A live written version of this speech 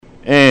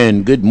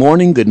And good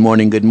morning, good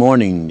morning, good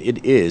morning.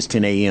 It is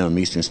 10 a.m.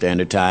 Eastern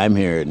Standard Time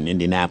here in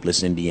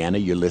Indianapolis, Indiana.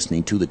 You're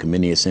listening to the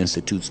Comenius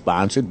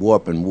Institute-sponsored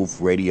Warp and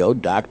Woof Radio.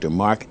 Dr.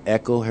 Mark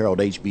Eckel,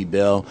 Harold H.B.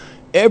 Bell,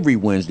 every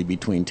Wednesday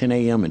between 10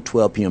 a.m. and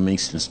 12 p.m.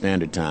 Eastern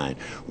Standard Time,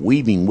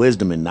 weaving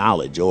wisdom and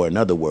knowledge, or in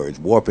other words,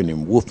 warping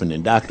and woofing.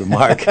 And Dr.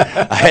 Mark,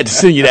 I had to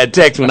send you that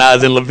text when I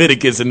was in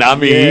Leviticus, and I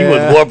mean, he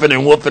was warping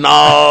and woofing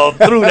all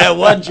through that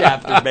one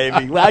chapter,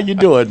 baby. How you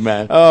doing,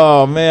 man?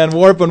 Oh, man,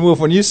 warp and woof.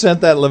 When you sent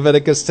that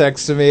Leviticus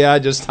text to me, I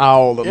just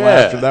howled at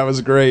laughter. That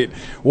was great.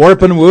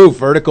 Warp and woof,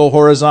 vertical,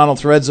 horizontal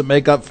threads that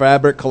make up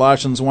fabric,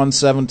 Colossians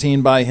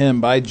 1:17, by him,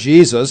 by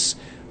Jesus,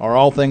 are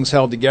all things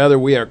held together.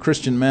 We are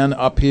Christian men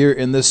up here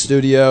in this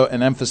studio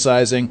and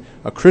emphasizing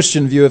a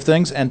Christian view of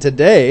things. And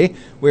today,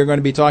 we're going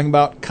to be talking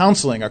about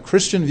counseling, a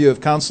Christian view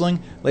of counseling.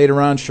 Later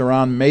on,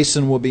 Sharon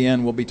Mason will be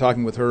in. We'll be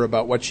talking with her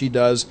about what she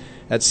does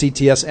at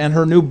CTS and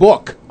her new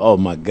book. Oh,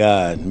 my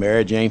God.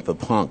 Marriage Ain't for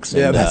Punks.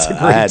 Yeah, and, that's a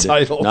great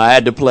title. I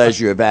had the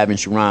pleasure of having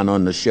Sharon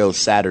on the show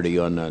Saturday,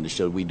 on the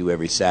show we do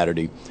every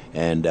Saturday.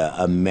 And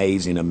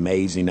amazing. I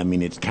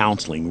mean, it's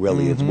counseling,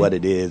 really. It's what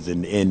it is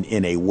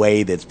in a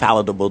way that's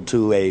palatable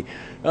to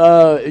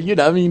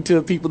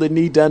to people that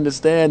need to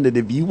understand that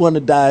if you want to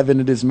dive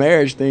into this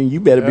marriage thing, you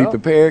better be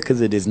prepared,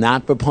 because it is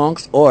not for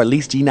punks, or at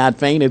least ye not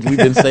faint, as we've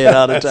been saying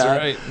all the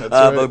time. That's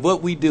right. But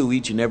what we do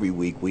each and every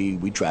week,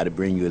 we try to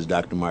bring you, as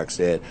Dr. Mark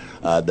said,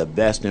 the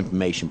best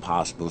information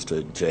possible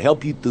to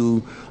help you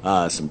through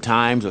some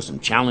times or some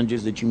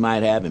challenges that you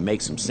might have and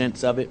make some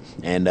sense of it.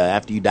 And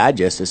after you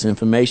digest this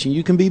information,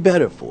 you can be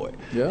better for it.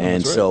 Yeah,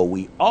 and so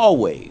we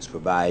always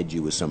provide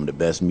you with some of the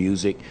best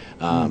music.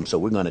 So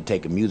we're going to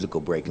take a musical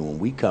break, and when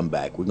we come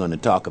back, we're going to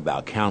talk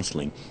about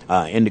counseling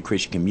in the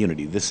Christian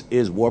community. This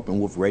is Warp and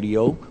Woof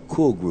Radio,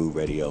 Cool Groove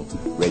Radio,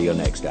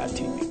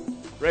 RadioNext.tv.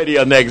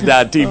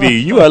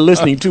 RadioNext.tv. You are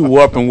listening to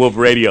Warp and Woof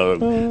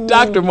Radio.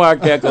 Dr.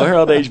 Mark Eckel,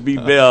 Harold H.B.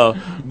 Bell,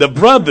 the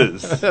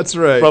brothers. That's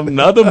right. From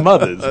other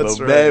mothers. That's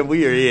right. Man,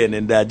 we are in,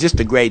 and just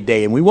a great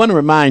day. And we want to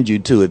remind you,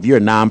 too, if you're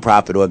a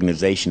nonprofit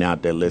organization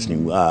out there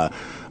listening,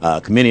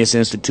 Comenius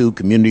Institute,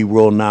 community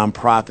rural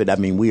nonprofit. I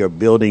mean, we are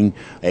building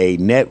a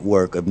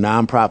network of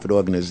nonprofit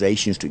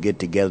organizations to get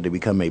together to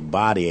become a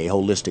body, a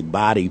holistic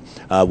body,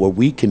 where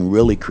we can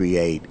really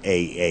create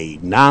a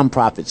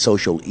nonprofit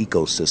social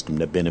ecosystem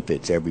that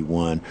benefits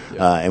everyone.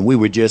 And we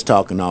were just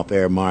talking off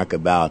air, Mark,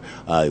 about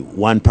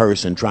one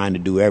person trying to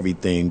do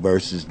everything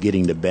versus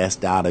getting the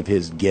best out of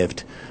his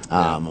gift.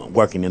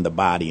 Working in the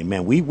body, and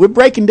man, we're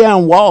breaking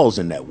down walls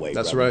in that way.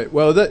 That's brother. right.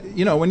 Well,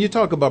 when you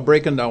talk about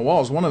breaking down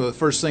walls, one of the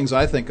first things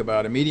I think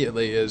about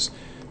immediately is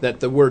that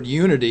the word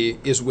unity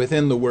is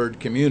within the word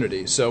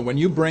community. So when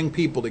you bring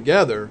people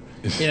together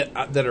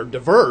that are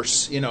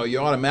diverse, you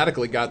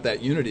automatically got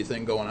that unity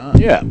thing going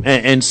on. Yeah,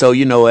 and so,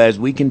 as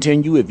we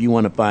continue, if you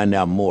want to find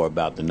out more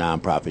about the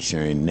Nonprofit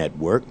Sharing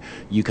Network,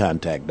 you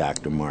contact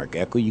Dr. Mark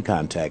Eckel, you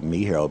contact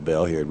me, Harold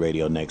Bell, here at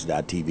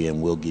RadioNext.tv,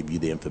 and we'll give you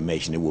the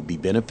information. It will be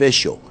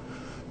beneficial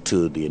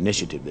to the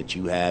initiative that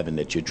you have and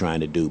that you're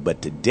trying to do.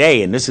 But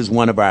today, and this is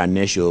one of our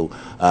initial,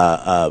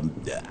 the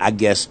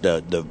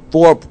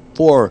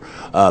four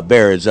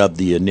bearers of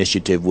the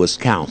initiative was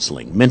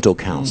counseling, mental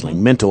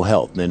counseling, mental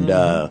health. And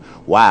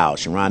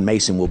Sharon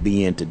Mason will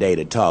be in today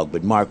to talk.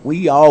 But Mark,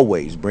 we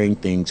always bring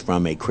things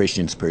from a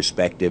Christian's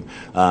perspective,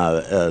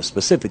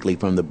 specifically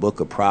from the book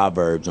of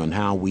Proverbs, on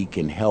how we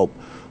can help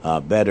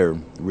better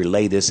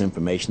relay this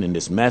information and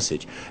this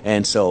message.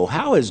 And so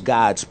how has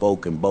God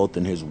spoken both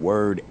in his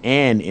word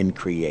and in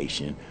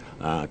creation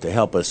to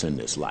help us in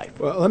this life?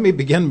 Well, let me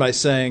begin by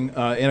saying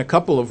in a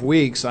couple of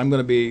weeks, I'm going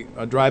to be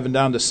driving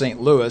down to St.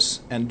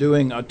 Louis and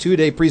doing a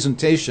 2-day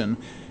presentation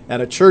at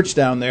a church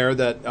down there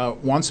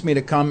that wants me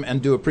to come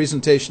and do a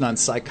presentation on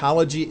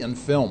psychology and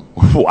film.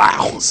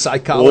 Wow.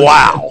 Psychology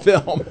and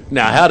film.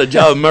 Now, how did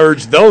y'all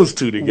merge those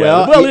two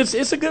together? Well,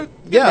 it's a good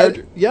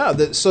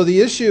merger. So the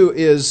issue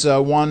is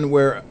one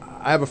where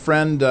I have a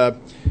friend,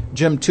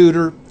 Jim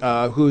Tudor,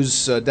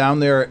 who's down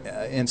there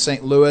in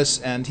St.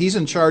 Louis, and he's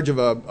in charge of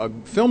a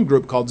film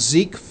group called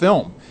Zeke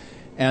Film.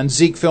 And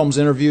Zeke Films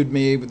interviewed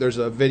me. There's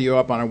a video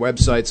up on our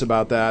websites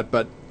about that.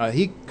 But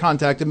he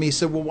contacted me. He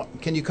said, well,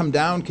 can you come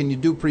down? Can you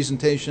do a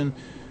presentation?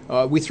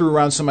 We threw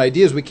around some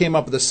ideas. We came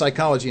up with a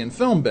psychology and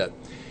film bit.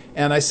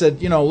 And I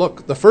said,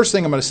 look, the first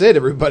thing I'm going to say to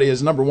everybody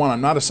is, number one,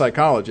 I'm not a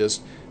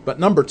psychologist. But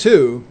number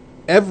two,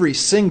 every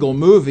single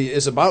movie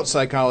is about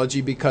psychology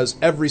because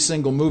every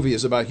single movie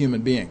is about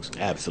human beings.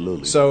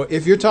 Absolutely. So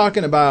if you're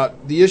talking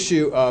about the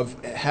issue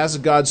of has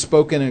God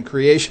spoken in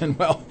creation,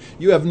 well,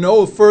 you have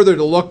no further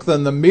to look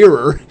than the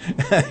mirror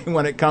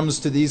when it comes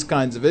to these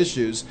kinds of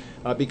issues,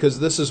 because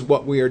this is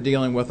what we are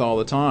dealing with all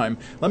the time.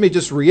 Let me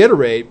just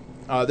reiterate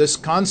this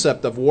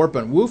concept of warp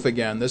and woof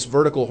again, this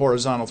vertical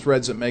horizontal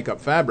threads that make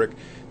up fabric.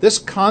 This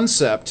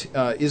concept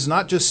is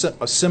not just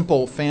a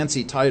simple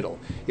fancy title.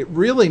 It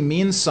really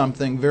means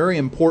something very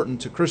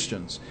important to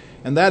Christians,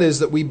 and that is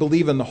that we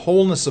believe in the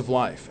wholeness of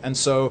life. And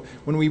so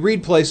when we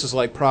read places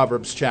like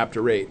Proverbs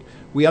chapter 8,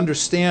 we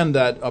understand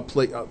that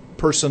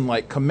person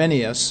like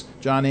Comenius,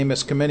 John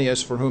Amos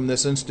Comenius, for whom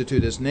this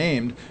institute is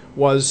named,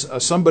 was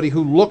somebody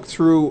who looked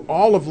through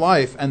all of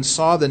life and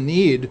saw the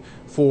need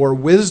for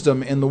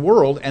wisdom in the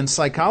world, and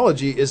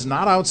psychology is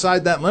not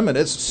outside that limit.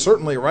 It's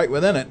certainly right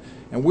within it.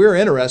 And we're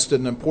interested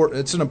in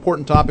it's an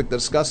important topic to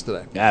discuss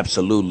today.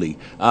 Absolutely.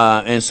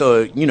 And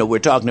so, we're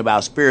talking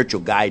about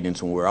spiritual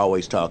guidance when we're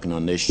always talking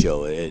on this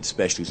show,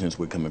 especially since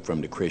we're coming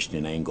from the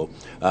Christian angle.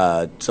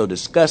 So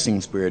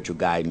discussing spiritual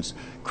guidance,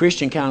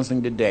 Christian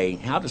counseling today,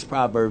 how does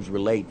Proverbs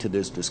relate to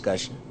this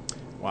discussion?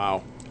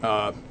 Wow.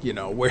 We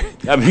don't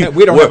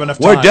have enough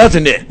time. Where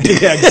doesn't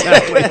it? Yeah,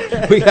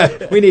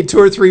 exactly. We need 2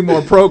 or 3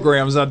 more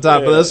programs on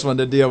top of this one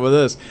to deal with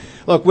this.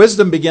 Look,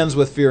 wisdom begins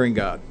with fearing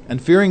God.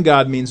 And fearing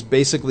God means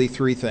basically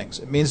 3 things.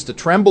 It means to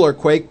tremble or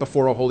quake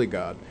before a holy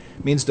God.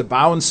 It means to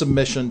bow in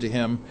submission to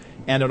Him.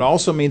 And it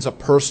also means a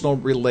personal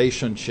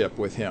relationship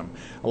with Him.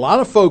 A lot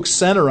of folks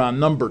center on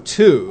number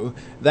 2,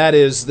 that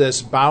is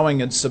this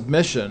bowing and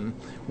submission,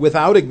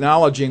 without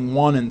acknowledging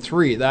 1 and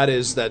 3. That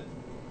is that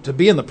to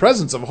be in the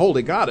presence of a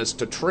holy God is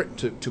to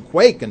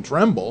quake and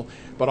tremble,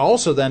 but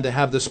also then to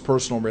have this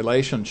personal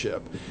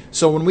relationship.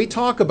 So when we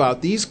talk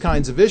about these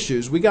kinds of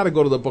issues, we got to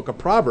go to the book of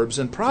Proverbs,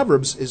 and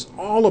Proverbs is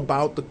all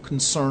about the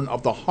concern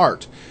of the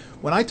heart.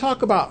 When I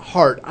talk about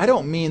heart, I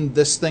don't mean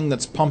this thing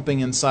that's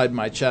pumping inside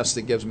my chest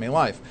that gives me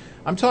life.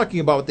 I'm talking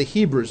about what the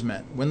Hebrews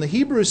meant. When the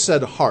Hebrews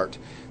said heart,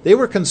 they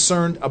were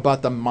concerned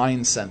about the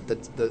mindset,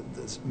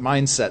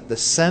 the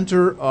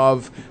center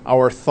of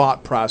our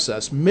thought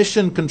process,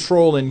 mission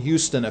control in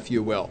Houston, if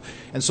you will.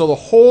 And so the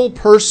whole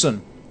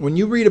person, when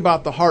you read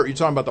about the heart, you're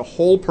talking about the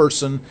whole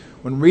person.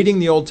 When reading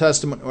the Old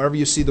Testament, wherever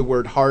you see the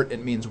word heart,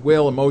 it means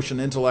will,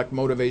 emotion, intellect,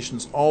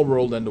 motivations, all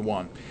rolled into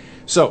one.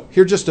 So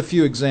here are just a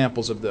few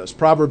examples of this.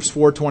 Proverbs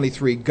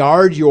 4:23,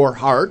 guard your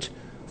heart,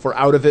 for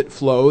out of it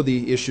flow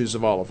the issues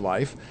of all of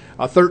life.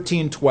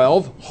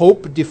 13:12,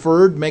 hope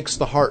deferred makes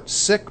the heart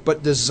sick,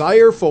 but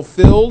desire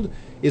fulfilled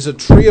is a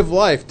tree of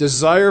life.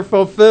 Desire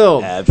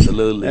fulfilled.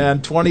 Absolutely.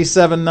 And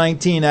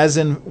 27:19, as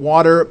in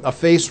water, a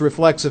face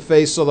reflects a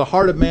face, so the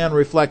heart of man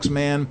reflects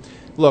man.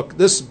 Look,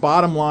 this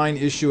bottom line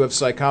issue of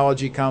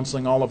psychology,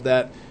 counseling, all of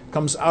that,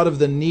 comes out of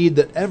the need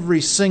that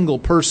every single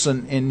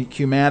person in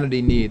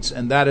humanity needs,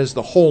 and that is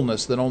the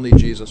wholeness that only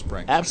Jesus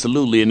brings.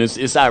 Absolutely, and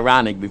it's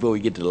ironic, before we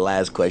get to the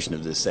last question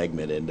of this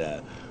segment, and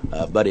a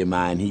buddy of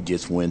mine, he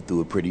just went through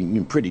a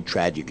pretty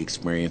tragic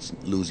experience,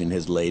 losing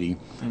his lady,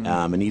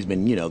 and he's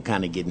been,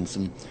 kind of getting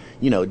some,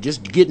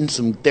 just getting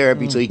some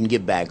therapy so he can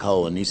get back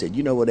whole, and he said,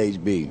 you know what,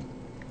 HB,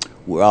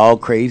 we're all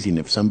crazy, and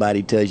if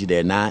somebody tells you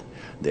they're not,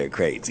 they're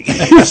crazy.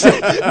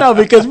 No,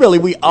 because really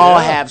we all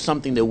have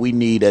something that we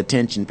need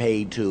attention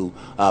paid to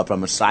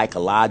from a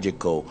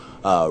psychological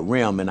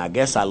realm. And I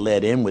guess I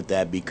led in with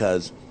that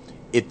because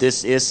if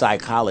this is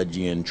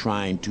psychology and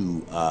trying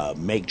to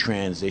make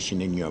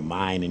transition in your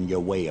mind and your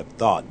way of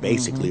thought,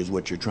 basically is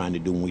what you're trying to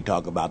do when we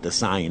talk about the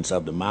science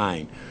of the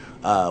mind.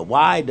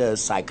 Why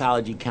does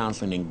psychology,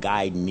 counseling, and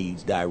guidance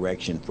needs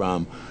direction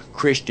from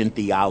Christian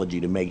theology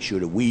to make sure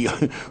that we,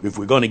 if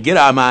we're going to get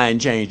our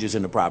mind changed, it's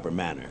in the proper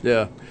manner?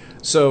 Yeah.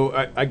 So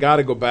I got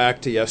to go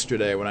back to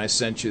yesterday when I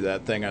sent you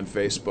that thing on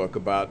Facebook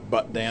about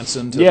butt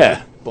dancing to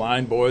the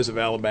Blind Boys of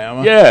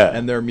Alabama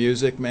and their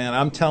music. Man,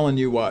 I'm telling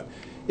you what,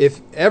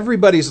 if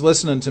everybody's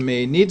listening to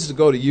me, needs to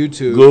go to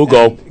YouTube.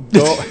 Google.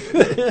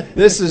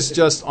 This is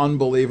just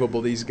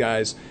unbelievable, these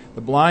guys.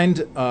 The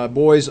Blind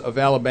Boys of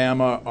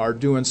Alabama are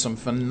doing some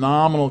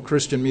phenomenal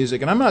Christian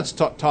music. And I'm not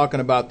talking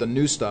about the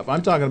new stuff.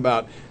 I'm talking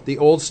about the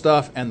old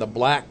stuff and the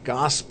black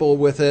gospel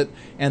with it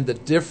and the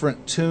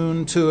different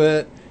tune to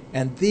it.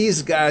 And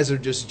these guys are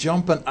just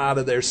jumping out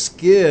of their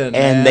skin.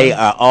 And they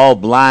are all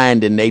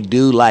blind, and they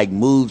do like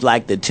moves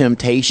like the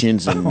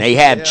Temptations, and they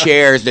have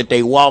chairs that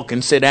they walk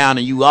and sit down,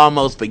 and you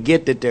almost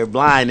forget that they're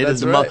blind. It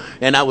is right.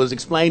 And I was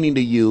explaining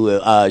to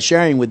you,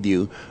 sharing with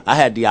you, I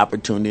had the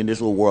opportunity in this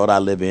little world I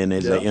live in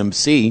as an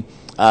MC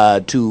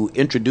to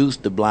introduce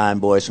the Blind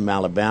Boys from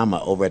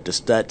Alabama over at the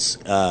Stutz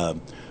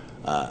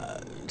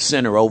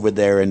Center over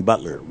there in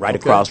Butler, right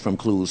across from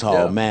Clues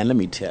Hall. Man, let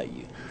me tell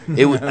you.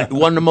 It was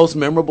one of the most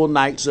memorable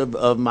nights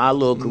of my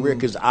little career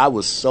because I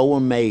was so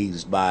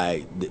amazed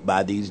by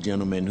these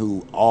gentlemen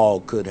who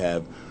all could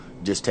have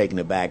just taken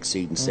a back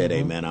seat and said,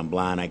 hey, man, I'm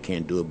blind, I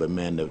can't do it. But,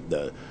 man,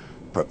 the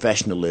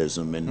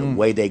professionalism and the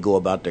way they go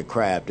about their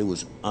craft, it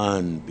was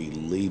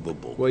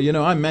unbelievable.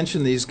 Well, I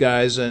mentioned these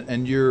guys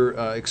and your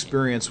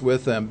experience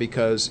with them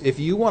because if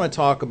you want to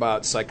talk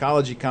about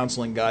psychology,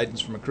 counseling, guidance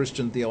from a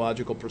Christian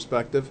theological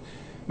perspective,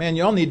 man,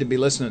 y'all need to be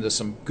listening to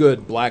some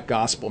good black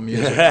gospel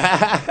music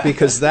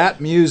because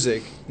that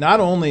music not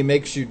only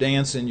makes you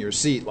dance in your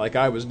seat like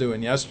I was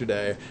doing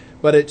yesterday,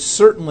 but it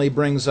certainly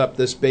brings up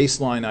this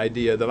baseline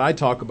idea that I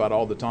talk about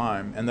all the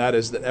time, and that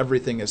is that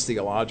everything is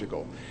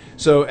theological.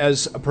 So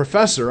as a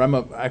professor, I'm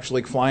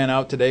actually flying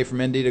out today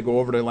from Indy to go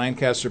over to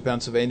Lancaster,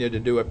 Pennsylvania to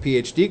do a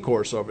PhD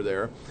course over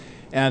there.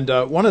 And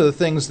one of the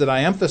things that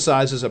I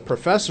emphasize as a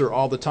professor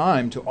all the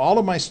time to all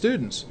of my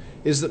students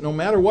is that no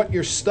matter what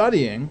you're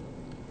studying,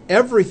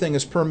 everything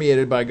is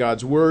permeated by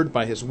God's Word,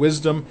 by His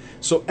wisdom.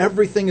 So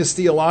everything is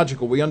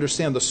theological. We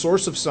understand the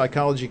source of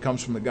psychology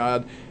comes from the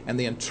God, and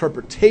the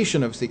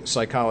interpretation of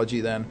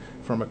psychology then,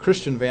 from a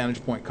Christian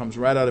vantage point, comes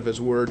right out of His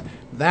Word.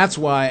 That's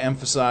why I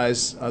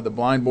emphasize the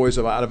Blind Boys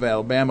out of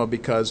Alabama,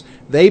 because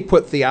they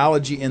put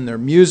theology in their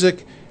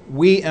music.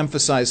 We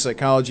emphasize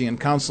psychology and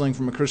counseling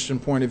from a Christian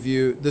point of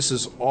view. This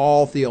is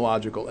all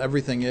theological.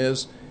 Everything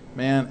is.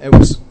 Man, it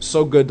was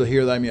so good to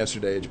hear them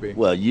yesterday, HB.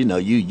 Well,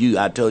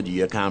 I told you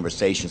your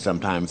conversation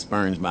sometimes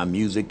spurns my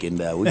music, and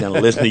we're going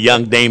to listen to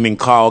young Damon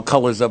Carl,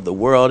 Colors of the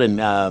World.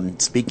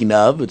 And speaking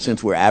of,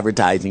 since we're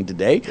advertising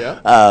today,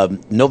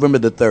 November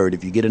the 3rd,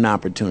 if you get an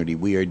opportunity,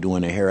 we are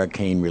doing a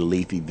hurricane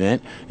relief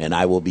event, and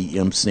I will be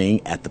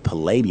emceeing at the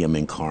Palladium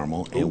in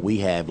Carmel. Ooh. And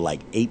we have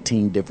like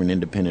 18 different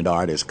independent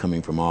artists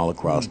coming from all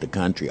across the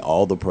country.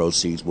 All the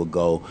proceeds will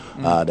go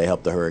to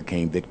help the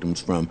hurricane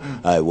victims from,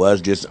 it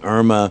was just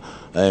Irma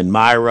and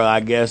Myra,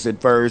 I guess,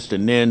 at first,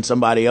 and then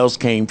somebody else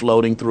came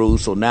floating through,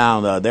 so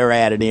now they're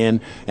added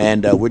in,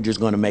 and we're just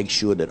going to make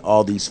sure that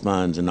all these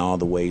funds and all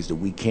the ways that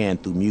we can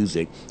through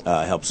music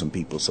help some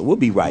people. So we'll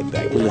be right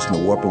back. We're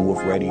listening to Warp and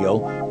Wolf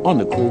Radio on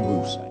the Cool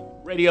Groove site.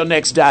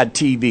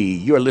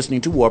 RadioNext.tv. You're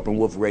listening to Warp and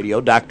Wolf Radio.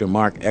 Dr.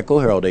 Mark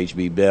Eckel, Harold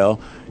H.B. Bell.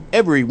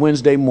 Every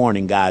Wednesday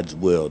morning, God's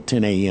will,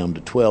 10 a.m.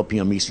 to 12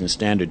 p.m. Eastern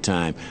Standard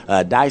Time,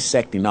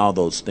 dissecting all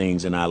those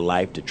things in our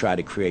life to try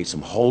to create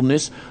some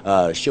wholeness.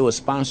 Show is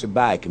sponsored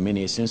by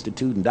Comenius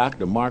Institute. And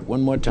Dr. Mark,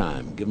 one more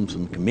time, give them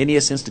some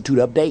Comenius Institute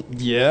update.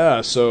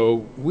 Yeah,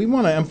 so we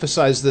want to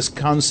emphasize this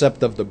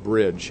concept of the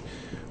bridge.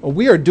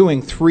 We are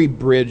doing 3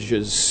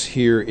 bridges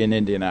here in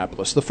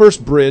Indianapolis. The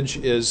first bridge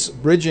is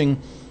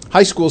bridging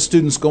high school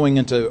students going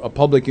into a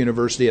public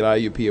university at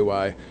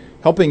IUPUI,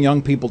 helping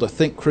young people to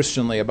think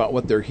Christianly about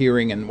what they're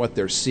hearing and what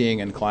they're seeing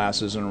in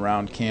classes and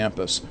around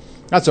campus.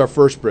 That's our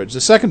first bridge. The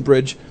second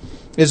bridge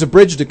is a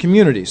bridge to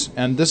communities,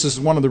 and this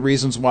is one of the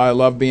reasons why I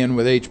love being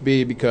with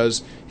HB,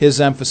 because his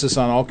emphasis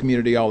on all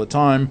community all the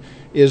time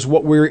is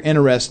what we're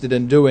interested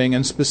in doing,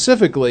 and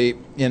specifically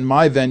in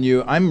my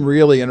venue, I'm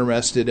really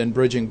interested in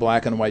bridging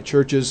black and white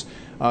churches,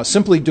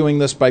 simply doing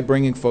this by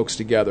bringing folks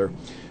together.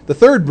 The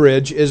third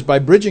bridge is by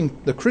bridging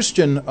the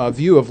Christian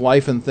view of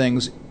life and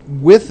things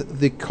with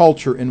the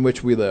culture in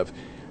which we live.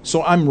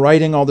 So I'm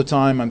writing all the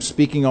time, I'm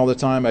speaking all the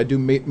time, I do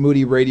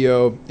Moody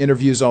Radio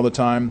interviews all the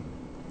time,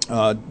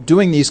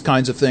 doing these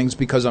kinds of things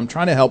because I'm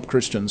trying to help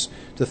Christians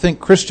to think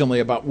Christianly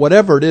about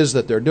whatever it is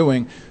that they're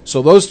doing.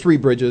 So those 3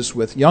 bridges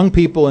with young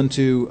people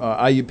into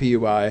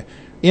IUPUI,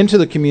 into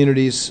the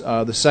communities,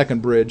 the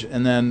second bridge,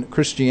 and then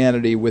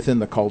Christianity within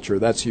the culture.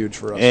 That's huge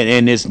for us.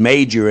 And it's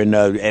major, and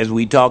as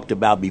we talked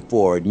about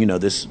before,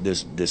 this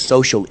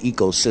social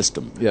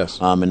ecosystem. Yes.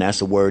 And that's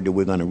a word that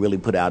we're going to really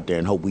put out there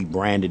and hope we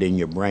brand it in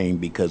your brain,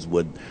 because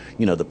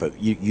you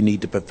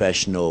need the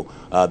professional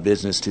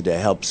business to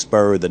help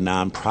spur the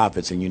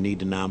nonprofits, and you need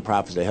the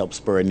nonprofits to help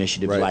spur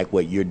initiatives like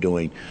what you're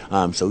doing.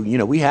 So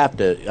we have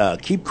to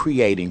keep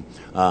creating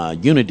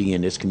unity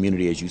in this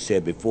community, as you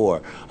said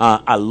before.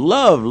 I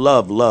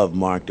love,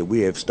 Mark, that we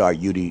have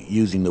started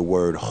using the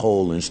word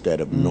whole instead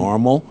of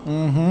normal,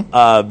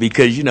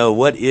 because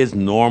what is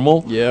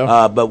normal?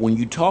 Yeah. But when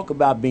you talk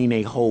about being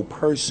a whole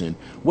person,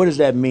 what does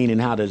that mean, and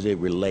how does it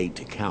relate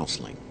to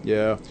counseling?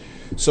 Yeah.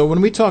 So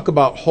when we talk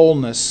about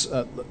wholeness,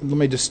 let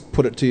me just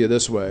put it to you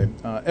this way.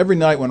 Every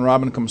night when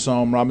Robin comes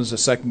home, Robin's a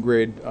second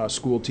grade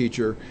school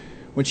teacher.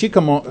 When she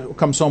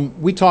comes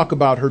home, we talk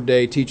about her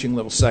day teaching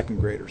little second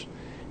graders.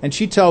 And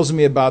she tells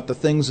me about the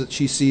things that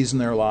she sees in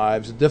their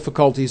lives, the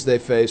difficulties they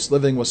face,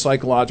 living with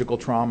psychological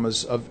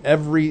traumas of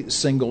every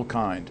single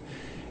kind.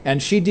 And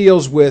she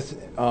deals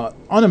with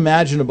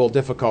unimaginable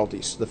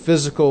difficulties, the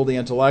physical, the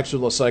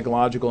intellectual, the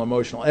psychological,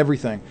 emotional,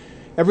 everything.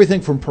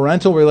 Everything from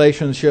parental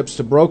relationships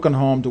to broken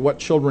home to what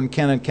children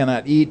can and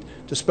cannot eat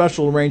to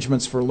special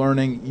arrangements for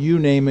learning. You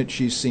name it,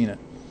 she's seen it.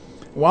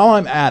 While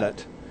I'm at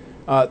it,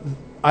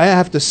 I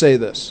have to say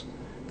this,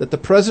 that the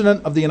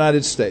President of the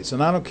United States,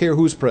 and I don't care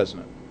who's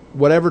president,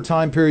 whatever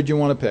time period you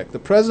want to pick, the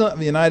President of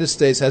the United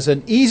States has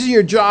an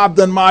easier job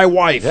than my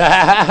wife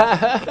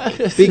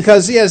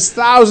because he has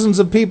thousands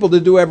of people to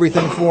do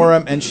everything for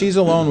him, and she's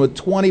alone with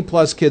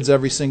 20-plus kids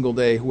every single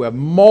day who have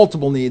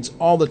multiple needs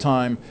all the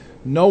time.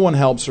 No one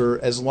helps her.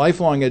 As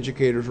lifelong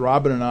educators,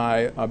 Robin and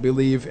I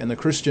believe in the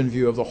Christian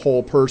view of the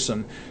whole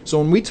person. So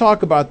when we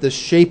talk about this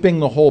shaping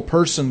the whole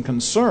person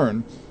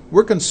concern,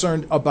 we're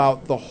concerned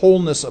about the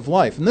wholeness of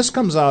life. And this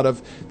comes out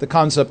of the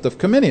concept of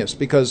Comenius,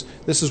 because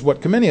this is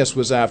what Comenius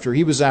was after.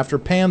 He was after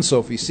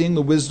Pan-Sophie, seeing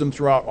the wisdom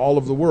throughout all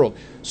of the world.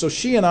 So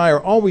she and I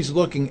are always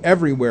looking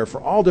everywhere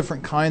for all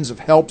different kinds of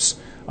helps,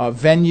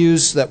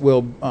 venues that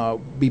will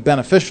be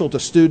beneficial to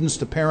students,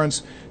 to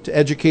parents, to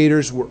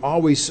educators. We're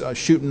always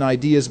shooting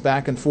ideas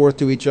back and forth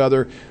to each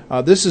other.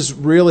 This is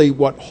really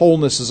what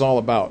wholeness is all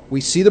about.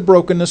 We see the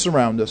brokenness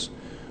around us.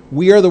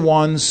 We are the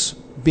ones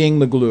being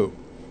the glue.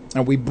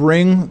 and we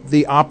bring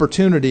the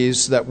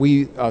opportunities that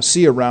we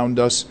see around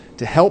us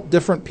to help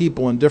different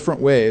people in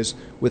different ways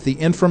with the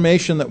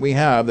information that we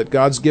have that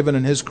God's given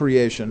in His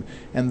creation.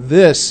 And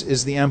this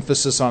is the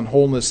emphasis on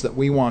wholeness that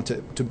we want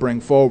to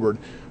bring forward.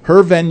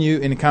 Her venue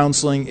in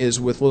counseling is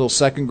with little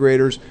second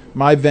graders.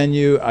 My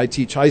venue, I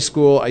teach high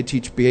school, I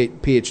teach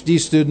PhD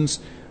students,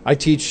 I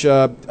teach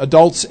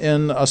adults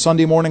in a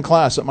Sunday morning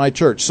class at my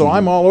church. So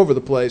I'm all over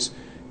the place.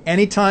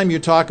 Anytime you're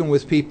talking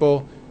with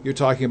people, you're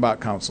talking about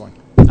counseling.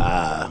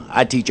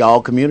 I teach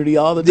all community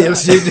all the time.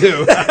 Yes, you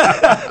do.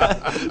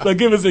 So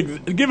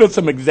give us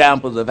some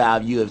examples of how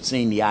you have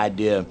seen the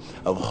idea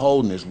of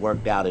wholeness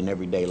worked out in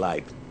everyday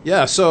life.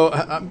 Yeah, so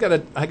I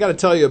got to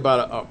tell you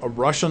about a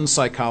Russian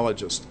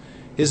psychologist.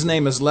 His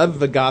name is Lev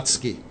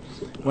Vygotsky.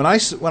 When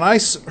I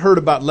heard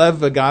about Lev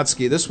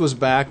Vygotsky, this was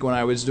back when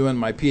I was doing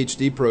my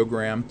PhD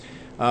program,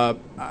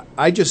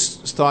 I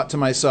just thought to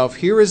myself,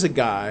 here is a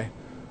guy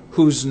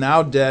who's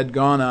now dead,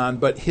 gone on,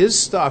 but his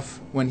stuff,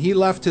 when he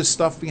left his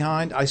stuff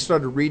behind, I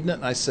started reading it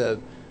and I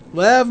said,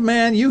 Lev,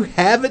 man, you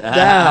have it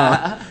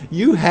down.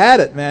 You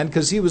had it, man,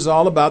 because he was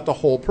all about the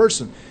whole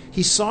person.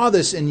 He saw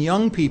this in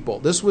young people.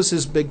 This was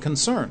his big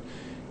concern,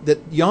 that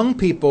young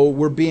people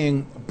were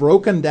being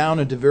broken down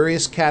into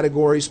various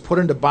categories, put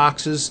into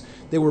boxes.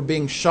 They were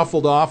being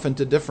shuffled off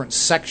into different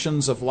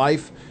sections of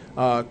life,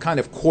 kind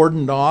of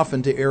cordoned off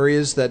into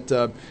areas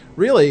that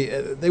really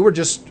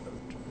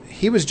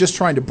he was just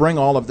trying to bring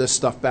all of this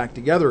stuff back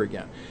together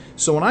again.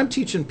 So when I'm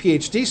teaching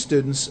PhD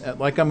students,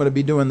 like I'm going to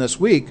be doing this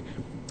week,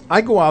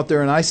 I go out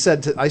there and I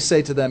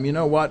say to them, you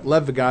know what,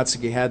 Lev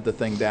Vygotsky had the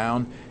thing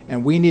down,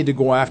 and we need to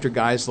go after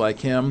guys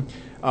like him.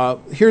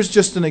 Here's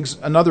just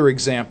another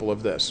example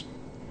of this.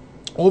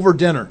 Over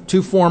dinner,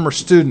 two former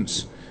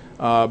students,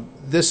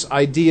 this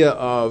idea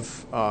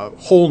of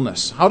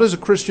wholeness. How does a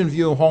Christian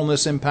view of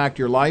wholeness impact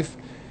your life?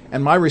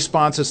 And my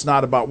response is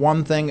not about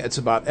one thing, it's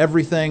about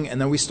everything.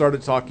 And then we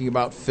started talking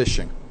about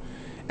fishing.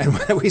 And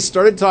when we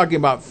started talking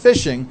about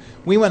fishing,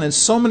 we went in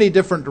so many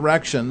different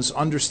directions,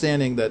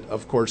 understanding that,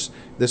 of course,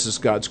 this is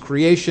God's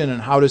creation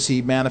and how does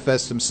He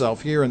manifest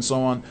Himself here and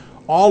so on.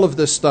 All of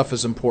this stuff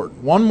is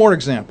important. One more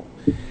example,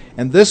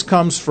 and this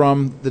comes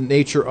from the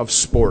nature of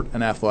sport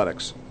and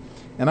athletics.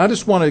 And I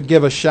just want to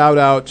give a shout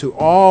out to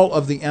all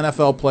of the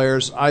NFL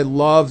players. I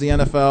love the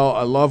NFL.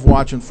 I love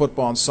watching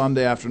football on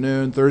Sunday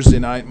afternoon, Thursday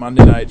night,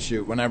 Monday night,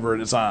 whenever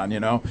it is on,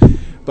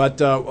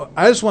 But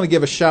I just want to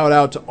give a shout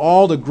out to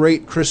all the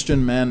great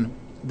Christian men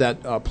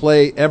that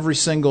play every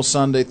single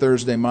Sunday,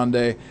 Thursday,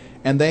 Monday,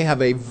 and they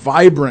have a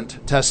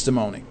vibrant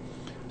testimony.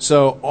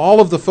 So all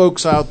of the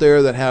folks out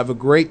there that have a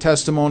great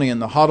testimony in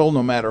the huddle,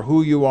 no matter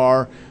who you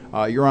are,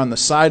 you're on the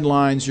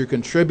sidelines, you're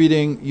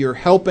contributing, you're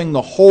helping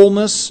the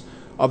wholeness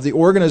of the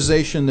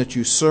organization that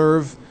you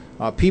serve.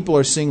 People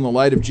are seeing the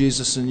light of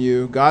Jesus in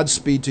you.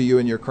 Godspeed to you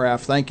in your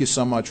craft. Thank you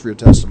so much for your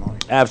testimony.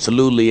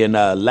 Absolutely. And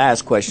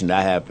last question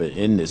I have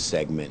in this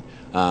segment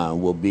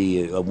will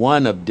be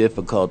one of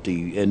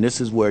difficulty, and this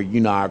is where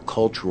our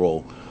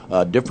cultural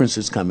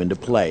differences come into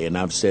play. And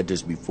I've said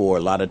this before,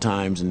 a lot of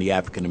times in the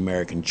African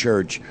American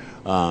church,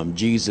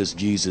 Jesus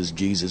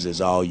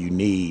is all you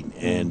need.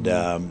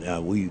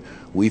 And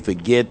we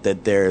forget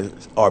that there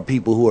are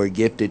people who are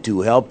gifted to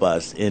help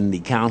us in the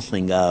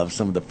counseling of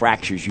some of the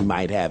fractures you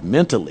might have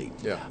mentally.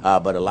 Yeah.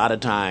 But a lot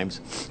of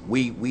times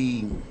we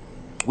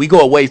go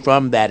away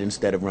from that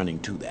instead of running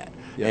to that.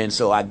 Yeah. And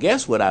so I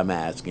guess what I'm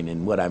asking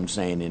and what I'm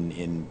saying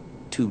in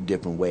two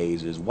different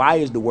ways is, why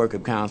is the work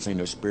of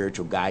counseling or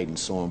spiritual guidance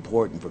so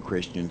important for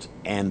Christians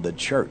and the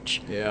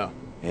church? Yeah.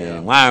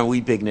 And why aren't we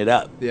picking it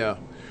up? Yeah.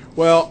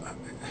 Well,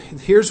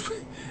 here's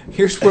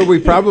where we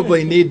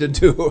probably need to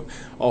do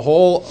a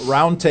whole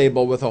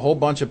roundtable with a whole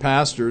bunch of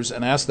pastors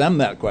and ask them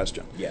that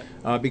question.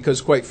 Yeah.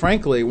 Because quite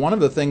frankly, one of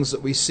the things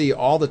that we see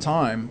all the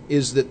time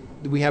is that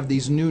we have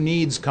these new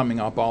needs coming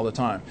up all the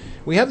time.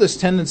 We have this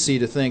tendency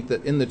to think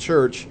that in the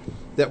church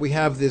that we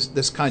have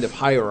this kind of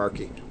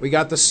hierarchy. We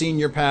got the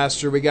senior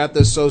pastor, we got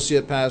the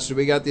associate pastor,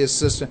 we got the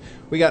assistant.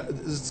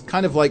 It's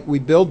kind of like we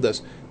build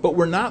this. But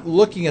we're not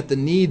looking at the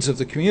needs of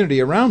the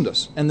community around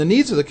us. And the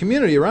needs of the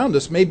community around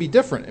us may be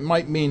different. It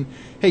might mean,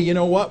 hey, you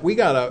know what?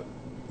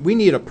 We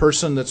need a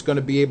person that's going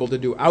to be able to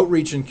do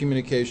outreach and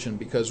communication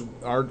because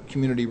our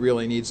community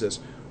really needs this.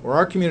 Or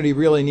our community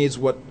really needs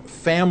what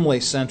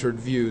family-centered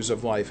views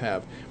of life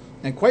have.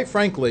 And quite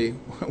frankly,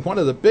 one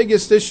of the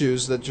biggest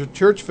issues that the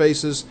church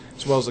faces,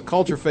 as well as the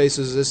culture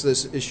faces, is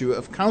this issue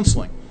of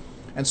counseling.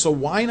 And so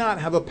why not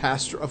have a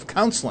pastor of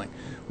counseling?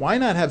 Why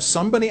not have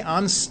somebody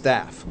on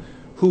staff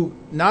who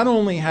not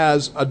only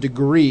has a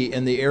degree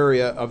in the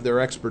area of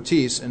their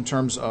expertise in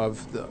terms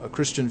of a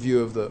Christian view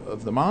of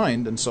the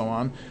mind and so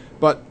on,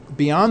 but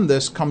beyond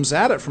this comes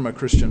at it from a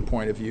Christian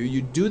point of view.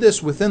 You do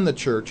this within the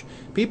church.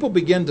 People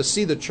begin to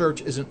see the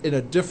church in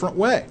a different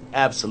way.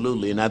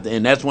 Absolutely, and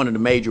that's one of the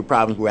major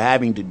problems we're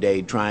having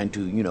today, trying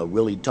to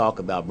really talk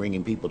about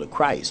bringing people to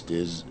Christ,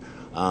 is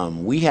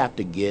We have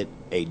to get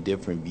a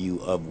different view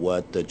of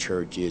what the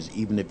church is,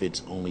 even if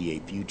it's only a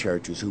few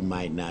churches who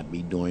might not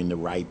be doing the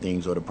right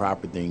things or the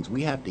proper things.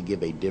 We have to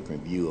give a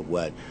different view of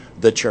what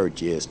the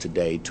church is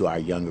today to our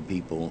younger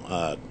people,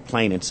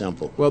 plain and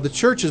simple. Well, the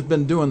church has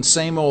been doing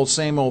same old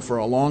for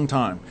a long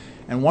time.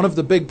 And one of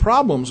the big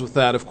problems with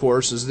that, of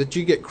course, is that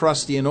you get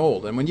crusty and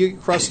old. And when you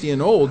get crusty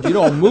and old, you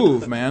don't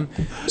move, man.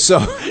 So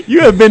you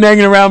have been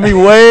hanging around me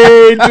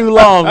way too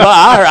long.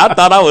 I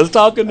thought I was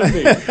talking to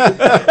me.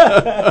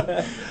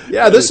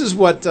 Yeah, this is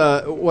what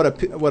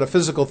a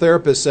physical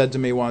therapist said to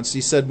me once.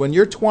 He said, when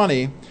you're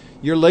 20,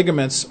 your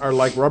ligaments are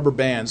like rubber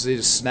bands. They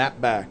just snap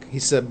back. He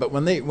said, but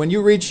when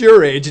you reach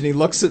your age, and he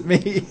looks at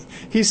me,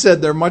 he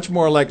said they're much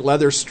more like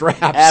leather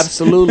straps.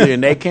 Absolutely,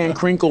 and they can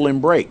crinkle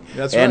and break.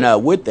 That's right.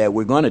 And with that,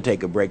 we're going to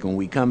take a break. When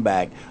we come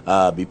back,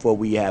 before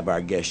we have our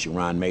guest,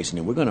 Sharon Mason,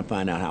 and we're going to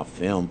find out how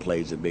film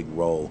plays a big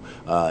role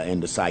in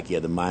the psyche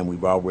of the mind.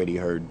 We've already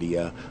heard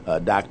the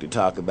doctor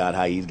talk about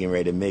how he's getting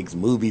ready to mix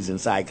movies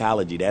and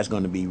psychology. That's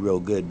going to be real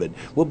good. But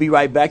we'll be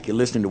right back. You're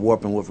listening to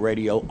Warp and Woof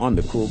Radio on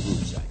the Cool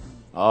Groove site.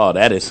 Oh,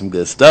 that is some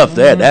good stuff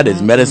there. That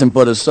is medicine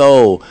for the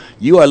soul.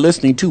 You are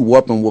listening to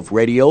Warp and Woof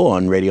Radio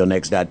on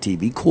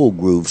RadioNext.tv, Cool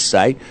Groove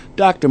site.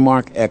 Dr.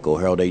 Mark Eckel,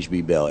 Harold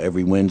H.B. Bell,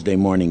 every Wednesday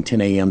morning, 10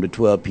 a.m. to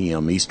 12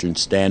 p.m. Eastern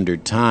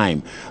Standard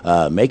Time,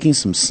 making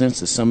some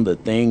sense of some of the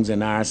things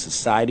in our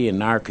society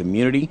and our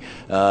community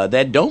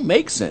that don't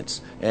make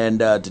sense. And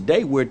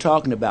today we're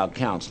talking about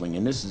counseling,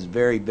 and this is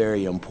very,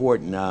 very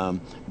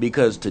important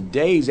because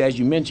today's, as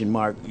you mentioned,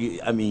 Mark,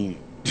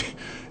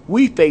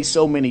 we face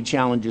so many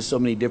challenges, so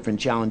many different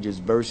challenges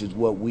versus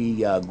what we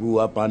grew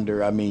up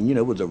under. I mean,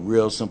 it was a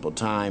real simple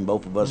time.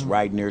 Both of us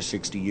right near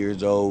 60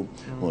 years old.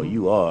 Well,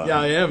 you are. Yeah,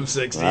 I am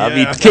 60. I'll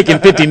be kicking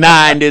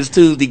 59 this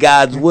Tuesday,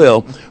 God's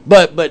will.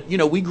 But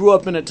we grew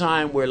up in a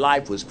time where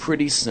life was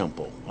pretty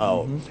simple.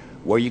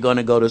 Where you going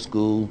to go to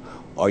school?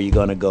 Or you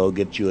going to go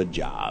get you a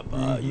job?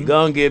 You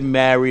going to get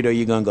married, or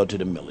you going to go to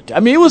the military? I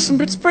mean,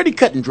 it's pretty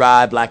cut and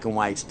dry, black and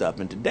white stuff.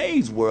 In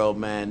today's world,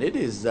 man, it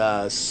is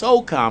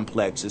so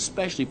complex,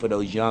 especially for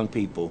those young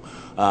people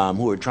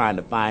who are trying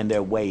to find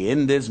their way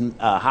in this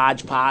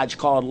hodgepodge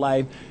called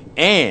life,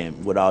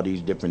 and with all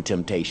these different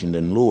temptations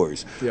and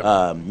lures.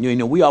 Yep.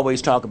 We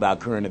always talk about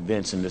current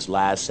events in this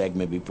last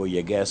segment before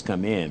your guests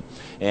come in.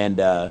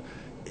 And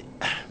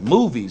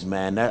movies,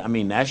 man,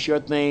 that's your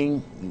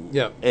thing.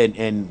 Yeah.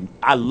 And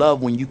I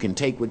love when you can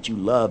take what you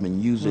love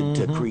and use it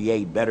to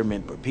create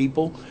betterment for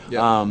people.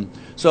 Yeah.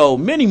 So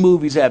many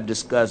movies have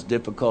discussed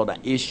difficult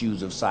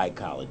issues of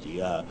psychology.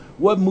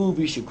 What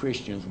movies should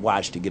Christians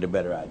watch to get a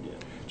better idea?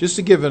 Just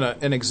to give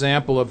an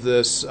example of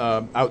this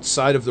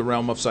outside of the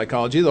realm of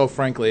psychology, though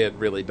frankly it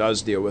really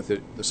does deal with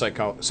the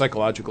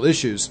psychological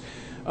issues,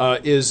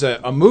 is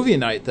a movie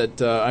night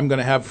that I'm going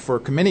to have for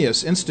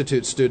Comenius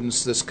Institute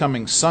students this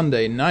coming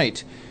Sunday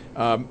night.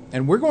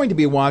 And we're going to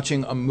be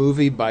watching a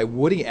movie by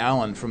Woody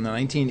Allen from the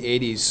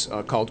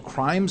 1980s called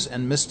Crimes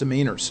and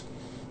Misdemeanors.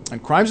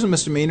 And Crimes and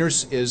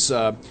Misdemeanors is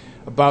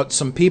about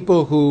some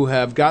people who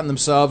have gotten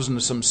themselves into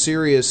some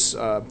serious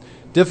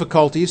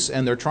difficulties,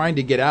 and they're trying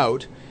to get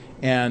out,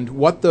 and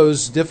what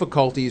those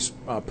difficulties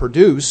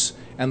produce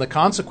and the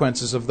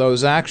consequences of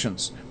those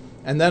actions.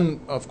 And then,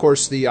 of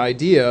course, the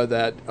idea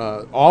that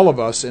all of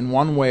us, in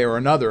one way or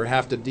another,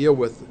 have to deal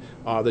with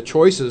the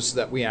choices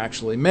that we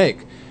actually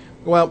make.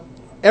 Well,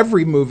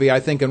 every movie, I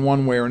think, in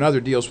one way or another,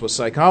 deals with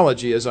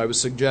psychology. As I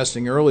was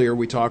suggesting earlier,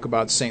 we talk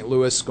about St.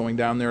 Louis, going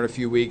down there in a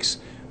few weeks,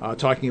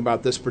 talking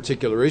about this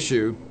particular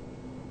issue.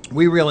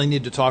 We really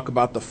need to talk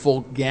about the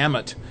full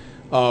gamut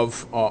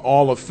of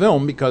all of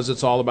film, because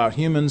it's all about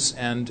humans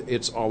and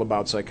it's all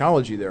about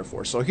psychology,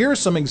 therefore. So here are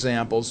some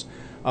examples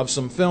of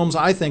some films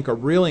I think are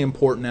really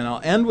important, and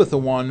I'll end with the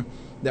one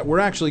that we're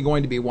actually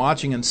going to be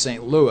watching in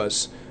St.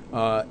 Louis.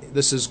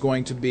 This is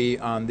going to be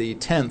on the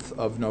 10th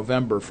of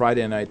November,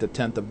 Friday night, the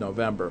 10th of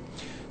November.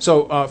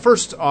 So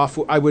first off,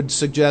 I would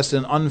suggest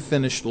An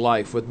Unfinished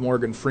Life with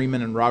Morgan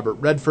Freeman and Robert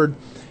Redford.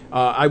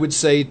 I would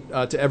say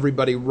to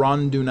everybody,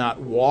 run, do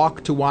not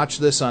walk, to watch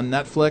this on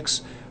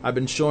Netflix. I've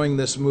been showing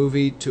this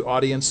movie to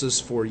audiences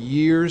for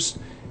years.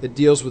 It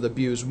deals with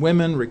abused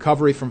women,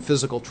 recovery from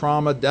physical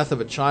trauma, death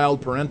of a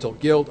child, parental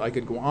guilt. I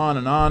could go on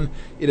and on.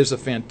 It is a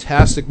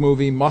fantastic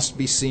movie,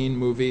 must-be-seen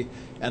movie,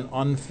 An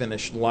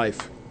Unfinished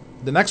Life.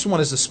 The next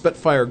one is The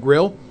Spitfire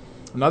Grill,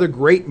 another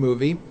great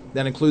movie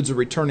that includes a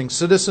returning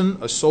citizen,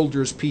 a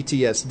soldier's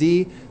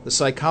PTSD, the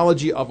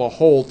psychology of a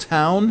whole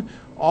town,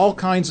 all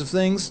kinds of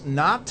things,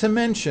 not to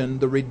mention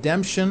the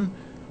redemption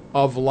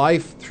of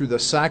life through the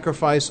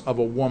sacrifice of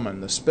a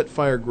woman. The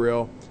Spitfire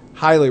Grill,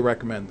 highly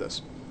recommend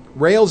this.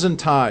 Rails and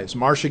Ties,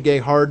 Marcia Gay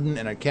Harden,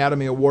 an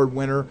Academy Award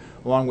winner,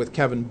 along with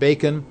Kevin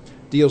Bacon,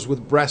 deals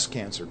with breast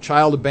cancer,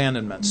 child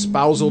abandonment,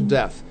 spousal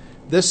death.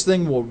 This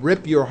thing will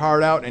rip your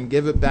heart out and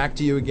give it back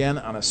to you again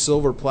on a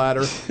silver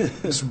platter.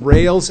 This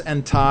Rails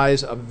and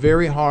Ties, a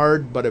very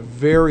hard but a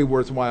very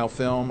worthwhile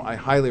film. I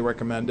highly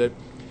recommend it.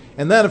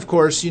 And then, of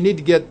course, you need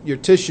to get your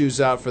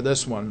tissues out for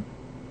this one.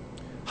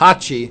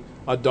 Hachi,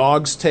 A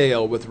Dog's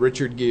Tale with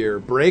Richard Gere.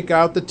 Break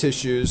out the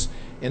tissues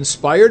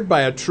inspired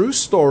by a true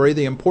story,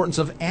 the importance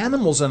of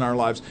animals in our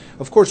lives.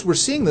 Of course, we're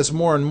seeing this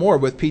more and more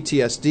with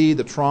PTSD,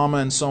 the trauma,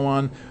 and so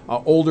on.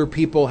 Older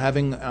people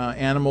having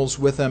animals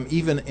with them,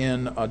 even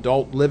in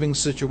adult living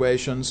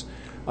situations.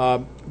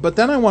 But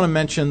then I want to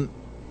mention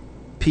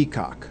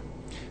Peacock.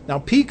 Now,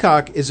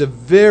 Peacock is a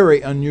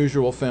very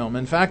unusual film.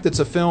 In fact, it's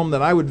a film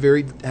that I would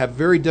have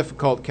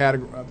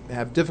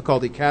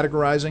difficulty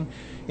categorizing,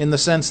 in the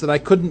sense that I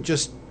couldn't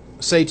just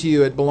say to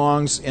you it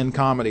belongs in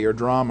comedy or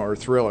drama or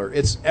thriller.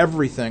 It's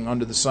everything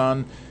under the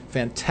sun.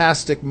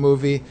 Fantastic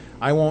movie.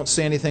 I won't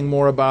say anything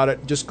more about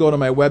it. Just go to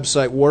my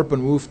website,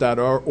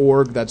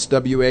 warpandwoof.org. That's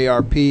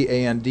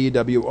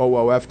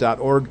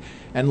warpandwoof.org,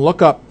 and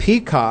look up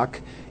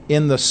Peacock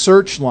in the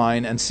search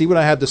line and see what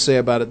I had to say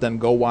about it. Then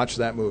go watch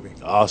that movie.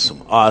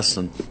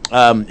 Awesome.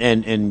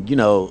 And you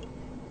know,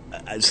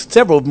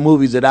 several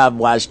movies that I've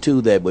watched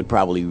too that would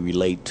probably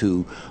relate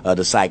to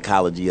the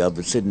psychology of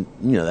it. Sitting,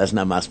 you know, that's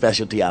not my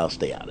specialty. I'll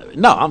stay out of it.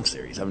 No, I'm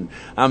serious.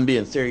 I'm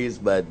being serious,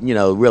 but you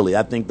know, really,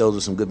 I think those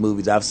are some good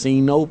movies. I've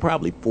seen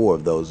probably 4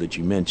 of those that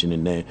you mentioned,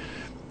 and then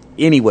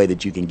any way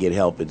that you can get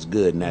help, it's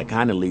good. And that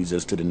kind of leads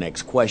us to the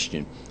next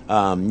question.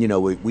 You know,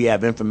 we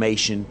have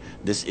information.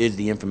 This is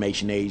the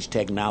information age,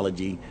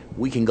 technology.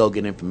 We can go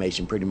get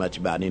information pretty much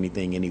about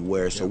anything,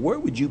 anywhere. So where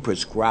would you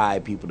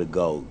prescribe people to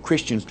go,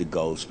 Christians to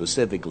go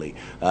specifically,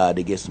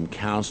 to get some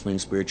counseling,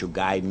 spiritual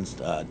guidance?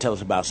 Tell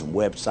us about some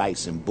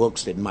websites and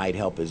books that might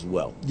help as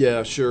well.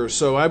 Yeah, sure.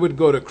 So I would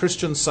go to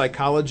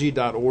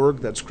christianpsychology.org.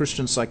 That's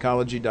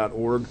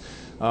christianpsychology.org.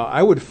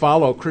 I would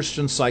follow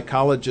Christian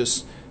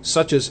psychologists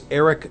such as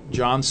Eric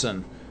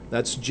Johnson.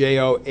 That's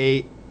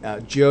Johnsson.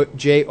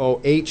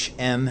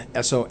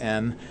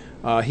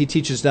 He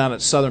teaches down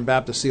at Southern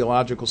Baptist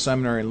Theological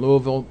Seminary in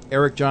Louisville.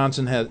 Eric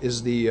Johnson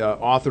is the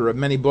author of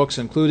many books,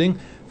 including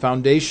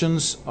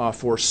Foundations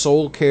for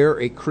Soul Care,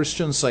 a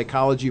Christian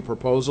Psychology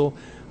Proposal.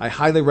 I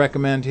highly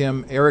recommend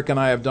him. Eric and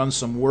I have done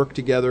some work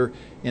together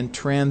in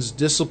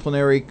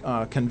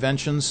transdisciplinary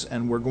conventions,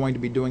 and we're going to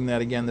be doing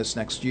that again this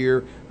next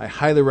year. I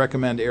highly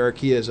recommend Eric.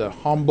 He is a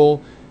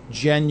humble,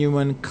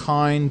 genuine,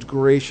 kind,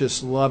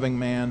 gracious, loving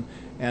man,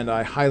 and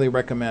I highly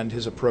recommend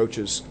his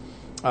approaches.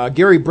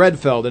 Gary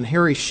Bredfeld and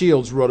Harry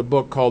Shields wrote a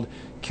book called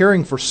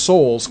Caring for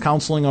Souls,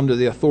 Counseling Under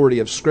the Authority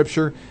of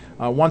Scripture.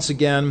 Once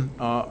again,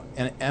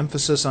 an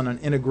emphasis on an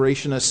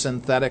integrationist,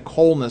 synthetic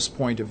wholeness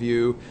point of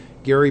view.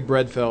 Gary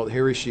Bredfeld,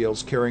 Harry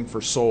Shields, Caring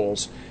for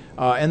Souls.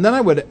 And then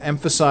I would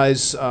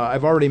emphasize,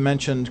 I've already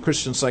mentioned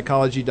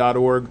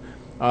ChristianPsychology.org.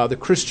 The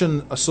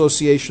Christian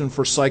Association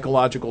for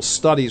Psychological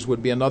Studies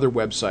would be another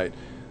website.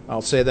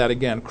 I'll say that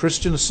again,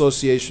 Christian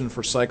Association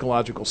for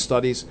Psychological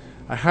Studies.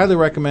 I highly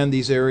recommend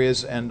these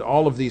areas and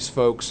all of these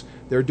folks.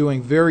 They're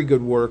doing very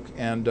good work,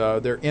 and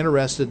they're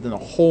interested in the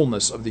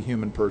wholeness of the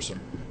human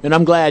person. And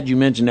I'm glad you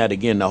mentioned that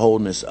again, the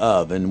wholeness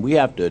of. And we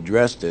have to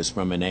address this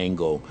from an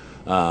angle.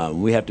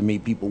 We have to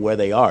meet people where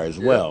they are as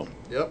well.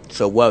 Yep.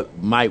 So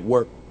what might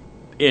work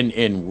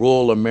in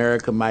rural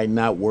America might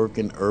not work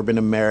in urban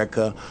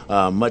America,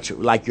 much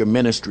like your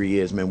ministry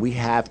is, man. We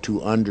have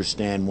to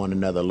understand one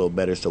another a little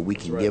better so we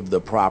can give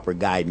the proper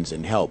guidance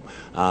and help.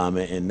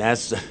 And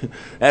that's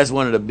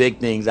one of the big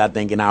things I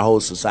think in our whole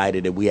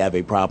society that we have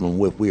a problem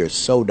with. We are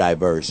so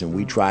diverse, and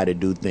we try to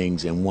do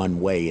things in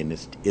one way, and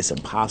it's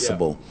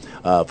impossible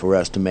for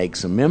us to make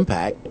some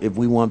impact if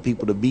we want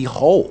people to be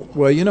whole.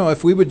 Well, you know,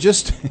 if we would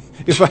just,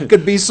 if I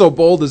could be so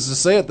bold as to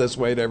say it this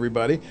way to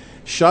everybody,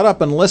 shut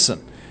up and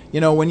listen. You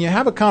know, when you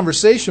have a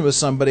conversation with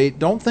somebody,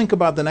 don't think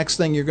about the next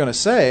thing you're going to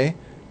say.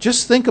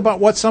 Just think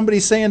about what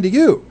somebody's saying to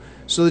you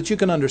so that you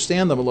can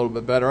understand them a little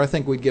bit better. I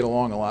think we'd get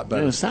along a lot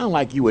better. It sounded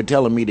like you were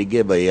telling me to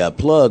give a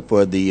plug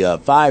for the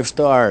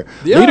 5-Star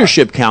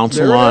Leadership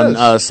Council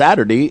on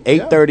Saturday,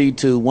 8:30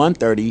 to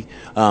 1:30,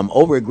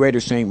 over at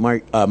Greater St.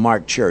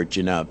 Mark Church.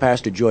 And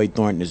Pastor Joy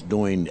Thornton is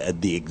doing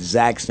the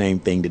exact same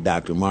thing that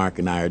Dr. Mark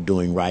and I are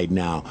doing right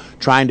now,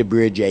 trying to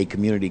bridge a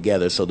community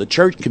together. So the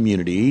church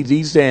community,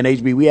 he's saying,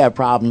 HB, we have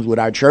problems with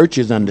our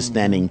church's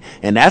understanding,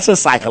 and that's a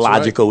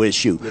psychological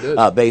issue,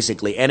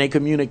 basically, and a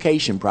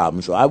communication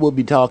problem. So I will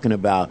be talking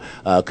about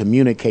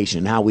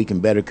communication, how we can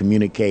better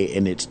communicate,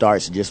 and it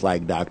starts just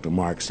like Dr.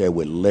 Mark said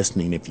with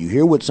listening. If you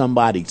hear what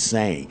somebody's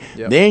saying,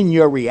 then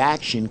your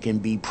reaction can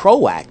be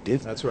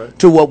proactive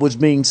to what was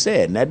being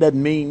said. And that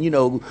doesn't mean,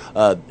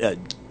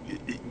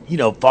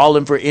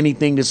 falling for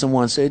anything that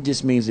someone said. It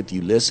just means if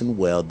you listen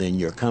well, then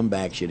your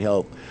comeback should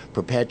help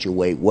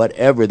perpetuate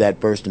whatever that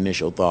first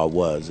initial thought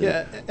was.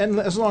 Yeah, and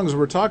as long as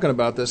we're talking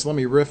about this, let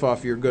me riff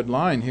off your good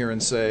line here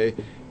and say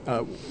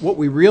what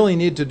we really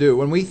need to do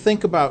when we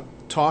think about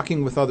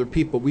talking with other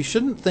people, we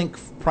shouldn't think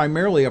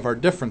primarily of our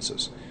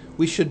differences.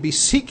 We should be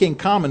seeking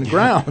common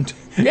ground.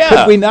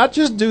 Could we not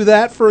just do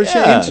that for a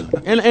change?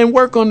 And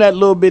work on that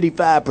little bitty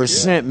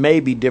 5%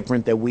 maybe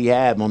different that we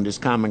have on this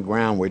common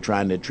ground we're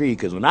trying to treat.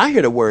 Because when I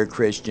hear the word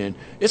Christian,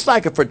 it's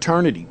like a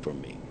fraternity for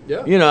me.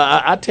 Yeah. You know,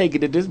 I take it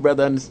that this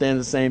brother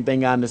understands the same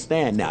thing I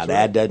understand. Now,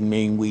 that doesn't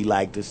mean we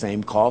like the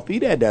same coffee.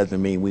 That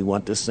doesn't mean we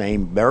want the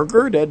same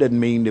burger. That doesn't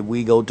mean that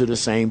we go to the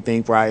same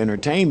thing for our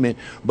entertainment.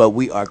 But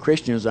we are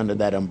Christians under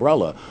that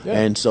umbrella.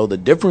 Yeah. And so the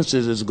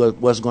differences is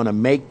what's going to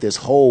make this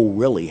whole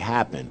really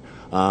happen.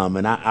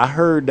 And I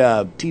heard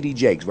T.D.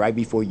 Jakes right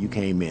before you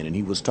came in, and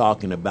he was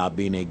talking about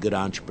being a good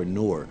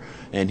entrepreneur.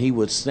 And he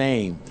was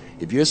saying,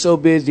 if you're so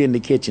busy in the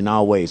kitchen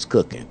always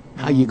cooking,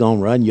 how you going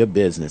to run your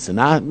business? And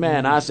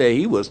I say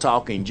he was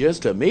talking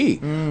just to me.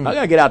 I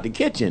got to get out the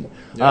kitchen,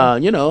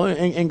 you know,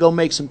 and go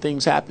make some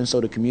things happen.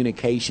 So the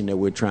communication that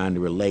we're trying to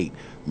relate,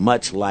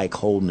 much like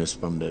wholeness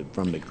from the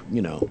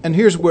you know. And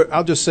here's where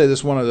I'll just say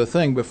this one other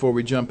thing before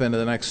we jump into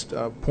the next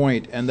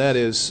point, and that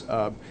is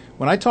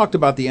when I talked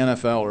about the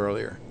NFL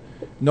earlier,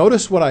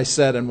 notice what I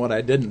said and what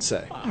I didn't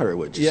say. I heard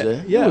what you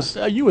said.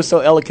 Yeah. You were so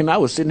eloquent. I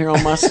was sitting here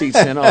on my seat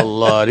saying, "Oh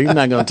Lord, he's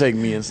not going to take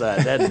me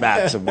inside that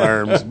box of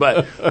worms."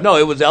 But no,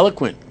 it was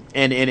eloquent,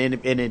 and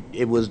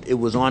it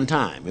was on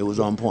time. It was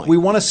on point. We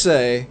want to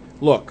say,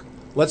 look,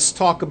 let's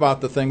talk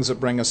about the things that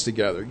bring us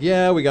together.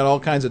 Yeah, we got all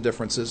kinds of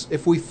differences.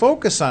 If we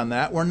focus on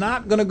that, we're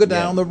not going to go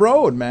down the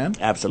road, man.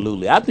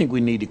 Absolutely. I think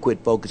we need to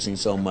quit focusing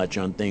so much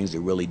on things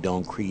that really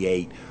don't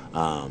create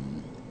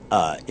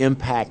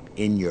impact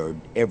in your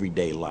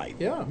everyday life.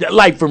 Yeah.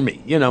 Like for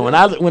me, you know, when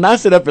I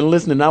sit up and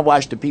listen and I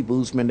watch the people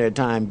who spend their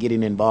time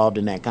getting involved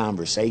in that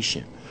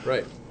conversation,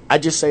 right, I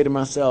just say to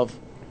myself,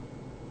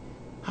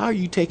 how are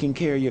you taking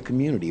care of your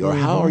community, or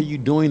how are you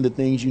doing the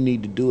things you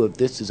need to do if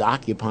this is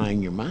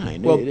occupying your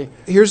mind? Well,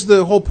 here's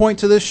the whole point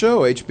to this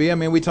show, HB. I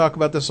mean, we talk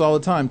about this all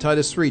the time.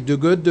 Titus 3, do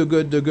good, do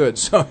good, do good.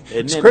 So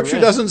Scripture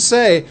doesn't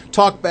say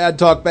talk bad,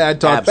 talk bad,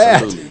 talk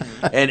Absolutely. bad.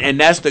 And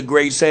that's the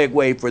great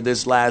segue for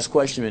this last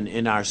question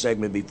in our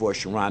segment before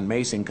Sharon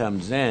Mason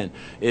comes in,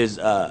 is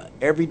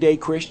everyday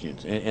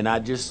Christians. And I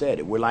just said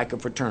it. We're like a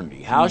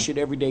fraternity. How should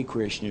everyday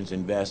Christians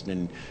invest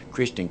in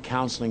Christian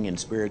counseling and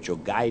spiritual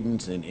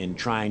guidance and in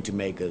trying to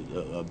make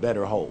a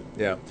better whole?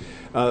 Yeah.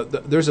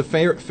 There's a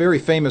very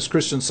famous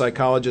Christian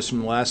psychologist from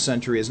the last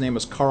century. His name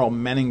was Carl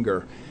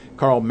Menninger,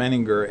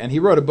 and he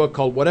wrote a book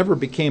called Whatever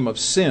Became of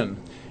Sin.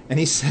 And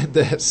he said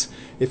this: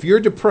 if you're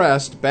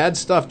depressed, bad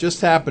stuff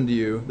just happened to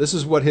you, this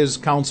is what his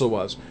counsel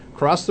was: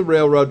 cross the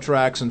railroad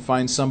tracks and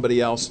find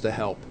somebody else to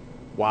help.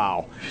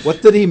 Wow.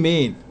 What did he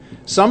mean?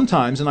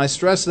 Sometimes, and I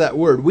stress that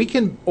word, we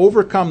can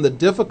overcome the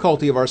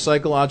difficulty of our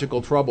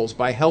psychological troubles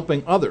by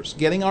helping others,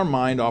 getting our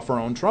mind off our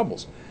own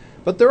troubles.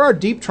 But there are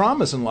deep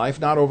traumas in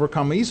life not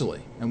overcome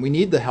easily, and we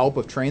need the help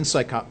of trained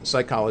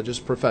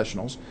psychologists,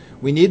 professionals.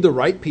 We need the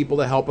right people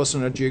to help us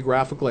in our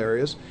geographical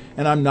areas,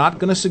 and I'm not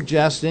going to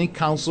suggest any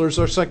counselors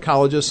or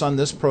psychologists on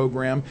this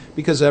program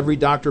because every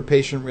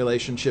doctor-patient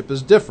relationship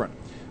is different.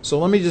 So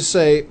let me just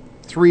say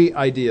 3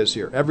 ideas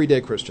here, everyday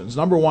Christians.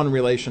 Number 1,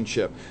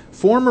 relationship.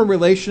 Form a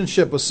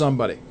relationship with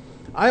somebody.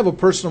 I have a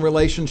personal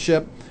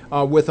relationship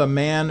with a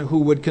man who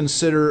would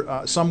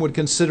consider, some would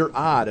consider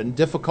odd and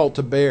difficult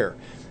to bear.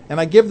 And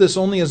I give this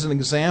only as an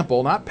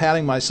example, not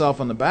patting myself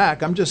on the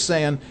back. I'm just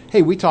saying,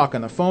 hey, we talk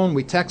on the phone,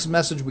 we text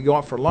message, we go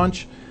out for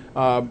lunch.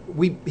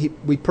 We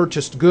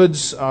purchased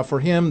goods for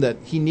him that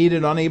he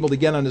needed, unable to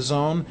get on his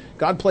own.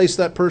 God placed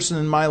that person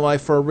in my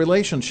life for a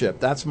relationship.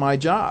 That's my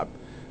job.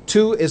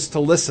 2 is to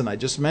listen. I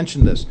just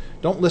mentioned this.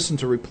 Don't listen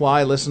to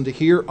reply, listen to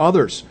hear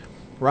others.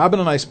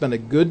 Robin and I spend a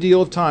good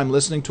deal of time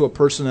listening to a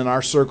person in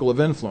our circle of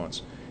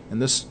influence.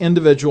 And this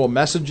individual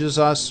messages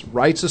us,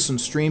 writes us in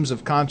streams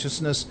of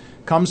consciousness,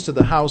 comes to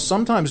the house,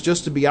 sometimes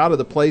just to be out of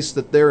the place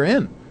that they're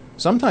in,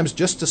 sometimes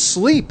just to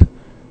sleep.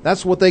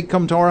 That's what they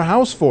come to our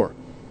house for.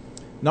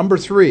 Number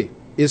 3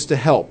 is to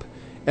help.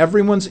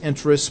 Everyone's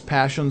interests,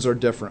 passions are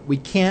different. We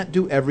can't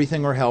do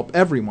everything or help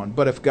everyone,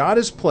 but if God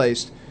has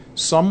placed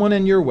someone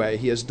in your way,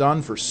 he has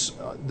done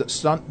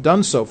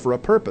so for a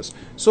purpose.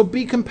 So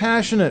be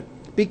compassionate.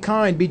 Be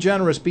kind, be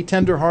generous, be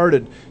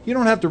tender-hearted. You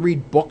don't have to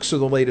read books or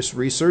the latest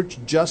research.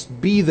 Just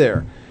be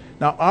there.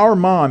 Now, our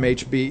mom,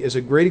 HB, is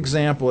a great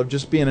example of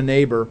just being a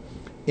neighbor.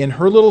 In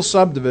her little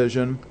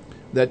subdivision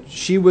that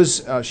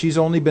she's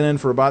only been in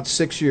for about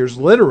 6 years,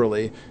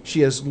 literally,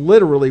 she has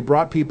literally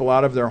brought people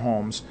out of their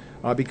homes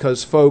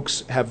because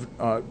folks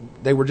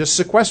they were just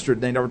sequestered.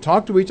 They never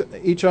talked to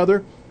each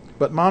other.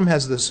 But Mom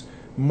has this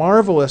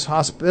marvelous,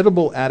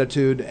 hospitable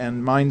attitude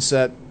and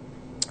mindset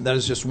that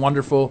is just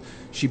wonderful.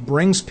 She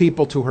brings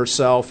people to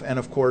herself and,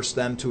 of course,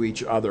 then to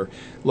each other.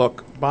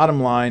 Look,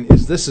 bottom line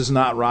is this is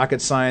not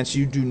rocket science.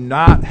 You do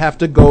not have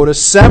to go to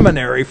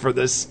seminary for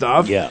this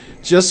stuff. Yeah.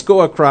 Just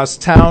go across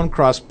town,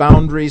 cross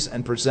boundaries,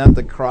 and present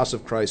the cross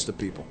of Christ to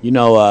people. You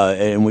know,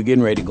 and we're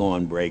getting ready to go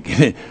on break.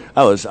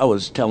 I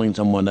was telling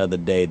someone the other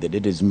day that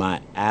it is my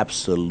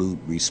absolute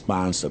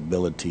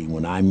responsibility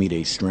when I meet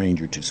a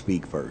stranger to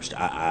speak first.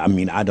 I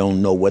mean, I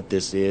don't know what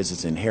this is.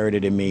 It's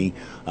inherited in me,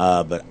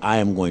 but I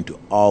am going to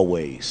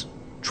always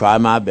try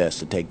my best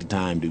to take the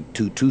time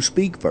to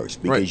speak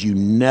first, because you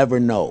never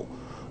know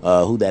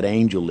who that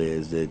angel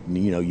is that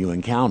you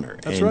encounter.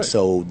 That's and right.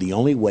 So the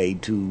only way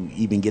to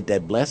even get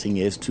that blessing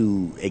is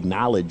to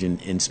acknowledge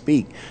and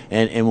speak.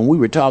 And when we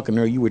were talking,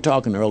 or you were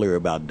talking earlier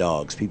about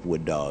dogs, people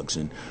with dogs,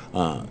 and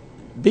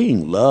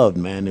being loved,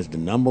 man, is the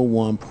number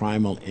one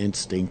primal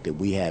instinct that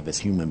we have as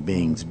human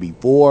beings.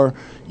 Before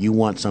you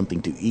want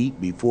something to eat,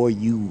 before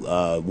you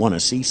want to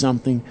see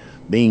something,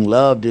 being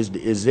loved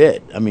is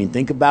it. I mean,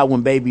 think about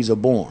when babies are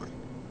born.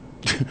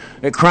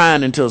 They're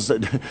crying until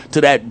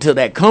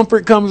that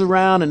comfort comes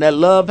around and that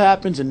love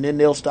happens, and then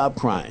they'll stop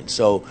crying.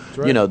 So,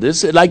 right.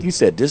 This, like you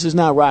said, this is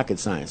not rocket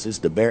science. It's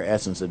the bare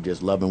essence of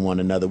just loving one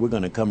another. We're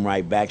going to come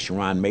right back.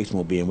 Sharon Mason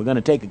will be in. We're going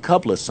to take a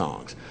couple of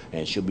songs,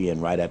 and she'll be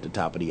in right at the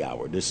top of the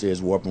hour. This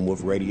is Warping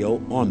Wolf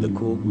Radio on the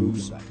Cool Groove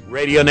site.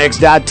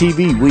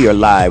 RadioNext.tv. We are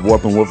live.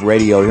 Warping Wolf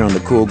Radio here on the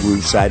Cool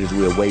Groove site as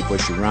we wait for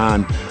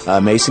Sharon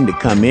Mason to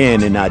come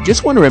in. And I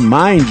just want to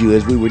remind you,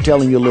 as we were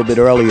telling you a little bit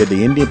earlier,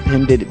 the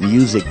Independent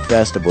Music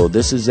Festival.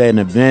 This is an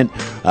event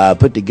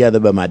put together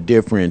by my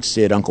dear friend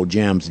Sid Uncle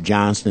James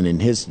Johnston,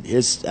 and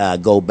his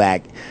go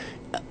back.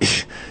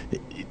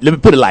 Let me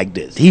put it like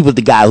this: he was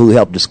the guy who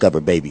helped discover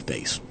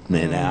Babyface,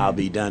 and I'll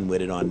be done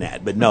with it on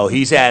that. But no,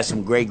 he's had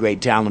some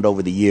great talent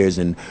over the years,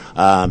 and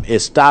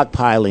is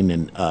stockpiling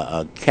and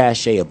a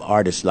cachet of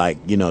artists, like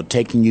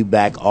taking you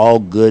back, all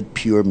good,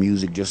 pure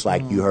music, just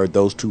like you heard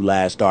those two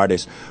last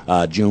artists,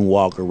 June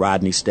Walker,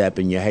 Rodney Stepp,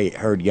 and you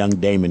heard young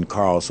Damon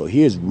Carl. So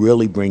he is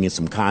really bringing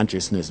some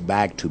consciousness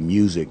back to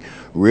music,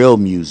 real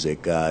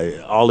music.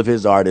 All of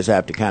his artists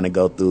have to kind of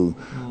go through.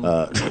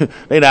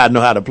 They not know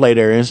how to play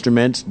their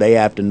instruments. They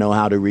have to know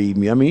how to read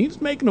me. I mean,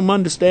 he's making them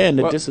understand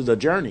that this is a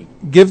journey.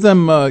 Give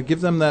them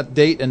that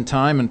date and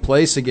time and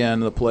place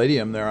again. The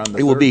Palladium there on the.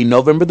 It will be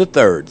November the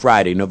 3rd,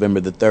 Friday, November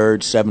the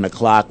 3rd, 7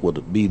 o'clock will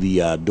be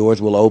the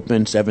doors will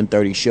open.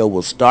 7:30 show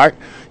will start.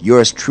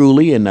 Yours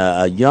truly and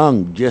a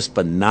young, just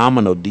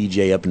phenomenal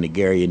DJ up in the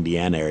Gary,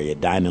 Indiana area,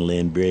 Dinah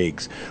Lynn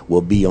Briggs,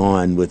 will be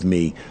on with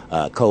me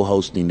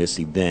co-hosting this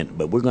event.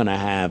 But we're going to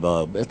have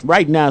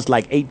right now it's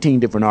like 18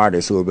 different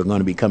artists who are going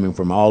to be coming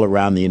from all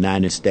around the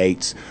United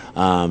States,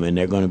 and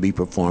they're going to be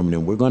performing,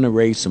 and we're going to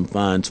raise some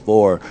funds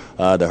for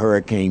the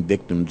hurricane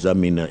victims. I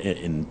mean,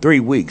 in 3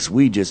 weeks,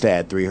 we just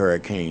had 3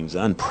 hurricanes,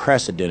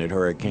 unprecedented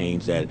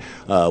hurricanes that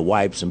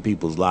wiped some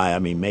people's lives. I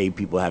mean, made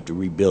people have to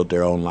rebuild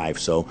their own life.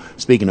 So,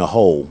 speaking of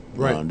whole,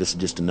 this is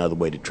just another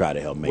way to try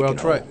to help make it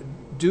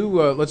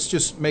whole. Let's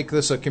just make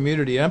this a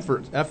community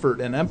effort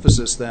and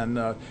emphasis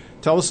then.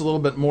 Tell us a little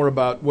bit more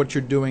about what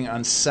you're doing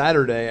on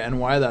Saturday and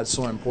why that's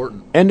so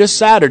important. And this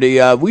Saturday,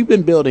 we've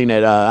been building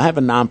it. I have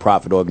a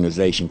nonprofit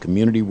organization,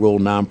 Community Rule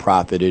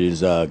Nonprofit. It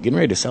is getting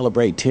ready to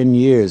celebrate 10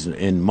 years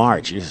in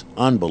March. It's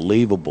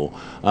unbelievable.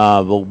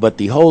 But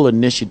the whole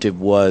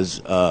initiative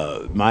was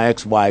my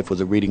ex-wife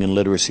was a reading and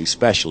literacy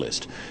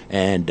specialist,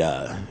 and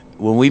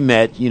when we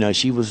met,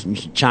 she was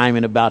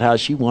chiming about how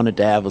she wanted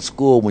to have a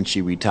school when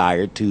she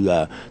retired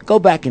to go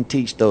back and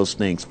teach those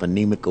things,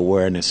 phonemic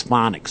awareness,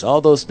 phonics, all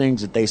those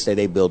things that they say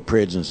they build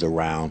prisons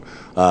around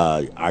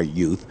our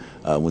youth.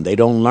 When they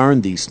don't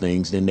learn these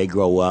things, then they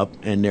grow up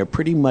and they're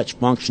pretty much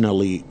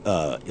functionally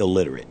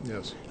illiterate.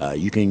 Yes.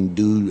 You can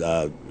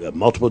do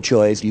multiple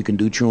choice, you can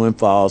do true and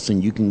false,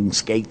 and you can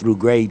skate through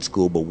grade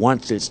school, but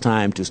once it's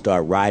time to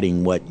start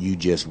writing what you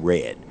just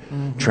read,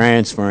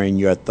 transferring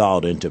your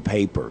thought into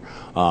paper,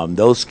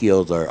 those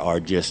skills are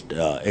just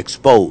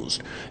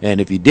exposed. And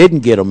if you didn't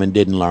get them and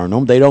didn't learn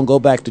them, they don't go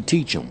back to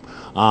teach them.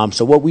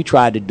 So what we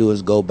try to do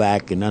is go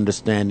back and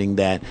understanding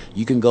that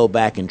you can go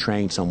back and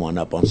train someone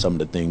up on some of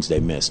the things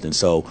they missed. And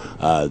so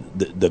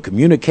the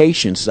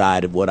communication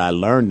side of what I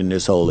learned in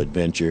this whole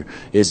adventure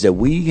is that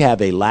we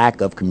have a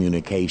lack of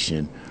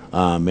communication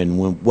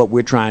and what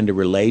we're trying to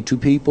relay to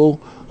people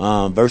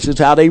versus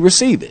how they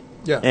receive it.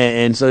 Yeah.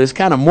 And so it's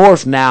kind of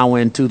morphed now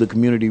into the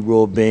Community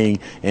Rule being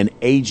an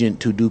agent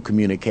to do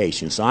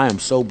communication. So I am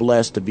so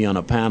blessed to be on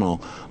a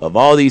panel of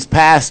all these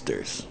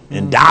pastors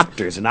and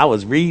doctors. And I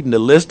was reading the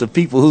list of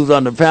people who's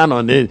on the panel,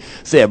 and it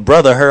said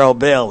Brother Harold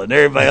Bell, and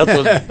everybody else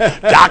was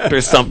Doctor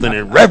something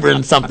and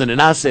Reverend something.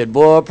 And I said,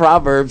 boy,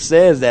 Proverbs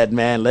says that,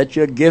 man. Let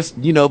your gifts,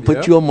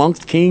 put you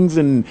amongst kings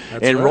and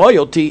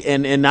royalty.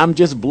 And I'm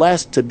just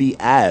blessed to be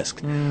asked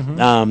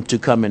to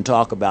come and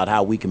talk about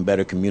how we can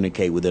better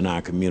communicate within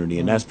our community.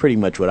 And that's pretty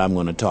much what I'm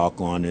going to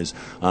talk on is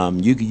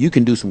you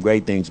can do some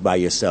great things by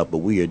yourself, but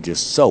we are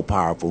just so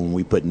powerful when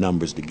we put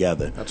numbers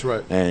together. That's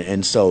right.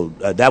 And so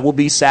that will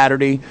be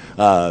Saturday.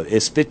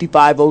 It's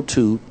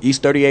 5502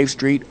 East 38th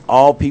Street.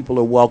 All people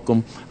are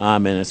welcome,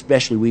 and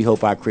especially we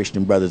hope our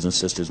Christian brothers and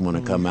sisters want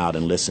to come out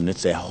and listen.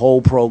 It's a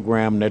whole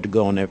program. They're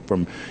going there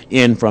from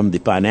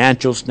the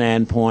financial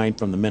standpoint,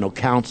 from the mental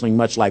counseling,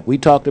 much like we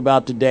talked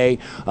about today,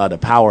 the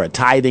power of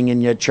tithing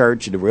in your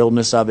church, the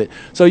realness of it.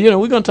 So,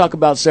 we're going to talk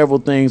about several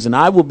things, and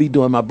I will be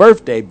doing my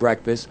birthday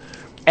breakfast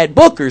at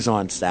Booker's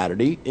on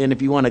Saturday, and if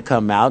you want to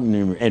come out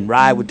and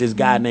ride with this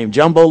guy named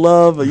Jumbo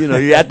Love, you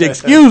have to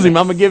excuse him.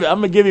 I'm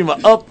gonna give him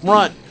an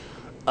upfront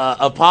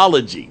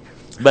apology.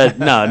 But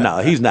no,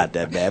 he's not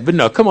that bad. But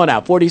no, come on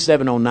out,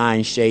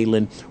 4709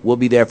 Shaylin. We'll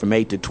be there from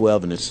 8 to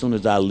 12, and as soon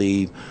as I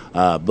leave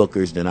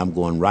Booker's, then I'm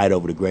going right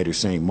over to Greater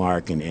St.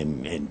 Mark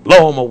and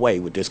blow them away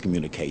with this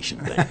communication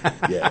thing.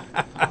 Yeah.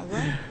 All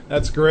right.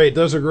 That's great.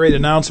 Those are great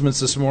announcements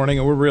this morning,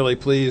 and we're really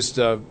pleased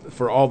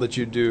for all that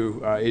you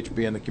do,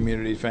 HB, in the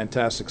community.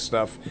 Fantastic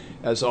stuff.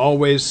 As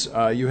always,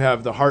 you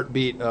have the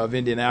heartbeat of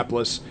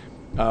Indianapolis,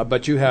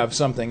 but you have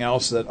something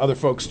else that other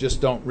folks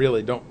just don't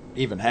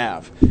even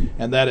have,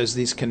 and that is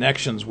these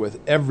connections with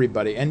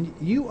everybody. And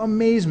you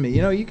amaze me.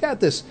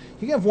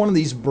 You have one of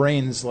these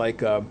brains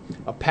like a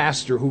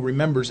pastor who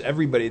remembers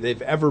everybody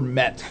they've ever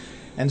met.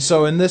 And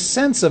so in this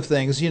sense of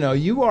things,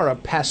 you are a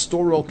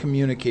pastoral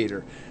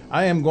communicator.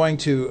 I am going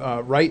to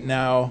right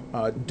now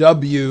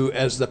dub you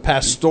as the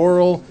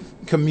pastoral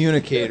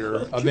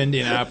communicator of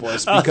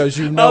Indianapolis, because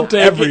you know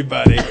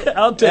everybody.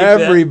 I'll take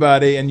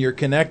everybody, and you're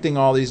connecting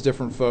all these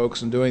different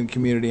folks and doing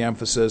community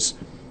emphasis.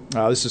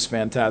 This is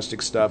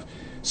fantastic stuff.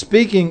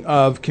 Speaking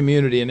of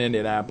community in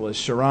Indianapolis,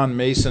 Sharon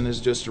Mason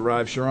has just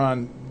arrived.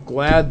 Sharon,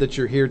 glad that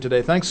you're here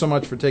today. Thanks so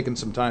much for taking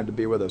some time to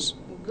be with us.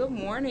 Good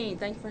morning.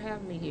 Thanks for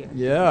having me here.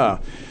 Yeah.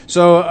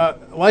 So,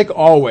 like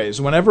always,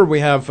 whenever we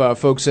have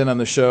folks in on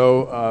the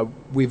show,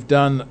 we've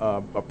done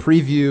a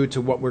preview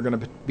to what we're going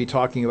to be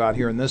talking about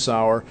here in this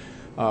hour.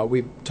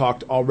 We've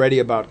talked already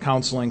about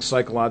counseling,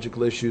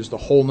 psychological issues, the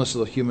wholeness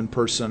of the human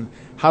person.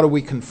 How do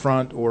we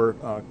confront or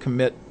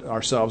commit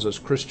ourselves as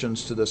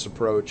Christians to this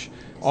approach?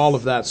 All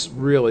of that's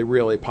really,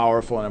 really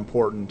powerful and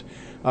important.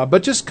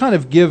 But just kind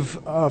of give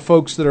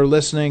folks that are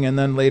listening, and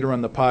then later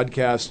on the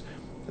podcast,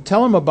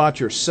 tell them about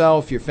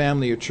yourself, your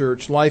family, your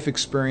church, life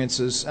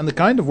experiences, and the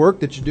kind of work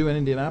that you do in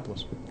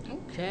Indianapolis.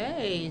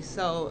 Okay,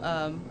 so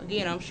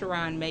again, I'm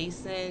Sharon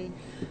Mason.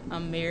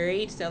 I'm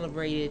married,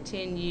 celebrated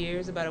 10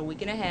 years about a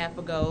week and a half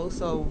ago,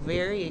 so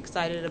very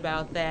excited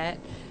about that.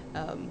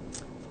 I've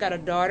got a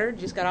daughter,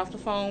 just got off the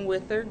phone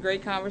with her.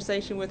 Great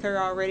conversation with her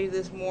already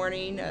this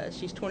morning.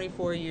 She's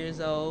 24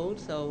 years old,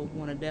 so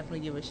want to definitely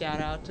give a shout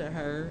out to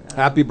her.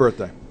 Happy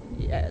birthday.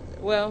 Yeah,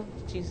 well,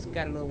 she's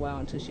got a little while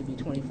until she'll be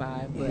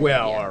 25. But,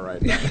 well, yeah. All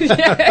right.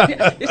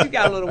 She's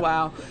got a little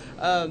while.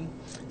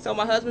 So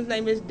my husband's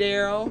name is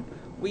Daryl.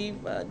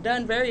 We've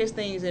done various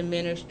things in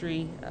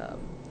ministry.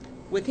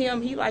 With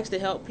him, he likes to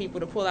help people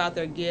to pull out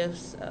their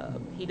gifts.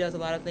 He does a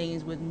lot of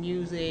things with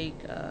music.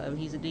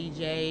 He's a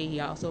DJ.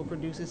 He also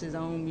produces his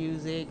own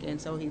music,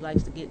 and so he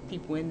likes to get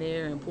people in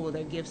there and pull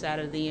their gifts out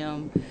of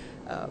them.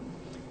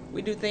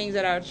 We do things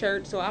at our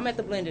church. So I'm at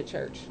the Blended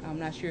Church. I'm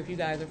not sure if you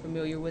guys are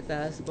familiar with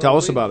us. Tell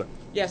us about it.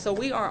 Yeah, so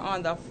we are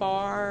on the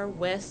far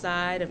west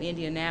side of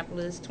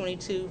Indianapolis,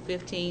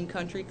 2215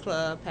 Country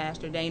Club,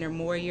 Pastor Dana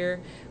Moyer.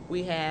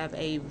 We have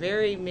a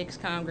very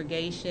mixed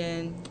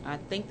congregation. I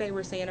think they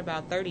were saying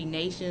about 30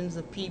 nations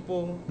of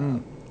people.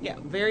 Yeah,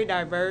 very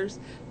diverse.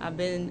 I've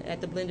been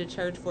at the Blended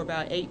Church for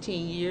about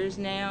 18 years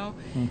now.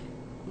 I'm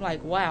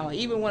like, wow.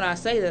 Even when I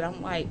say that,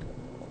 I'm like,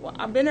 well,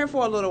 I've been there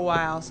for a little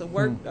while. So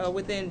work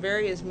within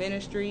various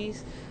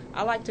ministries.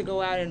 I like to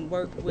go out and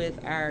work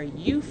with our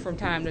youth from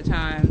time to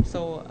time.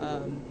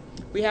 So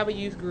we have a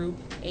youth group,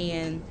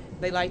 and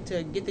they like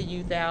to get the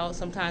youth out.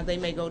 Sometimes they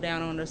may go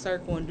down on the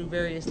circle and do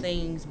various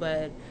things,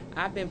 but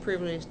I've been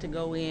privileged to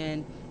go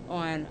in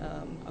on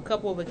a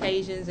couple of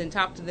occasions and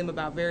talk to them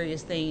about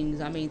various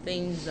things. I mean,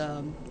 things,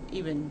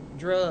 even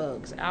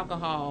drugs,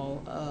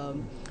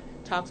 alcohol,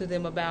 talk to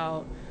them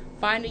about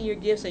finding your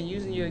gifts and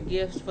using your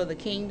gifts for the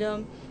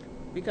kingdom.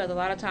 Because a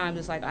lot of times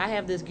it's like, I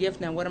have this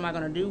gift now, what am I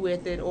going to do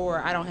with it? Or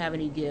I don't have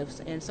any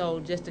gifts. And so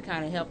just to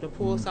kind of help to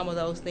pull some of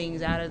those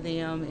things out of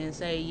them and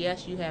say,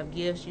 yes, you have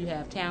gifts, you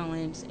have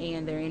talents,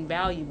 and they're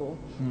invaluable.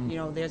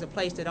 There's a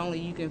place that only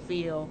you can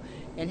feel,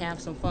 and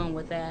have some fun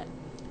with that.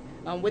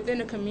 Within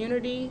the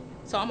community,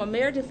 so I'm a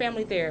marriage and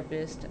family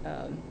therapist.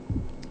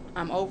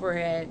 I'm over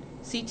at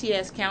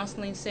CTS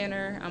Counseling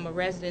Center. I'm a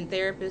resident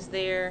therapist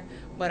there,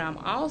 but I'm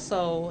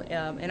also,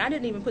 and I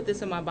didn't even put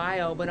this in my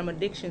bio, but I'm an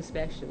addiction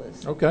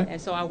specialist. Okay.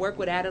 And so I work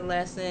with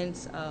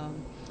adolescents,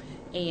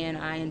 and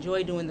I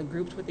enjoy doing the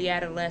groups with the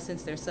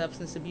adolescents, their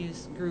substance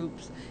abuse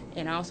groups,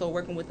 and also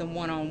working with them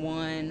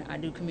one-on-one. I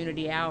do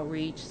community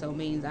outreach, so it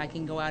means I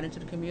can go out into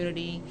the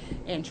community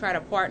and try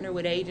to partner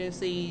with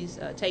agencies,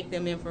 take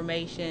them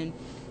information,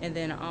 and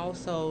then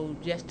also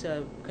just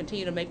to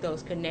continue to make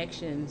those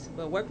connections.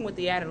 But working with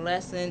the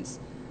adolescents,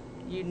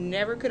 you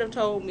never could have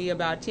told me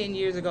about 10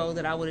 years ago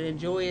that I would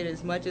enjoy it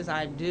as much as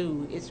I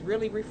do. It's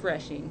really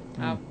refreshing.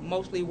 I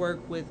mostly work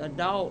with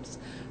adults,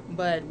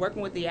 but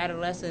working with the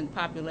adolescent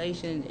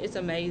population, it's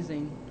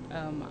amazing.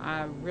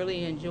 I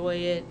really enjoy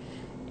it,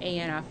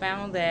 and I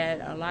found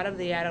that a lot of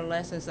the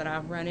adolescents that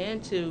I've run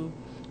into,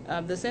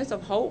 the sense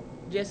of hope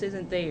just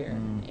isn't there.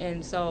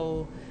 And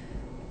so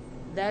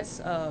that's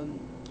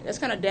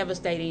kind of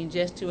devastating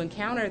just to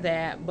encounter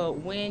that. But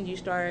when you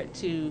start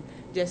to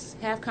just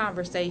have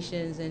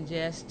conversations and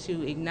just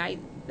to ignite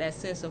that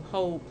sense of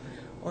hope,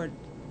 or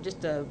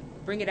just to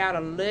bring it out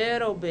a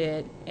little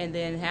bit, and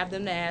then have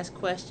them to ask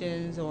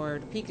questions or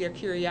to pique their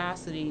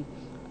curiosity,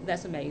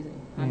 that's amazing.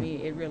 I mean,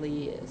 it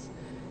really is.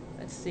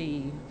 Let's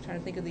see. I'm trying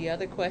to think of the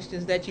other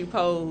questions that you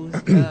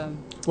posed.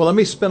 Well, let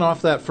me spin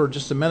off that for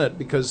just a minute,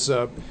 because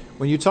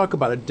when you talk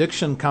about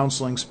addiction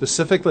counseling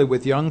specifically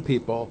with young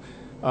people,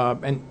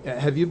 and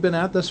have you been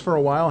at this for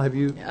a while? Have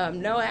you?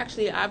 No,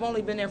 actually, I've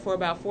only been there for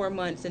about 4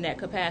 months in that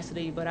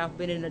capacity, but I've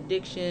been in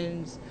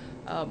addictions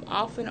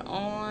off and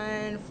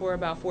on for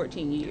about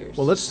 14 years.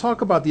 Well, let's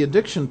talk about the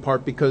addiction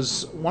part,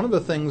 because one of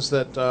the things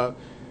that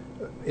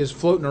is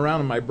floating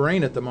around in my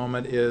brain at the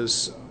moment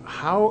is,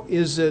 how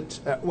is it,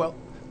 well,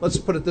 let's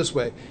put it this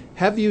way.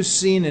 Have you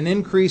seen an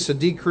increase, a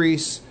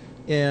decrease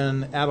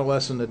in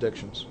adolescent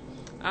addictions?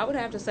 I would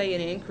have to say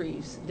an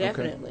increase,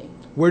 definitely. Okay.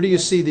 Where do you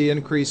see the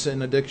increase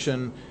in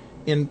addiction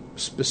in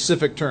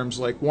specific terms,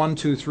 like 1,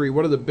 2, 3?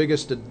 What are the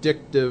biggest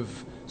addictive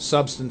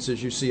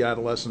substances you see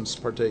adolescents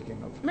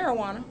partaking of?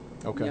 Marijuana.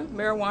 Okay. Yeah,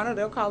 marijuana,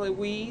 they'll call it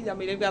weed. I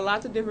mean, they've got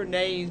lots of different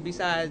names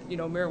besides,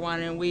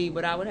 marijuana and weed,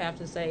 but I would have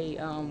to say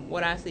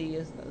what I see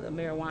is the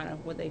marijuana,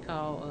 what they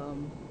call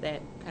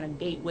that kind of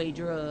gateway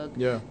drug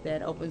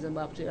that opens them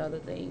up to other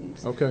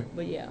things. Okay.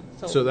 But yeah.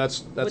 So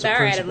that's with a our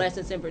principle.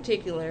 adolescents in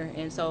particular,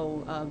 and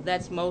so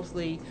that's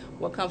mostly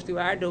what comes through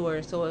our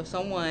doors. So if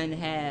someone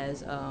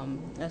has,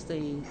 let's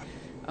say,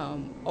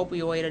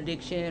 opioid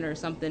addiction or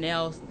something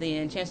else,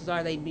 then chances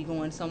are they'd be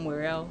going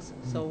somewhere else.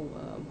 Mm-hmm. So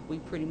we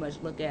pretty much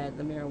look at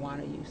the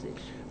marijuana usage.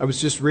 I was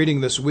just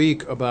reading this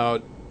week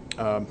about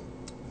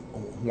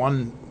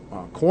one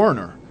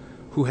coroner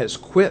who has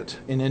quit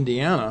in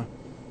Indiana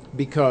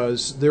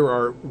because there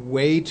are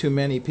way too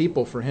many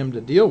people for him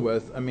to deal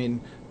with. I mean,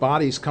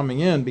 bodies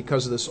coming in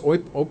because of this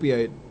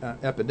opiate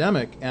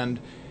epidemic, and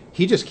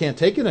he just can't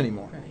take it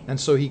anymore. Right. And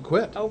so he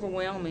quit.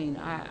 Overwhelming.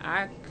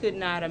 I could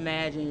not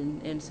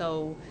imagine. And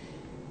so,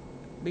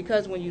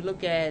 because when you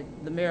look at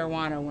the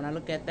marijuana, when I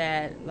look at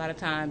that, a lot of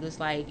times it's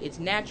like it's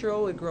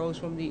natural, it grows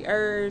from the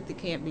earth, it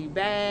can't be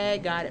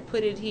bad, God had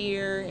put it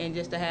here, and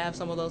just to have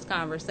some of those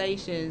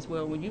conversations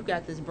where when you've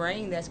got this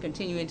brain that's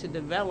continuing to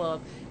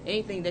develop,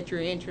 anything that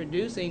you're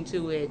introducing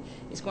to it,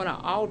 it's going to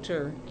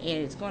alter, and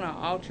it's going to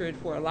alter it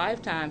for a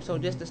lifetime. So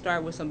just to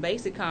start with some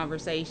basic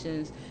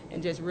conversations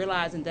and just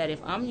realizing that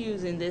if I'm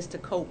using this to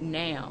cope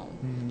now,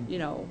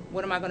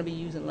 what am I going to be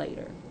using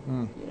later?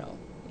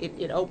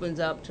 It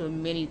opens up to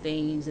many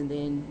things, and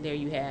then there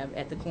you have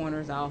at the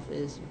coroner's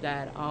office, you've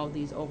got all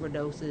these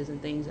overdoses and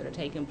things that are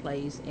taking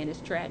place, and it's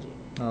tragic.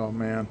 Oh,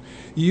 man.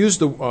 You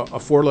used a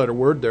four-letter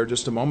word there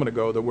just a moment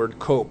ago, the word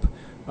cope,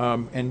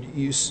 and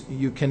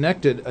you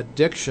connected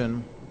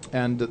addiction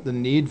and the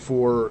need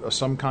for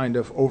some kind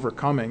of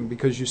overcoming,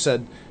 because you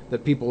said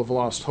that people have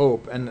lost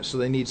hope, and so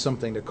they need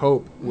something to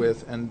cope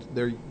with, and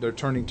they're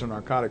turning to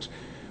narcotics.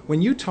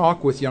 When you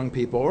talk with young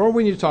people, or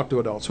when you talk to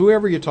adults,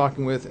 whoever you're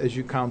talking with as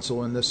you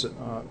counsel in this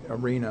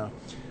arena,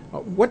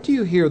 what do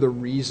you hear the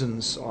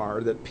reasons are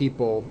that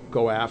people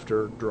go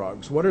after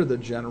drugs? What are the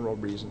general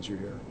reasons you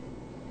hear?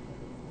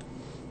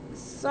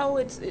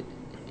 So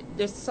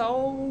there's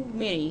so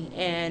many,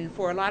 and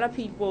for a lot of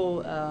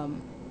people,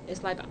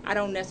 it's like I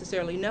don't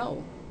necessarily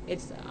know.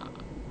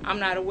 I'm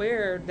not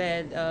aware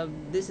that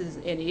this is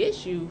an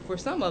issue for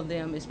some of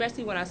them,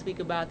 especially when I speak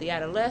about the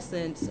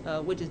adolescents,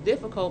 which is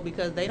difficult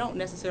because they don't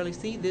necessarily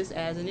see this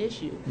as an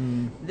issue.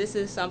 This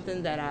is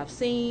something that I've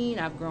seen,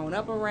 I've grown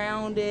up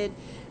around it.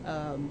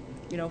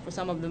 For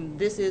some of them,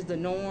 this is the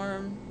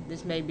norm.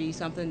 This may be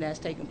something that's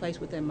taking place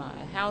within my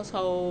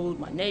household,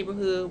 my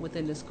neighborhood,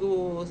 within the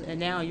schools, and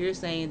now you're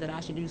saying that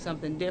I should do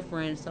something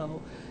different, so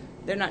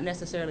they're not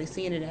necessarily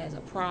seeing it as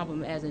a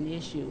problem, as an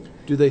issue.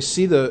 Do they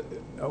see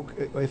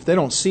if they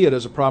don't see it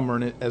as a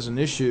problem or as an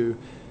issue,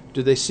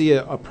 do they see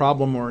a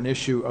problem or an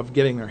issue of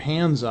getting their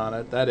hands on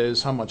it? That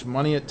is, how much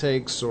money it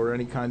takes or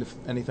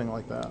anything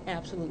like that?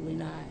 Absolutely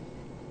not.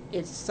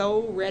 It's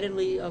so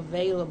readily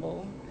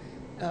available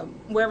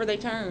wherever they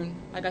turn.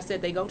 Like I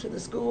said, they go to the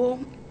school,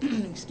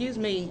 excuse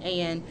me,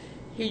 and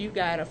here you've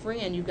got a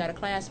friend, you've got a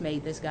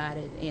classmate that's got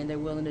it, and they're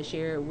willing to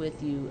share it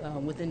with you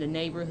within the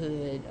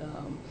neighborhood,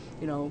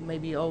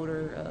 maybe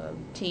older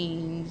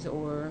teens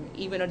or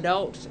even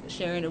adults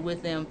sharing it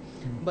with them.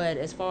 But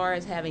as far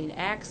as having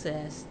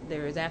access,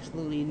 there is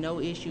absolutely no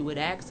issue with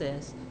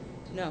access.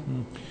 No.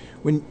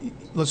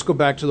 Let's go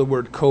back to the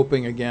word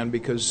coping again,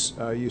 because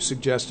you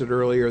suggested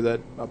earlier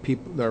that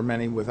there are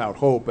many without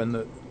hope, and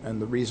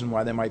the reason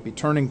why they might be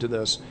turning to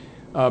this.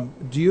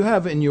 Do you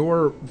have in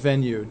your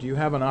venue, do you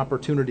have an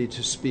opportunity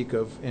to speak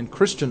of, in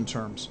Christian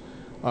terms,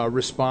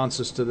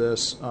 responses to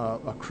this,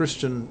 a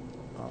Christian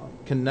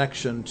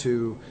connection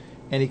to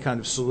any kind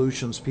of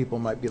solutions people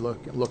might be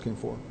looking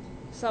for?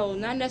 So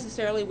not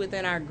necessarily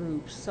within our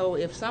groups. So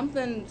if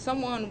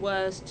someone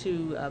was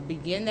to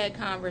begin that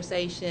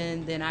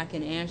conversation, then I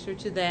can answer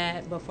to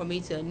that. But for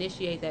me to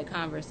initiate that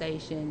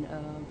conversation,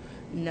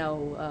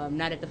 no,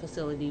 not at the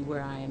facility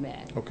where I am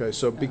at. Okay,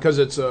 so because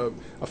it's a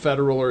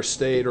federal or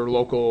state or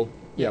local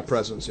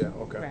presence,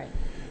 okay.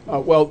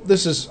 Right. Well,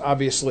 this is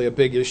obviously a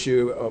big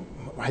issue.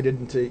 I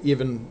didn't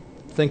even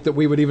think that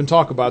we would even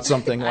talk about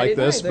something like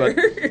this, either.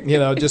 But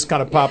it just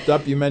kind of popped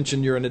up. You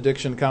mentioned you're an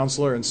addiction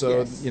counselor, and so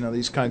yes.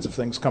 These kinds of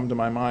things come to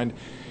my mind.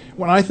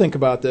 When I think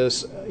about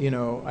this,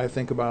 I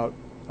think about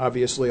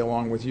obviously,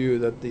 along with you,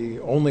 that the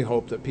only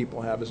hope that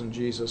people have is in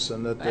Jesus,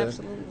 and that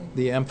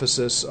the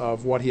emphasis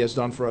of what he has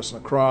done for us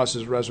on the cross,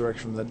 his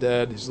resurrection from the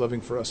dead, his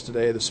living for us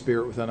today, the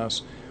Spirit within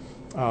us.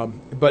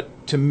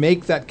 But to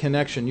make that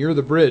connection, you're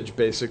the bridge,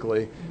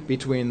 basically,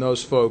 between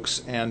those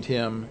folks and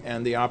him,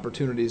 and the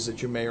opportunities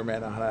that you may or may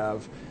not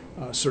have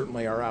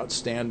certainly are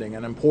outstanding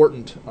and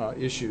important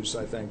issues,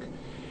 I think.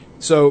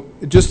 So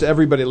just to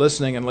everybody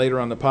listening and later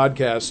on the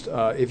podcast,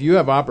 if you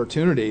have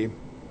opportunity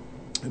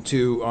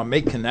to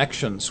make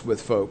connections with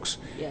folks,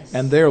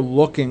 and they're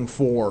looking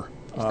for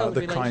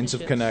the kinds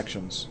of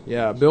connections.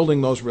 Yeah,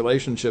 building those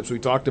relationships. We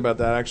talked about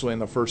that actually in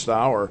the first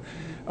hour.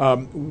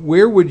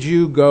 Where would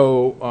you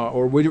go,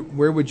 or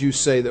where would you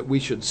say that we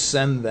should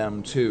send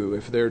them to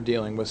if they're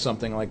dealing with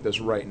something like this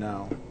right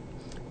now?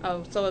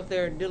 Oh, so if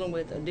they're dealing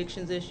with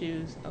addictions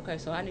issues, okay,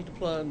 so I need to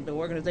plug the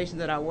organization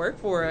that I work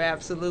for,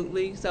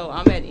 absolutely. So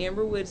I'm at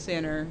Emberwood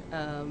Center.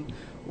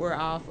 We're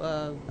off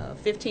of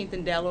 15th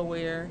and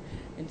Delaware,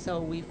 and so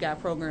we've got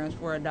programs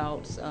for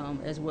adults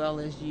as well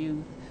as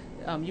youth.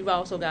 You've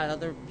also got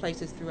other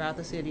places throughout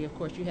the city. Of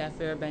course, you have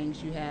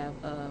Fairbanks, you have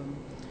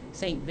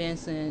St.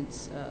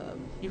 Vincent's,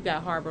 you've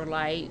got Harbor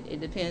Light. It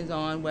depends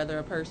on whether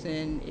a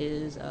person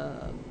is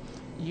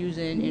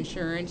using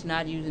insurance,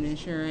 not using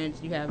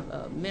insurance. You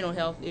have mental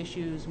health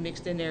issues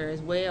mixed in there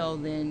as well.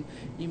 Then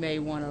you may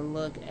want to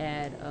look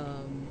at,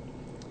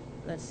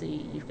 let's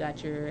see, you've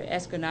got your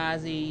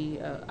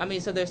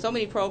Eskenazi. So there's so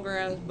many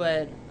programs,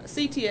 but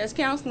CTS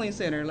Counseling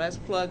Center, let's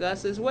plug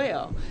us as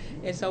well.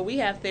 And so we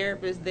have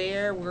therapists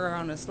there. We're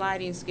on a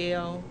sliding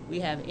scale.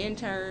 We have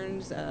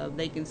interns.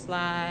 They can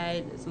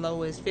slide as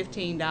low as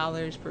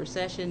 $15 per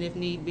session if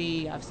need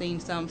be. I've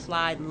seen some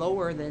slide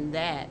lower than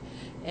that.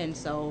 And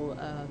so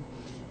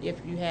if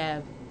you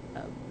have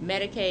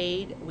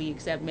Medicaid, we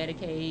accept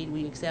Medicaid.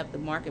 We accept the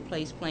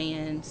marketplace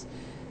plans.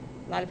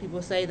 A lot of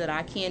people say that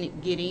I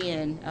can't get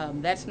in.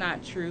 That's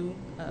not true.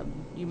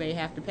 You may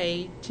have to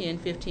pay $10,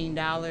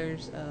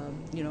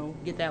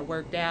 $15, get that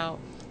worked out.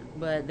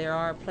 But there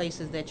are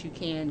places that you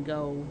can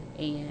go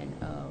and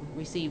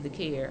receive the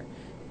care.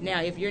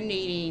 Now, if you're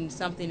needing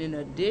something in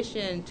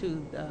addition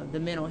to the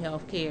mental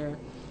health care,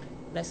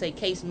 let's say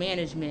case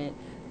management,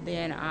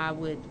 then I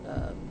would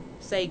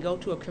say go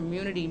to a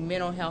community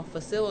mental health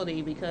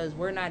facility, because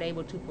we're not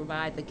able to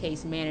provide the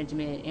case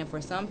management. And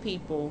for some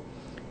people,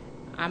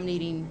 I'm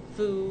needing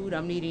food,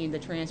 I'm needing the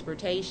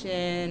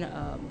transportation,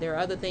 there are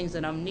other things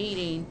that I'm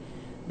needing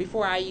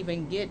before I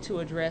even get to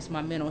address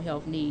my mental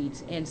health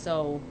needs. And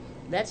so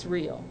that's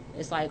real.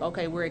 It's like,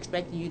 okay, we're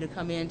expecting you to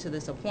come into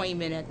this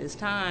appointment at this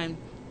time,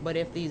 but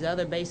if these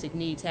other basic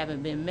needs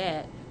haven't been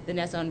met, then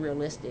that's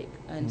unrealistic.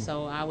 And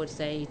so I would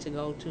say to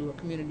go to a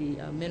community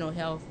mental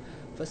health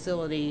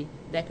facility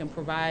that can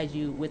provide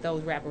you with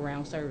those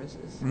wraparound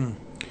services.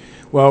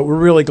 Well, we're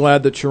really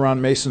glad that Sharron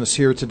Mason is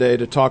here today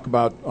to talk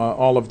about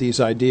all of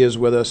these ideas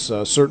with us,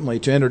 certainly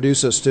to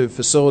introduce us to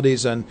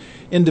facilities and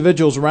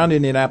individuals around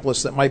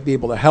Indianapolis that might be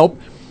able to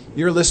help.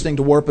 You're listening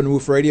to Warp and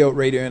Woof Radio at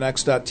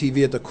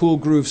RadioNX.TV at the Cool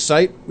Groove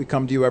site. We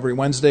come to you every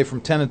Wednesday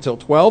from 10 until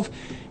 12,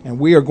 and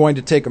we are going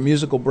to take a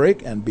musical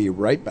break and be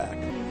right back.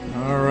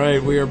 All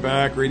right, we are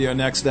back,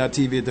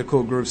 RadioNX.TV at the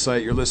Cool Groove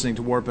site. You're listening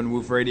to Warp and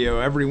Woof Radio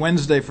every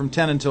Wednesday from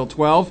 10 until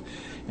 12,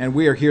 and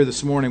we are here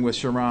this morning with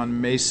Sharron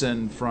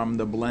Mason from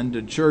the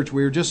Blended Church.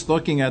 We were just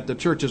looking at the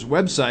church's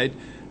website.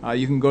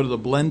 You can go to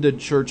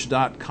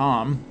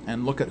theblendedchurch.com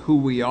and look at who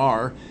we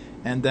are,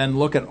 and then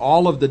look at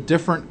all of the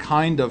different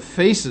kind of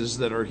faces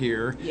that are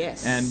here.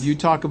 Yes. And you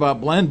talk about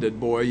blended,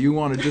 boy. You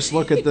want to just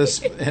look at this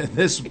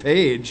this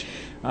page.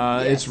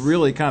 Yes. It's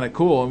really kind of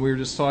cool. And we were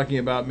just talking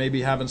about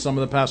maybe having some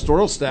of the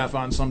pastoral staff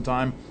on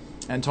sometime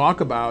and talk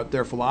about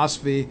their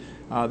philosophy,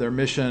 their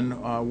mission,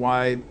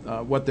 why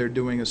what they're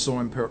doing is so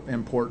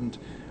important.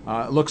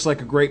 It looks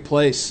like a great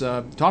place.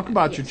 Talk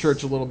about your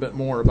church a little bit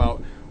more,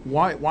 about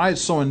why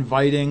it's so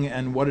inviting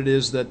and what it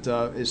is that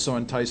is so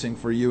enticing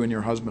for you and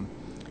your husband.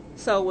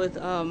 So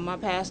with my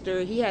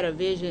pastor, he had a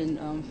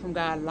vision from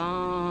God a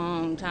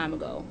long time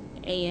ago.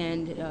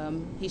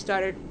 And he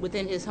started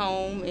within his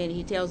home, and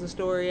he tells the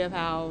story of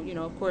how,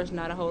 of course,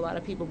 not a whole lot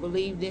of people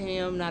believed in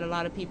him, not a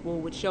lot of people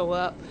would show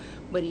up,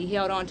 but he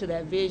held on to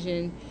that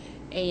vision.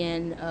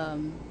 And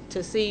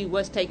to see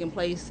what's taken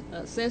place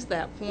since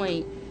that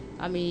point,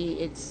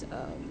 it's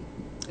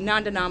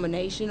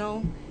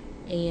non-denominational,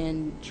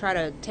 and try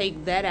to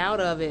take that out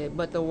of it,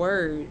 but the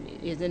word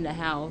is in the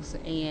house,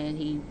 and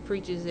he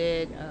preaches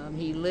it,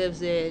 he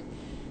lives it,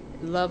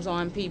 loves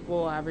on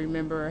people. I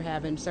remember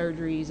having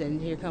surgeries, and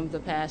here comes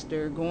the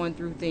pastor going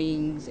through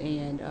things,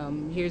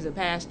 and here's a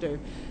pastor.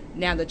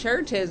 Now the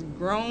church has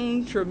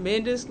grown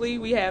tremendously.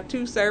 We have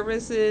 2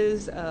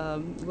 services,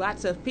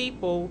 lots of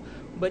people,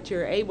 but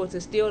you're able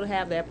to still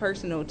have that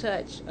personal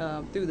touch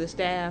through the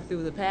staff,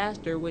 through the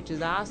pastor, which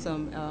is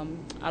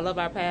awesome. I love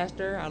our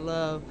pastor. I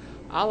love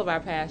all of our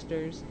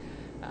pastors.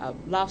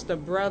 Lost a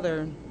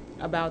brother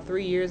about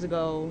 3 years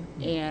ago,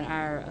 and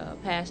our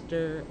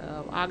pastor,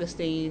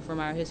 Augustine, from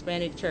our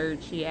Hispanic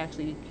church, he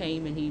actually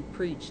came and he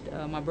preached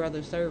my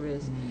brother's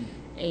service.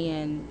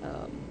 And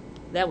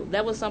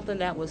that was something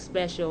that was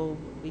special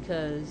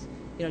because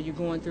you're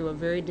going through a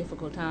very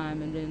difficult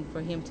time, and then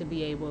for him to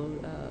be able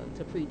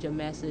to preach a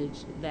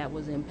message that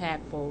was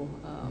impactful,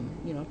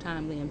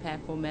 timely,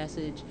 impactful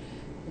message,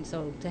 and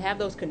so to have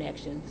those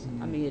connections,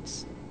 I mean,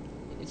 it's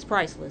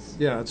priceless.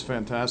 Yeah, it's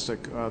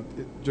fantastic.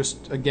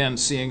 Just again,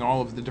 seeing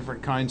all of the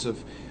different kinds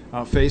of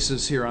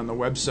faces here on the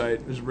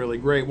website is really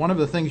great. One of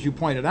the things you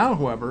pointed out,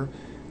 however,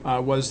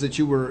 was that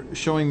you were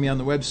showing me on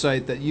the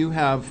website that you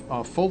have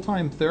a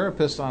full-time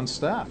therapist on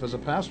staff as a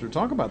pastor.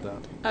 Talk about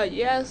that.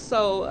 Yes,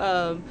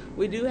 so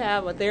we do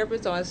have a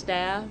therapist on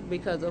staff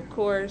because, of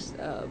course,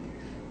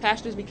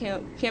 pastors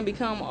can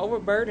become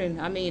overburdened.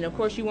 I mean, of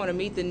course, you want to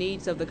meet the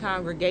needs of the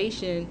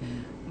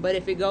congregation, but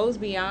if it goes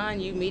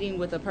beyond you meeting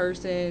with a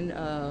person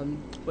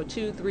for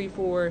 2, 3,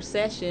 4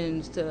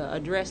 sessions to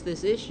address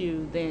this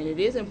issue, then it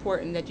is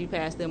important that you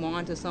pass them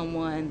on to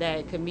someone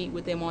that can meet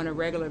with them on a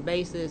regular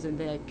basis and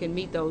that can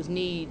meet those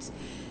needs.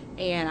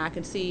 And I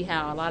can see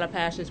how a lot of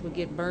pastors would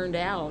get burned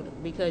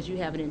out because you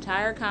have an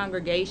entire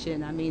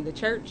congregation. I mean, the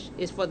church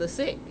is for the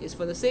sick. It's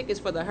for the sick. It's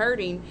for the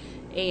hurting.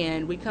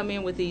 And we come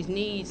in with these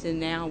needs, and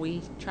now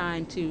we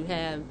trying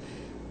to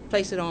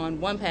place it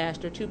on one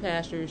pastor, 2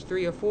 pastors,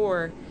 3 or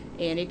 4,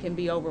 and it can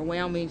be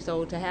overwhelming.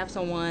 So to have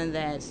someone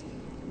that's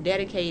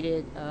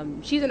dedicated,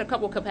 she's in a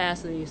couple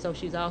capacities. So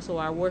she's also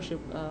our worship.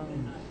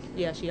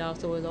 She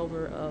also is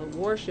over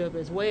worship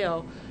as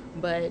well.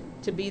 But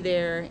to be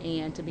there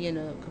and to be in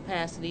a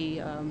capacity,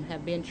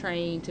 have been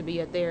trained to be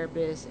a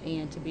therapist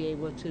and to be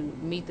able to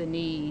meet the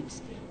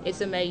needs,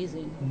 it's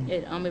amazing.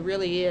 It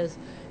really is.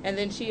 And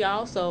then she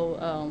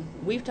also,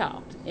 we've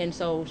talked, and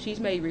so she's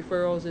made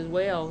referrals as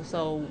well.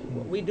 So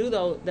we do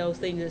those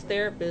things as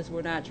therapists.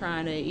 We're not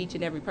trying to, each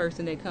and every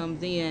person that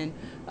comes in,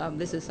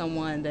 this is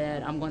someone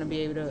that I'm going to be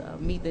able to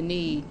meet the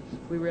need.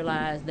 We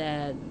realize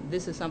that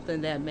this is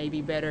something that may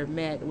be better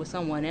met with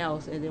someone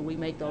else, and then we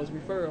make those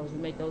referrals, we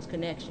make those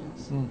connections.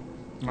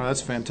 Oh,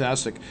 that's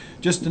fantastic.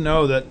 Just to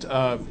know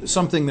that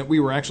something that we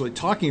were actually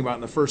talking about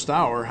in the first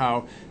hour,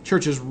 how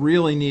churches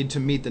really need to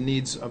meet the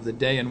needs of the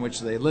day in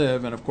which they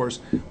live. And, of course,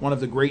 one of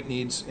the great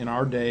needs in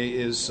our day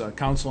is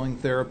counseling,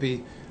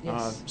 therapy,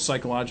 yes.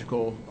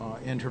 Psychological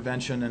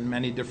intervention in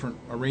many different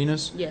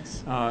arenas.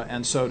 Yes.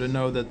 And so to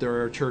know that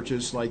there are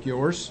churches like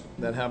yours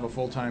that have a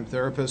full-time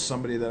therapist,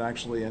 somebody that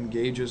actually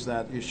engages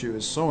that issue,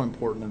 is so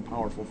important and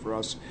powerful for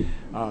us.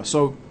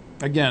 So,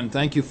 again,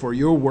 thank you for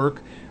your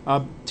work.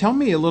 Tell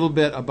me a little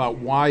bit about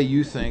why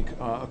you think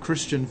a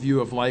Christian view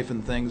of life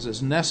and things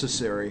is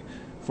necessary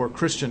for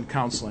Christian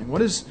counseling.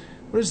 What is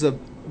the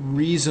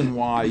reason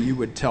why you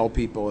would tell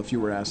people if you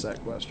were asked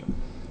that question?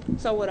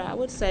 So what I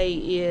would say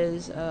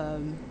is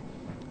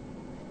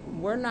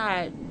we're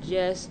not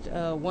just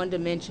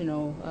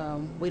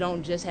one-dimensional. We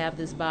don't just have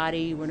this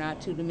body. We're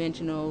not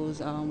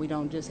two-dimensionals. We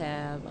don't just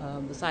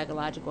have the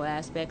psychological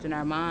aspect in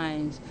our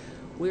minds.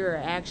 We're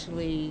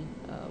actually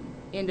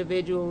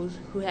individuals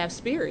who have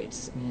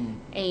spirits.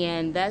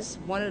 And that's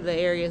one of the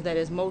areas that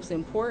is most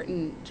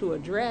important to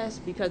address,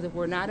 because if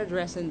we're not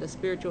addressing the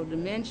spiritual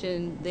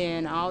dimension,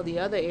 then all the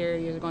other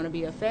areas are going to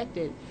be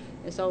affected.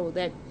 And so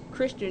that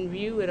Christian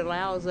view, it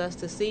allows us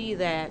to see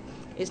that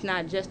it's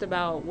not just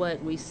about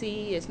what we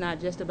see, it's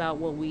not just about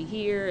what we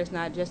hear, it's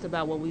not just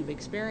about what we've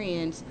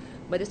experienced,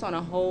 but it's on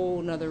a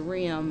whole nother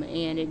rim,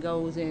 and it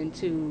goes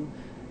into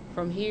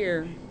from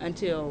here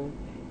until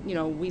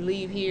we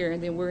leave here,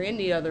 and then we're in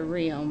the other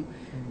realm.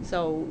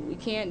 So we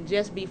can't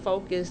just be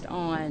focused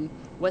on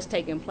what's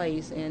taking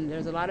place. And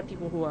there's a lot of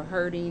people who are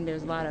hurting.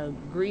 There's a lot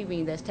of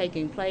grieving that's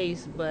taking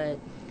place. But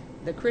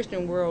the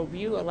Christian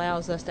worldview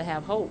allows us to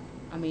have hope.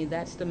 I mean,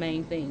 that's the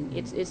main thing.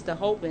 It's the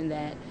hope in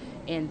that,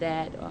 and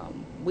that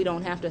we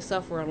don't have to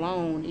suffer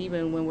alone,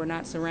 even when we're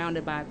not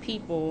surrounded by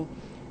people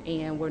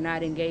and we're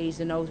not engaged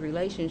in those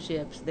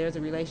relationships. There's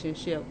a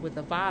relationship with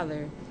the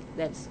Father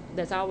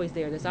that's always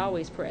there, that's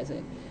always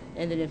present.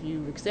 And then if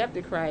you've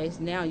accepted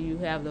Christ, now you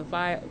have the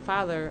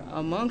Father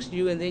amongst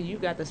you, and then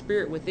you've got the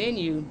Spirit within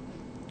you.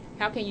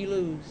 How can you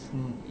lose?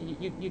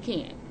 You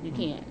can't. You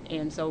can't.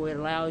 And so it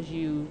allows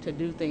you to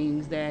do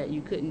things that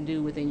you couldn't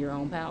do within your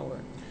own power.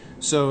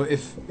 So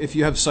if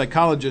you have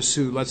psychologists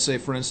who, let's say,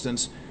 for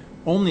instance,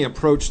 only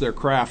approach their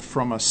craft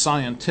from a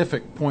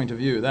scientific point of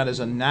view, that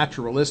is a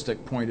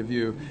naturalistic point of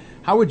view,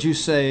 how would you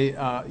say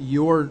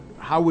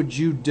how would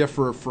you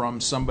differ from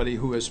somebody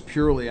who is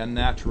purely a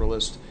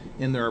naturalist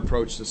in their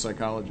approach to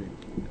psychology?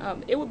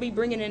 It would be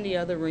bringing in the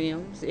other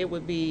realms. It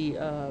would be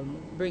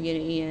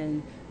bringing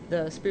in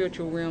the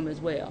spiritual realm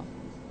as well,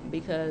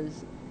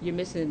 because you're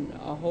missing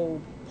a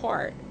whole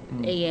part.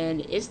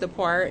 And it's the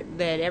part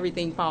that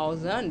everything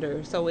falls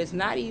under. So it's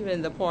not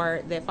even the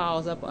part that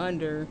falls up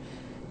under.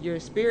 Your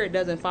spirit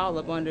doesn't fall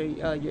up under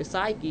your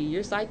psyche.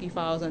 Your psyche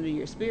falls under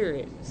your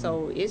spirit.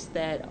 So it's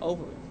that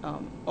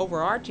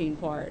overarching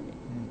part,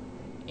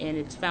 and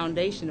it's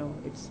foundational.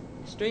 It's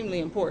extremely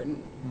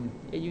important.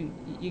 You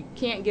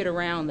can't get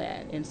around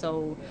that. And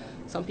so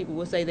some people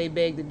will say they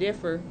beg to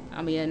differ.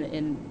 I mean,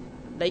 and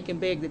they can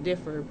beg to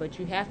differ, but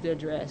you have to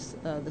address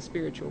the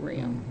spiritual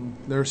realm.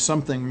 There's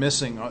something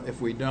missing if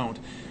we don't.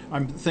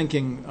 I'm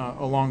thinking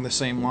along the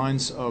same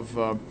lines of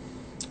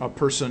a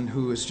person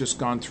who has just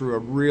gone through a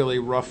really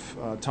rough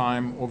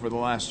time over the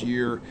last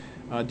year,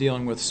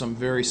 dealing with some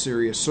very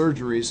serious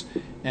surgeries,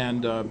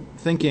 and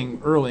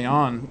thinking early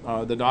on,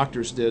 the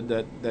doctors did,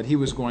 that he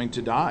was going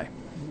to die.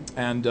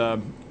 And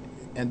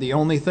the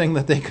only thing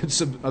that they could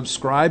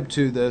ascribe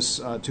to this,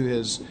 to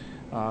his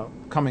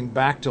coming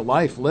back to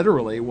life,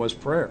 literally, was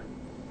prayer.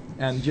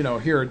 And,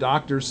 here are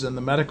doctors in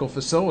the medical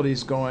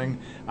facilities going,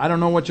 I don't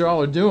know what you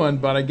all are doing,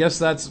 but I guess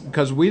that's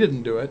because we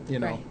didn't do it,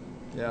 Right.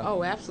 Yeah.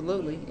 Oh,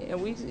 absolutely.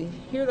 And we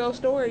hear those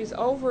stories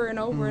over and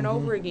over and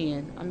over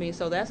again. I mean,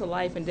 so that's a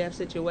life and death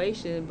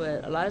situation,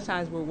 but a lot of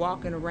times we're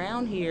walking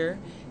around here,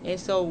 and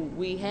so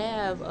we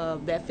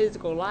have that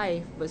physical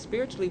life, but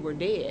spiritually we're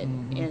dead.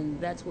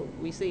 And that's what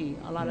we see.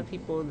 A lot of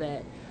people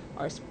that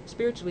are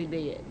spiritually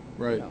dead.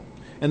 Right.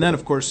 And then,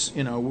 of course,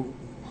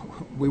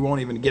 we won't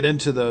even get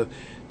into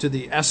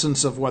the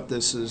essence of what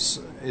this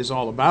is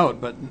all about,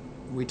 but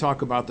we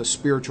talk about the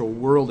spiritual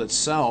world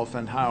itself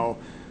and how,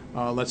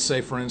 let's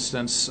say, for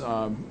instance,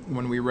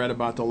 when we read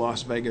about the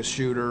Las Vegas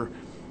shooter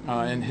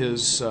and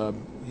his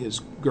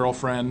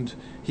girlfriend,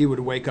 he would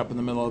wake up in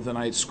the middle of the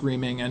night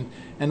screaming,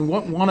 and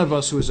what one of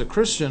us who is a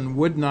Christian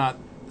would not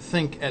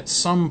think at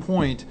some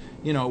point,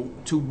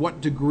 to what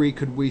degree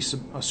could we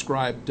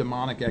ascribe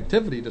demonic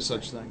activity to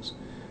such things?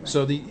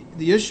 So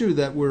the issue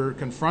that we're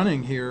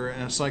confronting here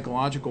in a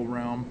psychological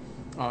realm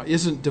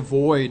isn't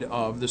devoid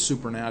of the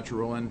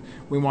supernatural, and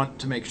we want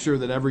to make sure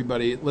that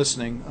everybody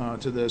listening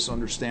to this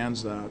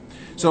understands that.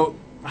 So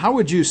how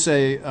would you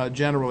say,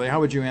 generally, how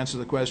would you answer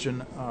the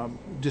question,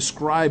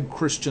 describe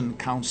Christian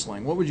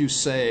counseling? What would you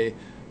say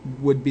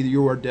would be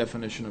your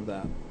definition of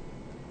that?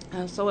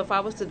 So if I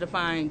was to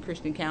define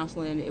Christian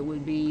counseling, it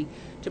would be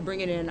to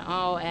bring it in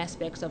all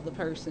aspects of the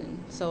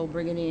person. So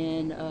bringing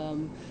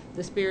in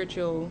the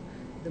spiritual,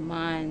 the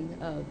mind,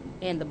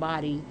 and the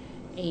body,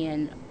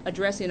 and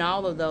addressing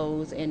all of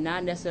those and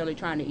not necessarily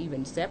trying to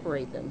even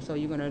separate them. So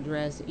you're going to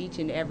address each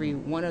and every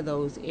one of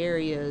those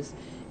areas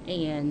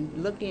and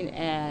looking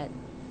at,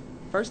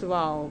 first of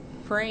all,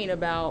 praying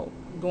about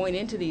going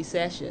into these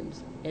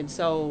sessions. And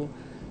so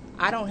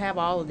I don't have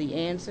all of the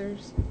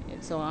answers,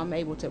 and so I'm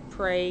able to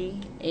pray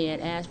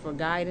and ask for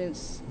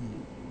guidance,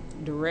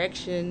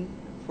 direction,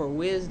 for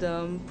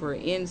wisdom, for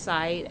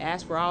insight,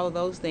 ask for all of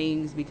those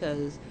things,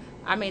 because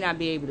I may not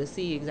be able to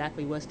see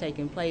exactly what's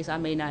taking place. I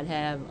may not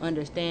have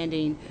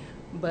understanding,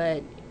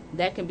 but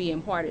that can be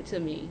imparted to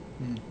me.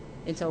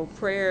 And so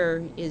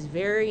prayer is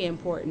very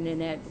important,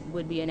 and that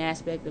would be an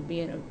aspect of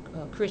being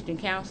a Christian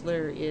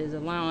counselor, is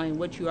allowing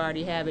what you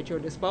already have at your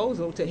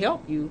disposal to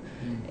help you,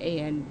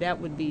 and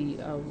that would be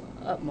of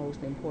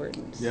utmost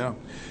importance. Yeah.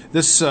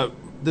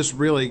 This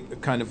really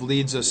kind of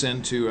leads us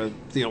into a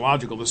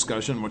theological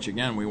discussion, which,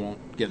 again, we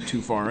won't get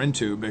too far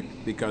into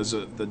because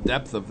of the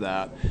depth of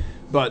that.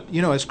 But,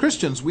 as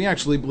Christians, we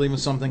actually believe in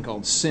something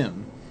called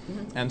sin.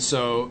 And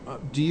so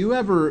do you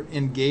ever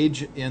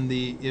engage in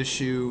the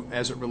issue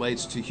as it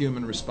relates to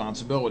human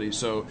responsibility?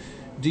 So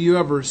do you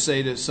ever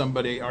say to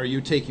somebody, are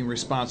you taking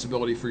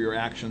responsibility for your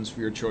actions,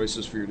 for your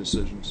choices, for your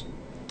decisions?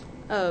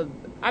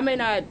 I may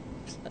not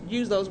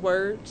use those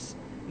words,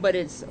 but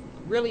it's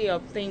really a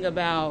thing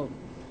about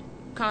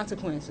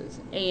consequences.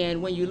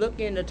 And when you look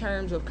in the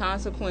terms of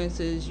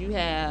consequences, you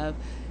have,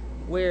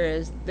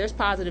 whereas there's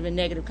positive and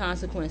negative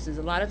consequences.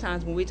 A lot of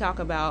times when we talk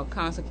about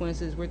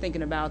consequences, we're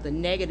thinking about the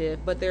negative,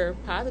 but there are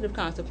positive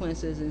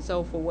consequences. And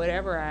so for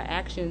whatever our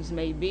actions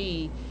may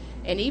be,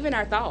 and even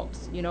our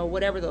thoughts,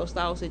 whatever those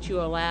thoughts that you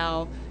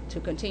allow to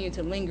continue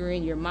to linger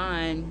in your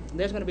mind,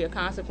 there's going to be a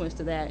consequence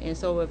to that. And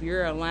so if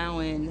you're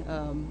allowing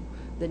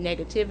the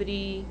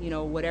negativity,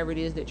 whatever it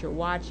is that you're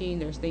watching,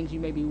 there's things you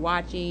may be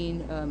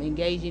watching,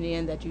 engaging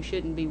in that you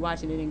shouldn't be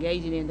watching and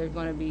engaging in, there's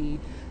going to be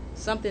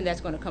something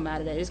that's going to come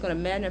out of that. It's going to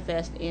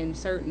manifest in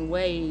certain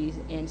ways,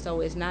 and so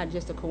it's not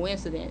just a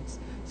coincidence.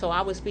 So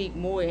I would speak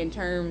more in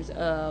terms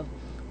of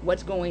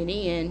what's going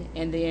in,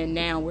 and then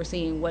now we're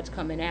seeing what's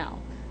coming out.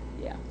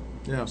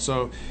 Yeah,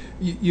 so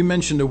you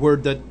mentioned a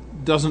word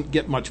that doesn't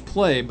get much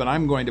play, but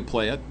I'm going to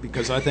play it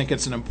because I think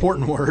it's an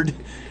important word,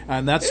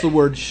 and that's the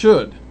word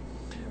should.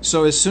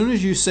 So as soon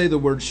as you say the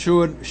word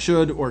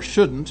should, or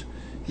shouldn't,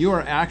 you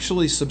are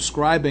actually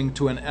subscribing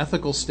to an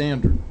ethical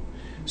standard.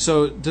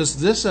 So does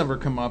this ever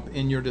come up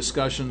in your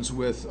discussions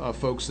with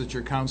folks that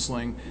you're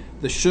counseling,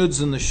 the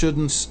shoulds and the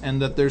shouldn'ts,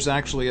 and that there's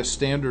actually a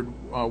standard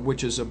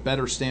which is a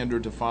better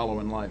standard to follow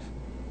in life?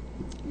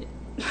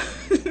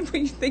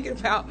 When you think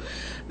about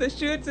the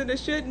shoulds and the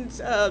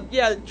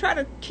shouldn'ts, try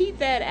to keep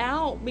that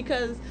out,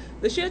 because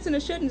the shoulds and the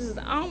shouldn'ts is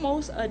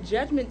almost a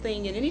judgment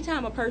thing, and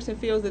anytime a person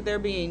feels that they're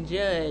being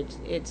judged,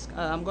 it's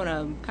I'm going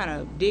to kind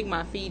of dig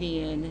my feet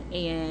in,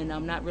 and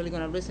I'm not really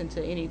going to listen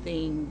to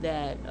anything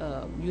that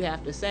you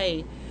have to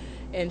say.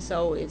 And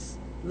so it's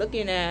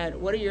looking at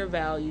what are your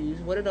values,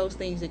 what are those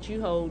things that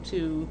you hold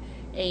to,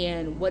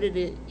 and what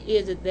it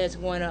is that's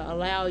going to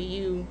allow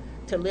you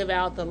to live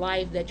out the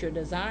life that you're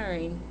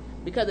desiring.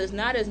 because it's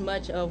not as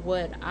much of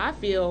what I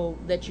feel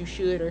that you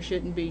should or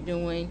shouldn't be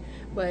doing,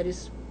 but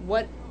it's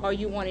what are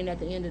you wanting at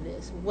the end of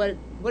this? What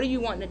are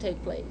you wanting to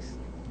take place?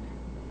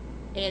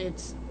 And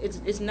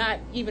it's not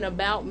even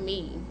about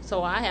me,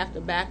 so I have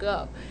to back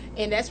up,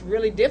 and that's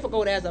really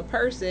difficult as a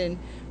person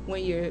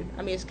when you're.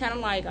 I mean, it's kind of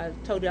like I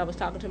told you I was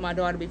talking to my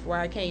daughter before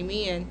I came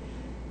in.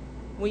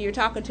 When you're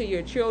talking to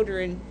your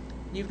children,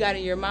 you've got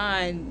in your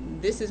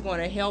mind, this is going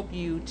to help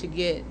you to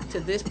get to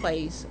this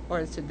place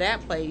or to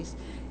that place,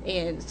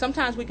 and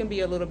sometimes we can be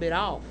a little bit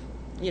off.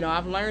 You know,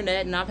 I've learned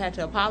that, and I've had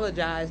to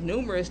apologize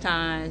numerous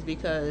times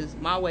because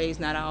my way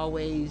is not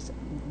always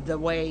the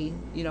way,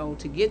 you know,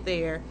 to get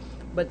there.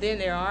 But then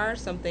there are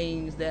some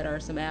things that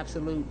are some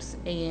absolutes,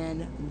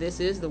 and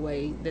this is the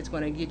way that's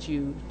going to get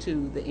you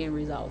to the end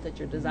result that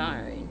you're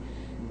desiring.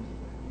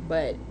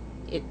 But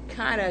it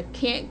kind of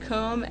can't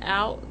come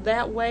out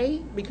that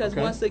way because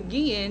once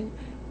again,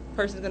 a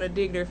person's going to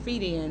dig their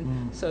feet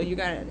in. So you're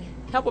going to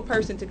help a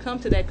person to come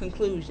to that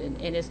conclusion,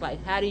 and it's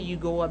like, how do you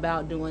go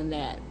about doing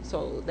that?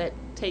 So that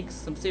takes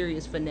some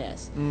serious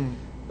finesse,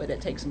 but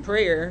that takes some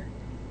prayer.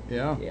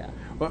 Yeah.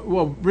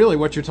 Well, really,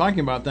 what you're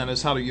talking about then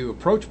is how do you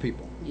approach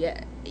people?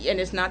 Yeah, and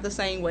it's not the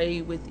same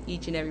way with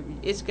each and every.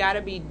 It's got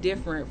to be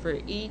different for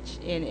each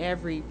and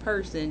every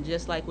person,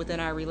 just like within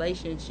our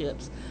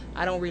relationships.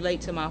 I don't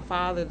relate to my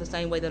father the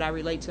same way that I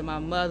relate to my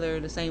mother,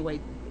 the same way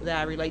that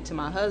I relate to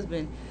my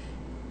husband.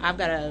 I've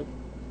got to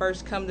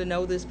first come to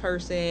know this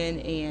person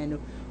and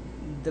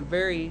the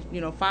very,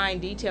 fine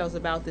details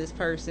about this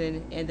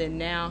person, and then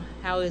now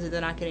how is it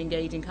that I can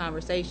engage in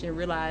conversation,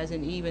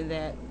 realizing even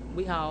that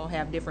we all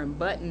have different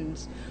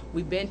buttons.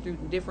 We've been through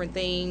different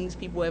things.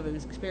 People have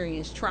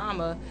experienced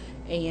trauma.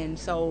 And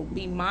so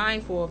be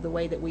mindful of the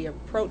way that we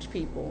approach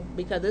people,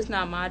 because it's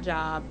not my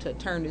job to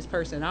turn this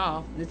person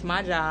off. It's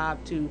my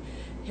job to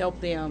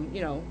help them,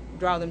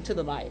 draw them to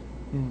the light.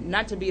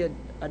 Not to be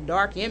a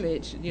dark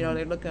image.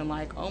 They're looking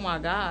like, oh my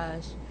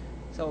gosh.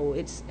 So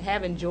it's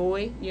having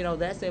joy.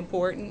 That's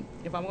important.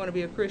 If I'm going to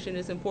be a Christian,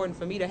 it's important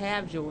for me to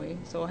have joy.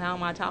 So how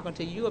am I talking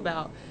to you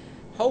about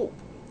hope?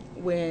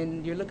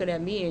 When you're looking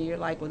at me and you're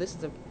like, well, this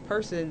is a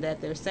person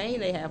that they're saying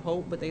they have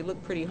hope, but they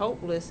look pretty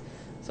hopeless.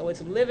 So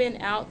it's living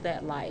out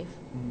that life.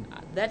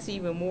 That's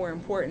even more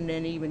important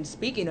than even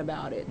speaking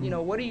about it.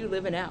 What are you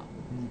living out?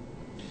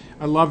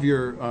 I love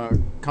your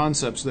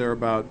concepts there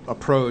about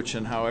approach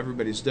and how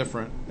everybody's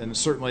different, and it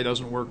certainly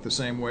doesn't work the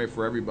same way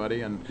for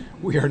everybody, and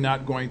we are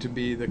not going to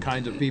be the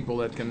kinds of people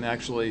that can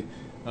actually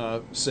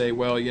say,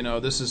 well,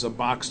 this is a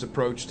boxed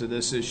approach to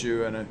this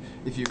issue, and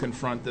if you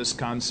confront this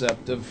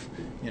concept of,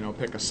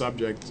 pick a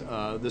subject,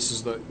 this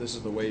is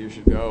the way you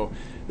should go.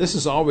 This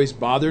has always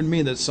bothered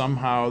me that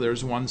somehow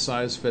there's one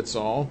size fits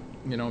all.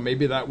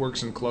 Maybe that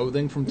works in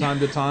clothing from time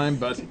to time,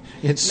 but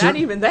it's not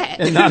even that.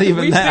 And not even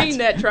we've that. We've seen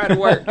that try to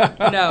work.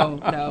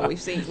 No, we've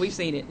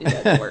seen it. It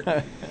doesn't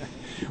work.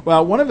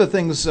 Well, one of the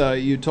things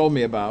you told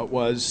me about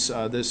was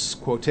this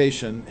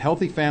quotation: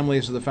 "Healthy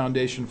families are the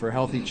foundation for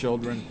healthy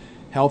children,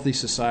 healthy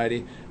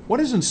society."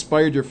 What has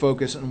inspired your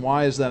focus, and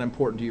why is that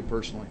important to you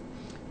personally?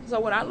 So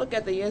when I look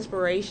at the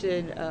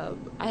inspiration,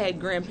 I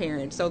had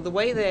grandparents. So the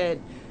way that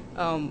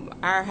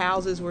our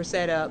houses were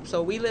set up,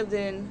 so we lived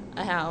in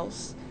a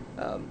house,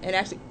 and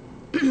actually,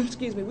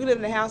 excuse me, we lived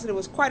in a house and there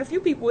was quite a few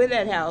people in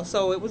that house.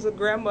 So it was a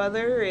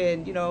grandmother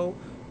and,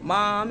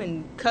 mom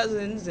and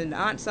cousins and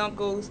aunts,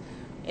 uncles.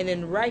 And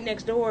then right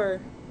next door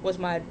was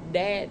my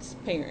dad's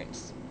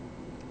parents.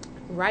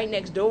 Right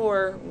next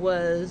door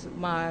was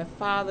my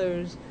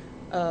father's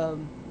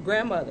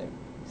grandmother.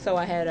 So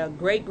I had a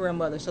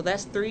great-grandmother. So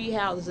that's 3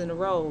 houses in a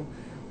row.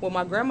 Well,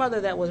 my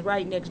grandmother that was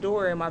right next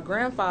door and my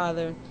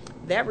grandfather,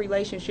 that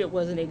relationship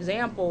was an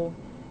example.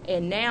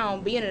 And now,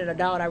 being an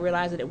adult, I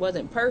realized that it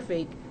wasn't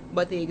perfect.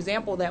 But the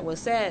example that was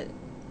set,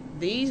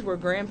 these were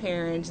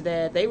grandparents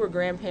that they were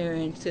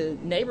grandparents to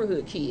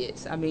neighborhood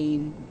kids. I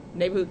mean,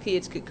 neighborhood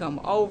kids could come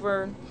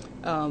over.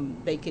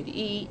 They could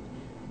eat.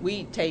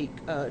 We'd take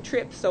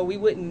trips, so we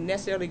wouldn't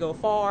necessarily go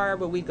far,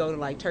 but we'd go to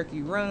like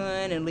Turkey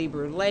Run and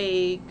Lieber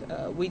Lake.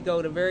 We'd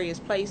go to various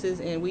places,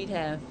 and we'd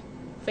have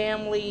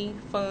family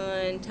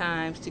fun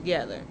times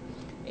together.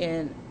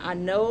 And I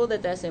know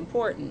that that's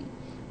important.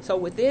 So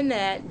within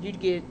that, you'd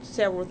get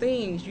several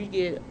things. You'd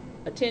get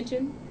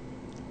attention,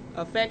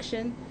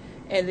 affection,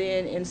 and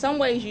then in some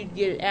ways you'd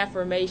get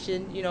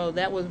affirmation.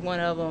 That was one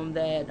of them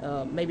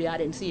that maybe I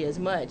didn't see as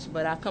much,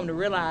 but I've come to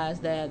realize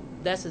that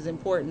that's as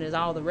important as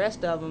all the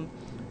rest of them.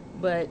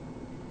 But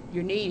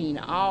you're needing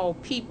all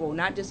people,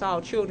 not just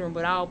all children,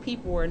 but all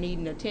people are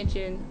needing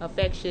attention,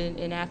 affection,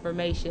 and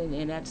affirmation.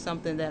 And that's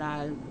something that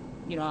I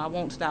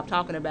won't stop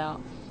talking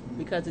about,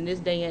 because in this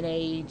day and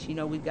age,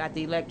 we've got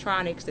the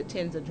electronics that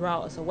tends to draw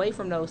us away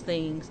from those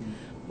things.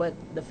 But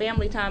the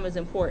family time is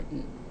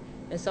important.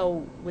 And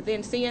so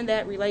within seeing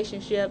that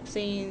relationship,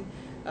 seeing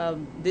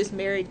this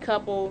married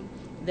couple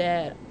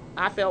that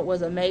I felt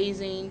was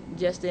amazing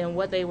just in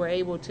what they were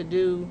able to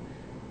do,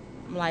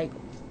 I'm like,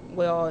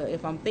 well,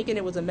 if I'm thinking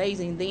it was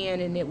amazing then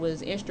and it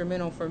was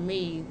instrumental for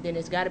me, then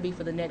it's got to be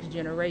for the next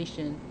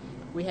generation.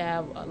 We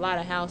have a lot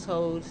of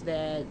households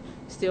that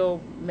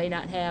still may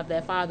not have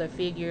that father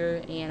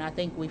figure, and I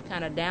think we've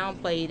kind of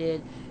downplayed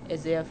it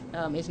as if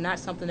it's not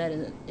something that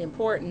is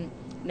important.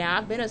 Now,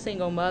 I've been a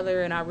single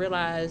mother, and I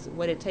realize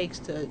what it takes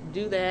to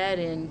do that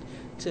and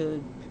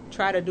to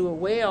try to do it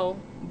well,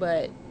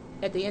 but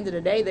at the end of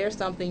the day, there's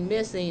something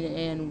missing,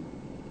 and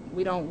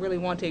we don't really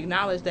want to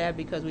acknowledge that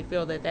because we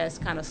feel that that's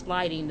kind of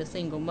slighting the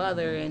single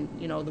mother and,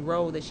 you know, the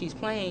role that she's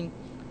playing.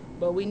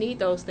 But we need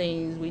those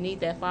things. We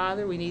need that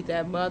father, we need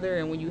that mother,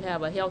 and when you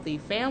have a healthy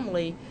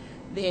family,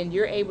 then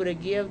you're able to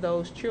give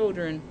those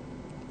children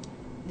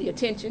the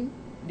attention,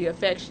 the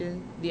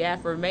affection, the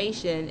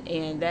affirmation,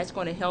 and that's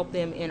going to help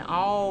them in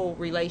all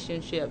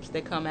relationships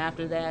that come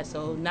after that.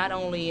 So not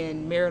only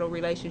in marital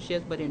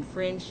relationships, but in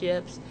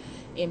friendships,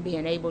 in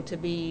being able to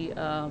be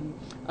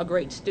a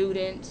great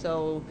student.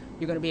 So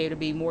you're going to be able to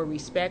be more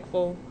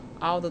respectful.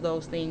 All of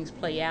those things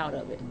play out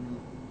of it.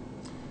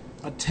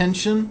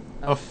 Attention,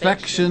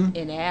 affection,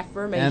 and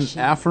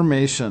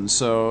affirmation.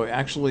 So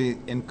actually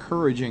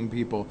encouraging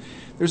people.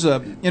 There's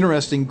an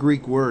interesting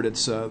Greek word.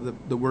 It's the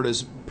word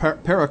is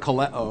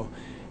parakaleo,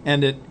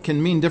 and it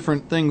can mean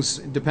different things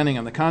depending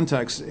on the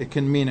context. It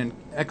can mean an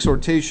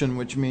exhortation,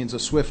 which means a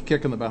swift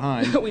kick in the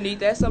behind. We need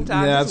that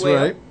sometimes as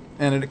well. Right.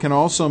 And it can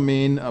also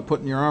mean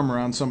putting your arm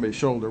around somebody's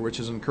shoulder, which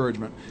is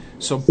encouragement.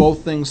 So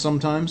both things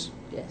sometimes.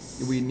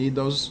 Yes. We need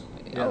those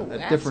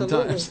at different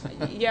absolutely.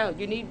 times. Yeah,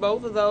 you need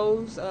both of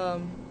those,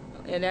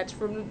 and that's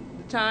from the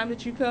time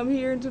that you come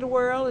here into the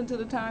world until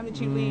the time that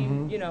you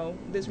leave, you know,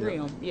 this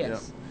realm. Yes.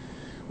 Yep.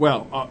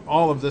 Well,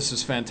 all of this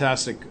is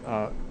fantastic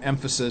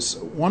emphasis.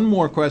 One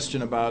more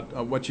question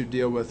about what you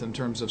deal with in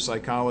terms of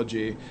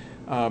psychology.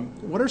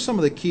 What are some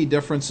of the key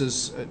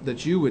differences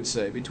that you would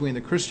say between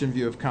the Christian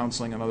view of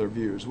counseling and other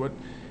views? What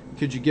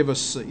could you give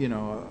us,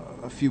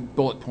 a few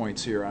bullet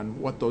points here on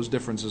what those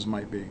differences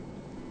might be?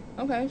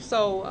 Okay,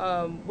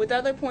 so with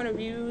other point of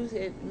views,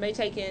 it may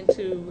take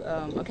into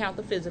account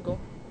the physical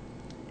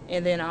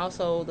and then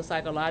also the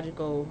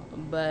psychological,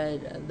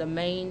 but the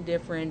main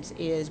difference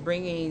is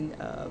bringing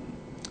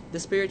the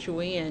spiritual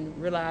in,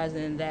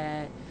 realizing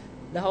that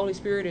the Holy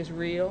Spirit is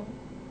real.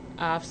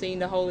 I've seen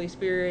the Holy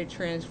Spirit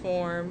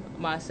transform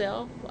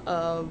myself,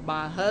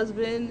 my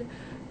husband,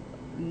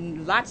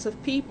 lots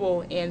of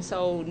people, and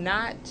so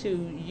not to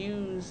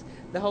use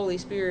the Holy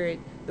Spirit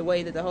the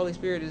way that the Holy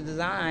Spirit is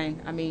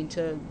designed, I mean,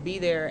 to be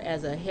there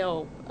as a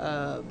help,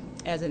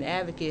 as an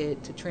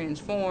advocate, to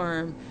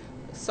transform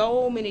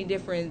so many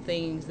different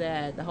things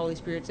that the Holy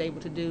Spirit's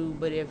able to do,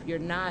 but if you're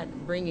not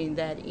bringing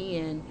that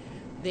in,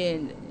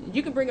 then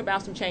you can bring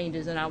about some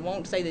changes, and I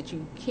won't say that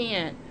you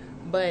can't,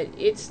 but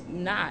it's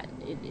not.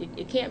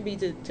 It can't be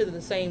to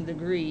the same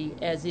degree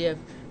as if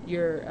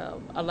you're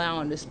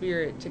allowing the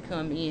Spirit to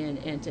come in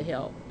and to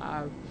help.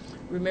 I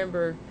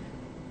remember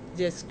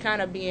just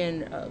kind of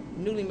being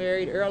newly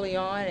married early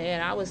on,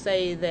 and I would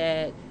say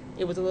that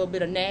it was a little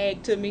bit of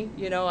nag to me.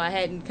 I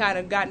hadn't kind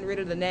of gotten rid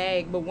of the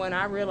nag, but when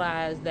I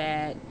realized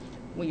that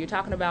when you're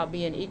talking about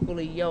being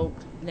equally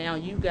yoked, now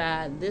you've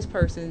got this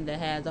person that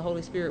has the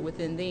Holy Spirit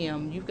within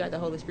them, you've got the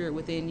Holy Spirit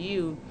within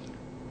you.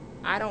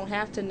 I don't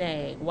have to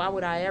nag. Why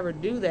would I ever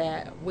do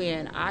that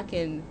when I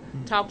can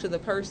talk to the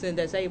person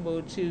that's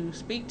able to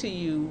speak to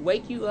you,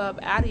 wake you up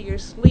out of your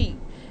sleep,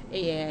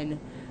 and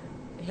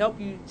help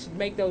you to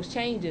make those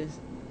changes?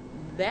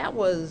 That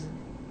was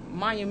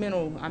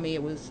monumental. I mean,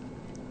 it was,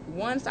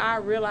 once I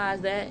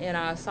realized that and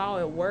I saw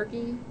it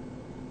working,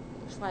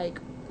 it's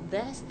like,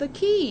 that's the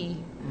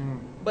key.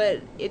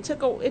 But it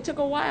took a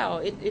while.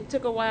 It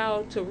took a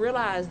while to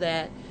realize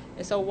that.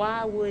 And so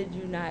why would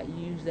you not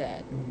use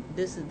that?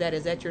 That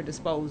is at your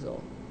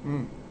disposal.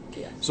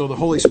 Yes. So the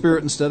Holy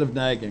Spirit instead of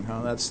nagging,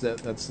 huh? That's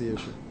the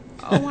issue.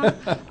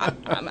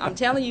 I'm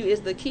telling you,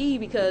 it's the key,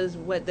 because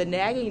what the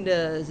nagging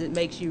does, it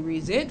makes you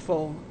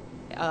resentful.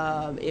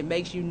 It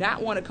makes you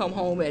not want to come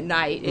home at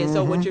night. And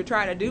so what you're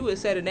trying to do is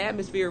set an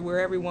atmosphere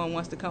where everyone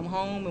wants to come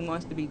home and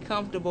wants to be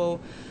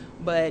comfortable.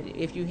 But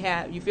if you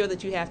feel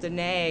that you have to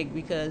nag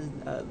because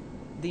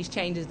these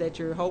changes that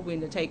you're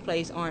hoping to take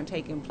place aren't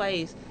taking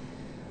place,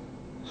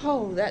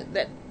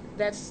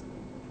 that's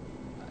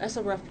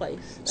a rough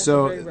place. That's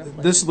a very rough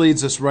place. This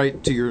leads us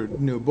right to your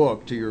new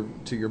book, to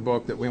your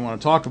book that we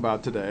want to talk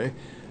about today.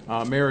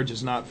 Marriage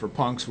is not for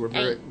punks. We're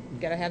very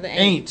gotta have the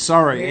ain't.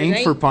 Sorry,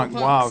 ain't for punks.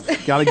 Wow,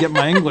 got to get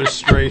my English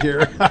straight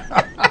here.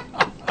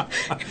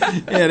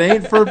 It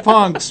ain't for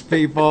punks,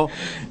 people.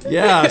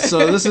 Yeah,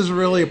 so this is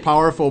really a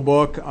powerful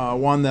book,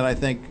 one that I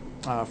think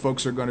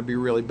folks are going to be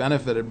really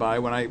benefited by.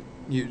 When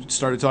you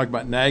started talking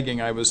about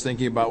nagging, I was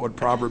thinking about what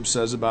Proverbs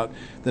says about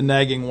the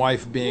nagging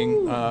wife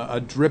being a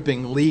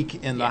dripping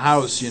leak in the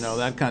house,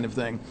 that kind of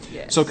thing.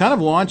 Yes. So kind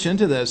of launch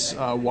into this,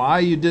 why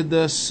you did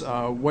this,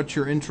 what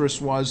your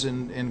interest was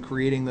in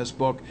creating this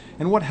book,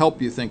 and what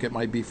help you think it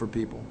might be for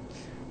people.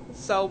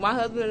 So my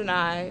husband and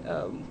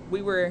I,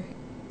 we were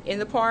in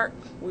the park,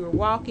 we were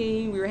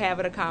walking, we were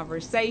having a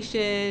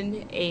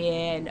conversation,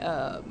 and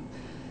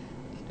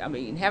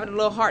having a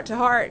little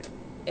heart-to-heart.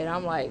 And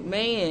I'm like,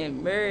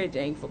 man, marriage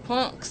ain't for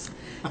punks.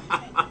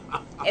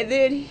 And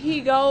then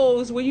he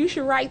goes, well, you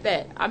should write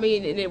that. I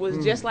mean, and it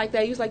was just like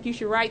that. He was like, you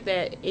should write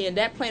that. And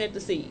that planted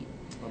the seed.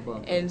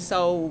 And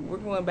so we're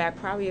going back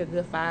probably a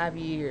good 5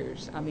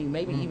 years. I mean,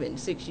 maybe even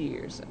 6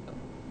 years.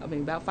 I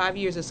mean, about 5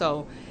 years or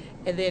so.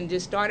 And then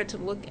just started to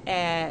look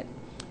at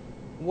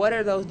what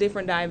are those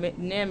different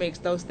dynamics,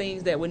 those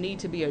things that would need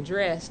to be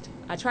addressed.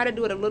 I try to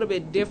do it a little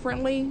bit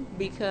differently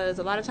because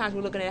a lot of times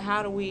we're looking at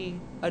how do we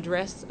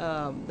address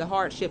the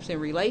hardships in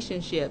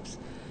relationships.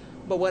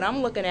 But what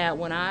I'm looking at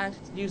when I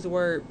use the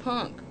word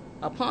punk,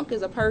 a punk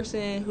is a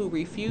person who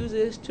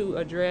refuses to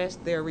address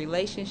their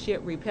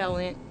relationship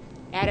repellent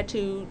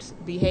attitudes,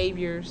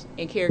 behaviors,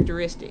 and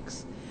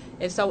characteristics.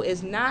 And so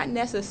it's not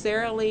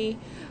necessarily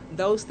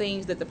those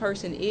things that the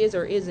person is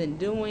or isn't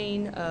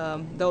doing,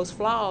 those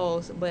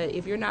flaws, but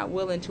if you're not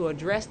willing to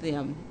address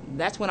them,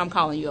 that's when I'm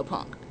calling you a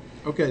punk.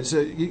 Okay, so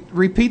you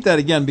repeat that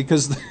again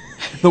because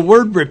the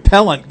word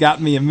repellent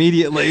got me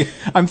immediately.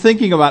 I'm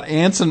thinking about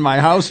ants in my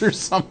house or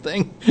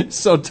something.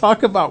 So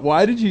talk about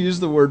why did you use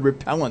the word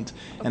repellent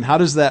and how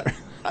does that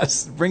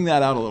bring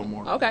that out a little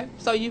more? Okay,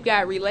 so you've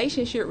got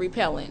relationship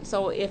repellent.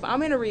 So if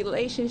I'm in a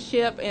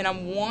relationship and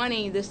I'm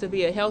wanting this to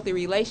be a healthy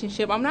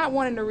relationship, I'm not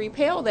wanting to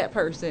repel that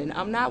person.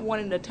 I'm not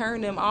wanting to turn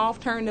them off,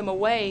 turn them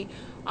away.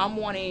 I'm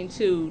wanting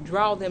to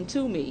draw them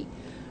to me.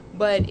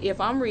 But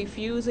if I'm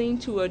refusing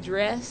to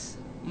address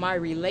my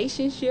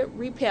relationship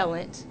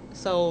repellent,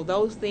 so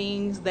those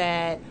things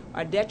that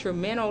are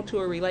detrimental to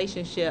a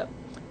relationship,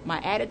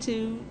 my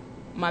attitude,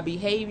 my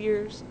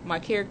behaviors, my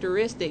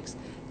characteristics,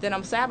 then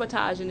I'm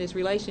sabotaging this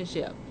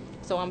relationship.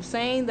 So I'm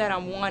saying that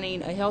I'm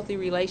wanting a healthy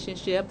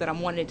relationship, that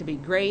I'm wanting it to be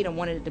great, I'm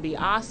wanting it to be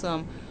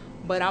awesome,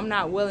 but I'm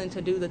not willing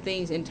to do the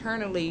things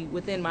internally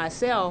within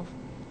myself.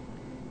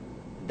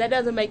 That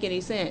doesn't make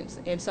any sense.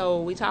 And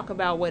so we talk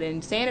about what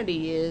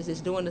insanity is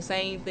doing the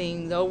same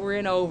things over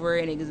and over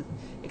and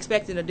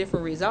expecting a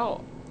different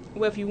result.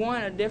 Well, if you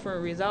want a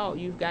different result,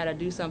 you've got to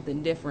do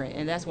something different,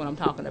 and that's what I'm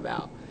talking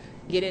about.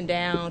 Getting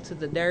down to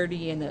the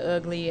dirty and the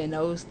ugly and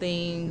those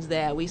things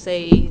that we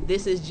say,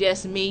 this is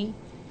just me.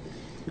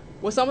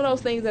 Well, some of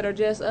those things that are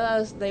just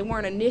us, they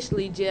weren't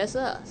initially just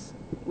us.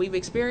 We've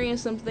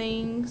experienced some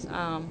things.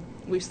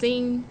 We've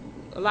seen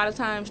a lot of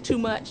times too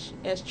much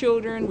as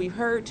children. We've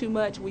heard too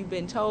much. We've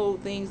been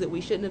told things that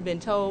we shouldn't have been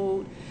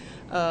told.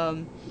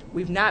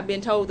 We've not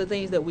been told the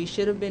things that we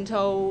should have been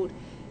told.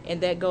 And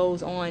that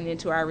goes on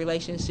into our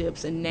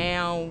relationships. And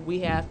now we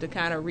have to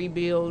kind of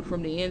rebuild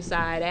from the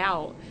inside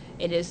out.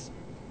 And it's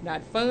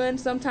not fun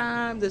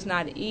sometimes. It's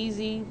not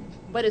easy,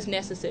 but it's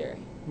necessary.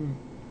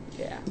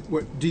 Yeah.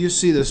 Do you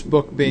see this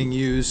book being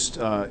used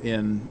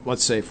in,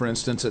 let's say, for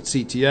instance, at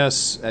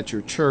CTS, at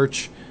your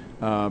church?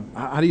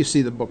 How do you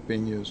see the book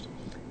being used?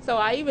 So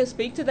I even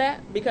speak to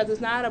that because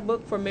it's not a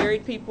book for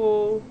married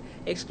people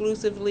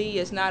exclusively.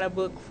 It's not a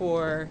book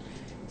for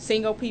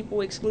single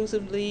people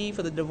exclusively,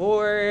 for the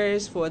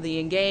divorced, for the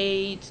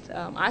engaged.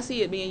 I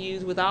see it being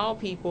used with all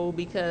people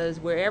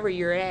because wherever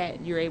you're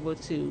at, you're able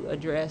to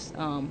address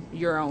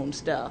your own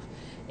stuff.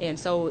 And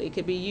so it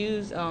could be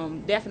used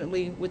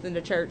definitely within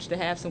the church to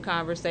have some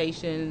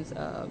conversations,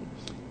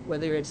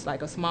 whether it's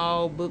like a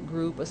small book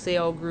group, a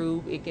cell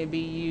group. It can be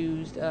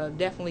used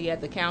definitely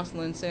at the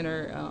counseling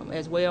center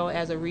as well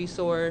as a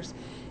resource.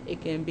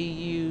 It can be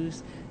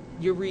used,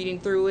 you're reading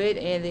through it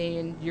and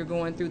then you're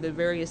going through the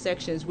various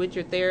sections with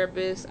your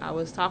therapist. I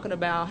was talking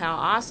about how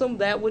awesome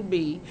that would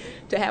be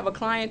to have a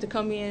client to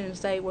come in and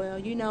say, well,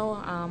 you know,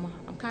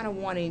 I'm kind of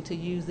wanting to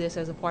use this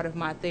as a part of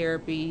my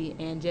therapy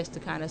and just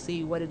to kind of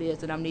see what it is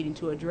that I'm needing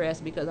to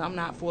address because I'm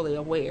not fully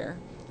aware.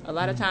 A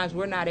lot of times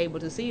we're not able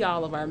to see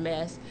all of our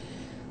mess.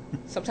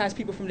 Sometimes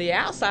people from the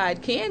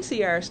outside can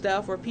see our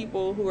stuff, or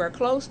people who are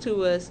close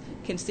to us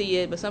can see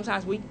it, but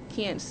sometimes we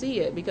can't see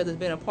it because it's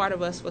been a part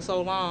of us for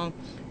so long.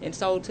 And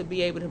so to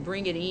be able to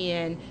bring it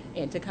in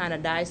and to kind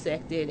of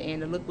dissect it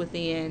and to look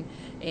within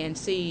and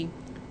see,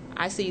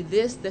 I see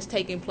this that's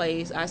taking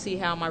place, I see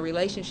how my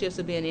relationships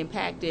are being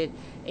impacted,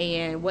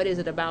 and what is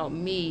it about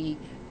me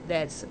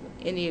that's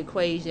in the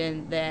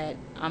equation that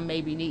I'm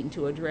maybe needing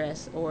to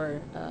address or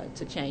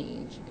to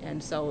change.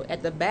 And so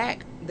at the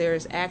back,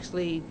 there's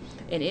actually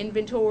an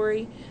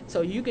inventory.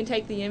 So you can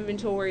take the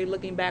inventory,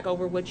 looking back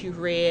over what you've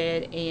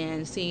read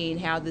and seeing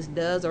how this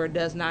does or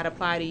does not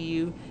apply to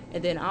you,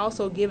 and then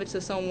also give it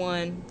to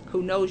someone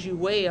who knows you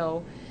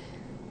well.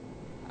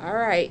 All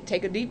right,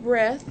 take a deep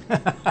breath.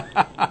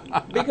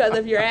 Because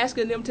if you're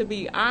asking them to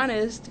be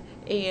honest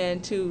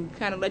and to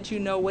kind of let you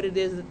know what it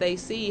is that they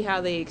see, how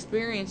they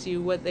experience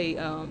you, what they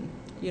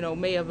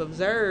may have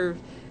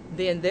observed,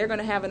 then they're going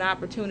to have an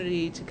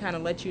opportunity to kind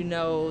of let you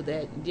know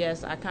that,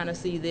 yes, I kind of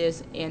see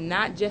this, and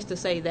not just to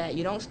say that.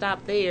 You don't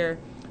stop there,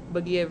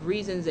 but give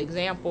reasons,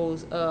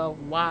 examples of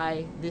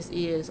why this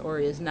is or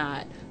is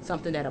not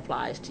something that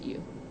applies to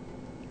you.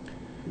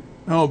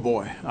 Oh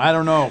boy, I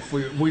don't know if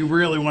we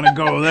really want to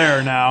go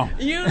there now.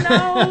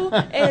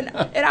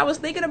 And I was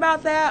thinking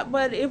about that,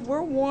 but if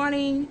we're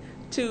wanting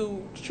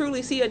to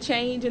truly see a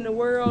change in the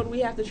world, we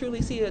have to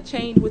truly see a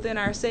change within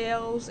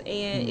ourselves,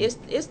 and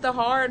it's the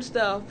hard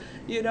stuff,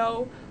 you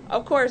know.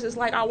 Of course, it's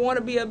like I want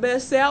to be a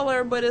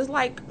bestseller, but it's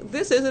like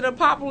this isn't a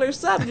popular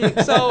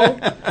subject. So,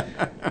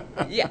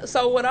 yeah.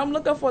 So what I'm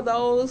looking for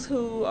those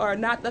who are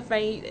not the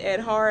faint at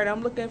heart.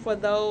 I'm looking for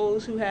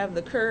those who have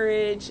the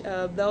courage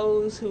of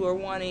those who are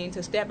wanting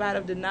to step out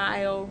of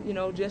denial, you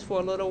know, just for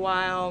a little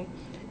while,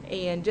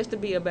 and just to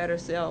be a better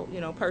self,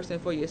 you know, person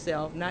for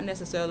yourself, not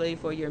necessarily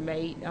for your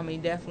mate. I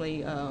mean,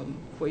 definitely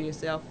for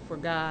yourself, for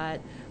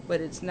God,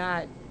 but it's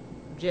not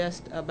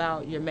just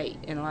about your mate.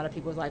 And a lot of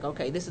people are like,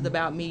 okay, this is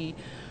about me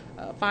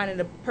finding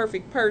the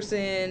perfect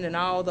person and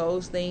all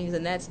those things,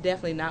 and that's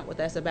definitely not what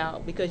that's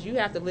about, because you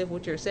have to live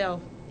with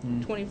yourself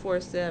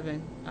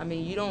 24/7. I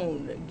mean, you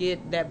don't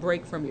get that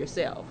break from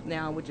yourself.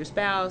 Now, with your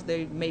spouse,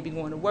 they may be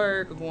going to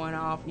work or going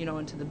off, you know,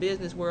 into the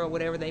business world,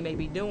 whatever they may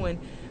be doing.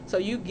 So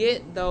you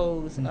get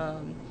those,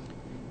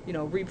 you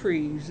know,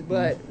 reprieves.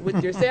 But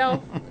with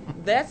yourself,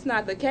 that's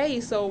not the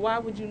case. So why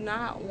would you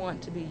not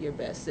want to be your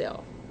best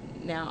self?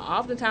 Now,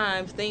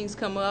 oftentimes things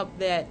come up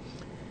that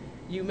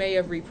you may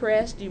have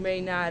repressed. You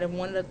may not have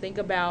wanted to think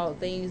about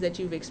things that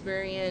you've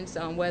experienced,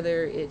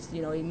 whether it's,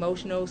 you know,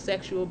 emotional,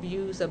 sexual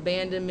abuse,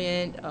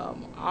 abandonment,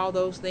 all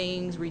those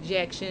things,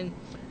 rejection.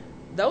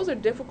 Those are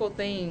difficult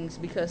things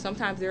because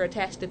sometimes they're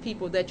attached to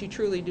people that you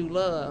truly do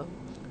love.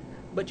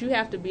 But you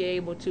have to be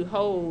able to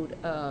hold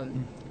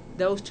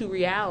those two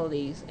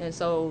realities. And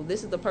so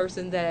this is the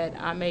person that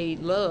I may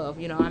love,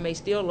 you know, I may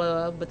still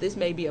love, but this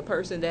may be a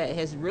person that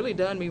has really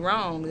done me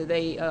wrong, that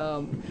they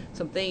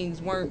some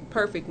things weren't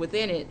perfect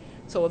within it.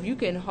 So if you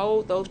can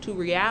hold those two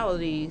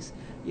realities,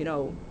 you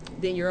know,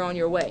 then you're on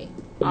your way.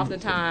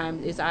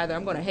 Oftentimes it's either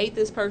I'm going to hate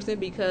this person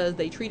because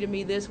they treated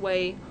me this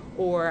way,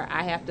 or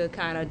I have to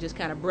kind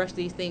of brush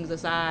these things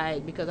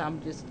aside because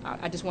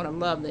I just want to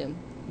love them.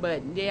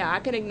 But yeah, I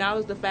can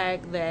acknowledge the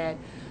fact that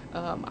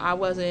I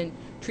wasn't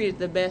treated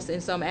the best in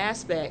some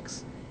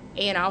aspects,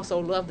 and I also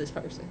love this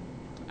person.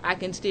 I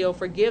can still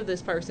forgive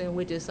this person,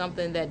 which is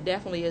something that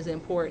definitely is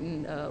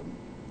important.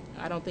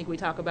 I don't think we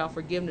talk about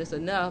forgiveness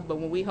enough, but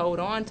when we hold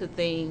on to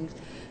things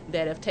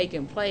that have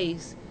taken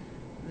place,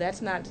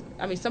 that's not,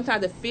 I mean,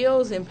 sometimes it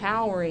feels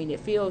empowering, it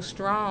feels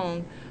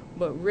strong,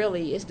 but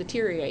really it's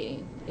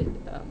deteriorating.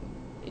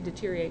 It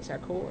deteriorates our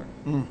core.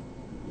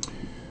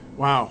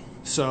 Wow.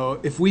 So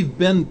if we've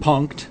been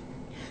punked,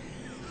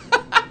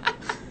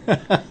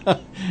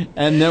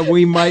 and that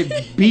we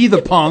might be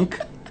the punk,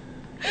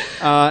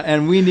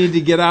 and we need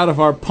to get out of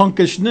our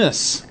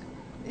punkishness.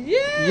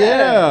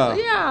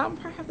 Yeah, I'm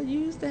proud to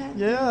use that.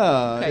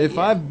 Yeah, okay, if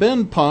I've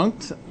been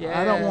punked,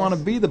 I don't want to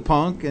be the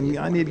punk, and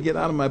I need to get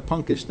out of my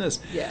punkishness.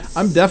 Yes.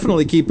 I'm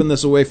definitely keeping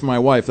this away from my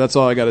wife. That's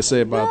all I got to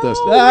say about this.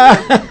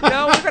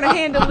 No, we're going to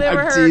hand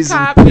deliver her a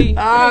copy.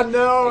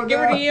 No. Give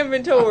her the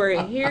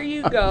inventory. Here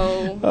you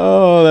go.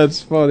 Oh,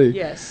 that's funny.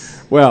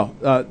 Yes. Well,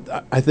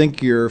 I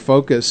think your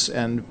focus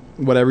and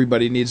what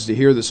everybody needs to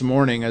hear this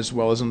morning, as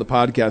well as in the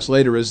podcast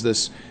later, is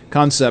this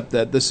concept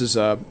that this is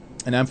an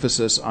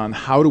emphasis on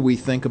how do we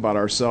think about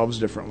ourselves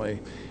differently.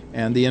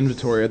 And the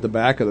inventory at the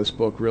back of this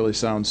book really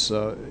sounds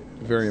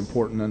very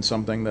important and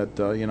something that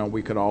you know,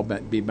 we could all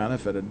be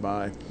benefited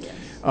by.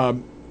 Yes.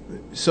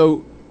 So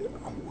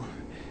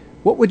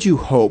what would you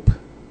hope,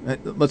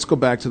 let's go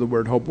back to the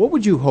word hope, what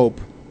would you hope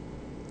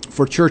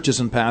for churches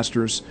and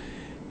pastors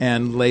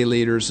and lay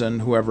leaders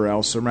and whoever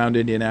else around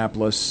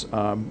Indianapolis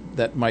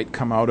that might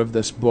come out of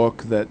this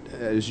book, that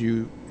as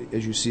you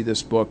see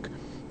this book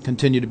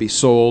continue to be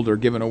sold or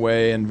given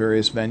away in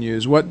various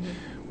venues?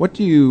 What's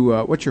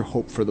your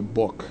hope for the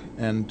book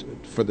and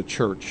for the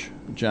church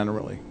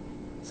generally?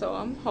 So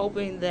I'm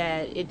hoping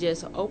that it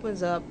just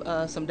opens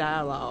up some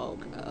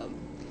dialogue,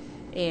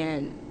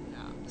 and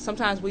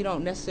sometimes we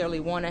don't necessarily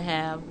want to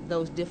have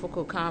those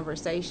difficult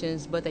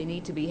conversations, but they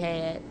need to be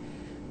had.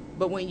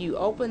 But when you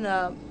open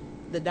up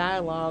the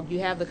dialogue, you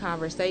have the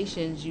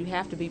conversations, you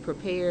have to be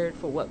prepared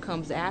for what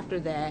comes after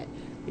that,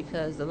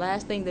 because the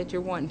last thing that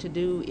you're wanting to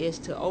do is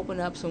to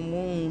open up some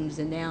wounds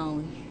and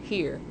now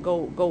here,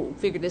 go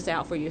figure this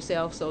out for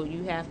yourself. So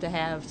you have to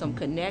have some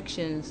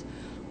connections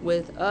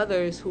with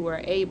others who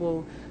are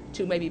able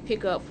to maybe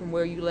pick up from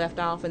where you left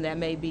off, and that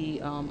may be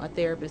a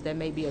therapist, that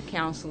may be a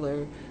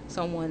counselor,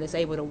 someone that's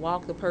able to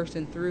walk the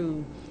person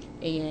through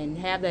and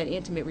have that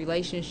intimate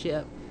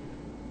relationship,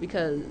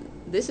 because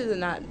this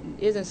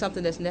isn't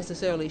something that's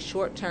necessarily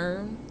short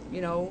term.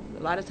 You know,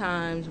 a lot of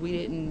times we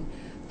didn't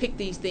pick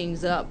these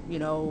things up, you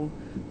know,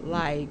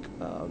 like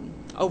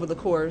over the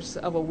course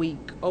of a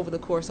week, over the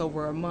course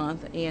over a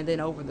month, and then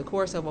over the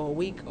course of a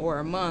week or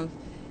a month,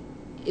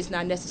 it's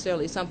not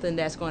necessarily something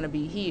that's going to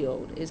be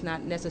healed. It's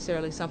not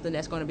necessarily something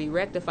that's going to be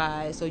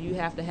rectified. So you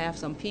have to have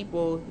some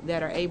people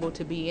that are able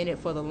to be in it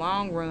for the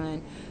long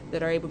run,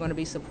 that are able going to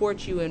be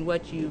support you in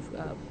what you've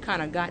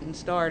kind of gotten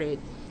started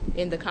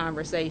in the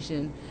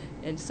conversation.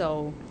 And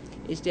so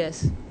it's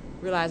just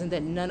realizing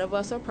that none of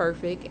us are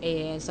perfect,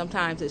 and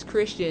sometimes as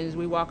Christians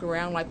we walk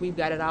around like we've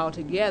got it all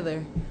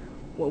together,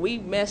 when we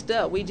messed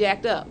up, we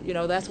jacked up.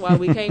 That's why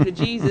we came to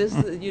Jesus.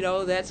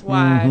 That's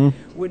why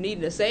we're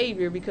needing a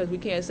Savior, because we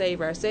can't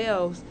save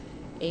ourselves,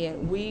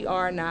 and we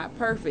are not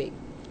perfect.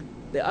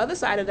 The other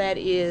side of that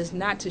is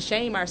not to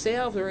shame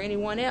ourselves or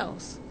anyone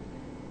else.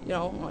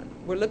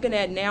 We're looking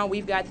at now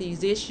we've got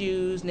these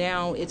issues.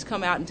 Now it's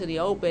come out into the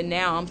open.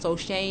 Now I'm so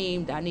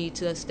shamed. I need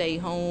to stay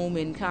home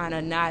and kind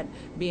of not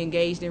be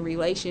engaged in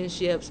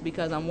relationships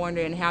because I'm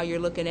wondering how you're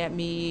looking at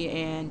me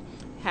and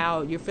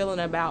how you're feeling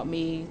about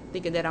me,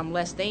 thinking that I'm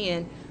less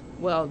than.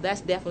 Well,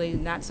 that's definitely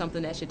not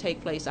something that should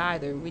take place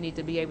either. We need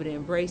to be able to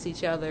embrace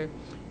each other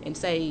and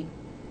say,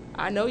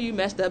 I know you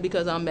messed up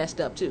because I'm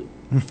messed up too.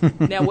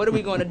 Now, what are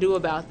we going to do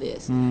about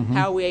this?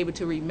 How are we able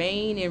to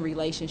remain in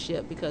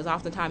relationship? Because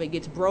oftentimes it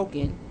gets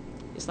broken.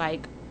 It's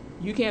like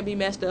you can't be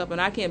messed up and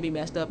I can't be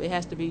messed up. It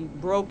has to be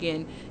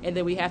broken, and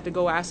then we have to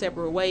go our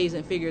separate ways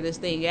and figure this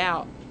thing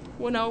out.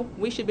 Well, no,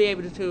 we should be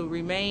able to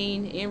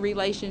remain in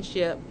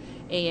relationship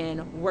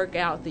and work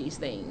out these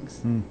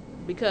things.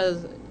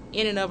 Because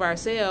in and of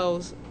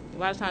ourselves, a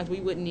lot of times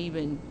we wouldn't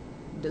even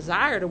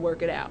desire to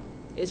work it out.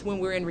 It's when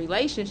we're in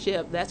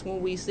relationship, that's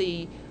when we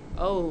see,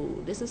 oh,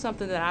 this is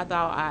something that I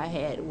thought I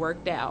had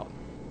worked out,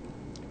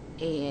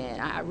 and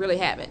I really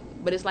haven't.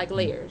 But it's like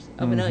layers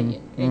of an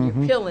onion, and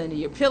you're peeling, and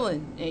you're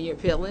peeling, and you're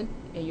peeling,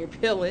 and you're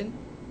peeling.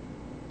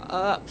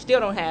 Still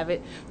don't have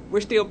it.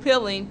 We're still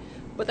peeling,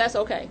 but that's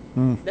okay.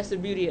 That's the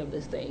beauty of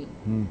this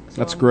thing. So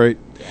that's great.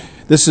 Yeah.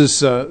 This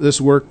is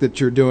this work that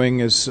you're doing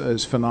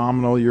is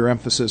phenomenal. Your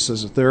emphasis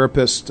as a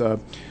therapist,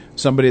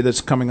 somebody that's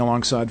coming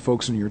alongside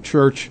folks in your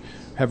church,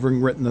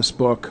 having written this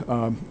book,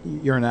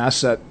 you're an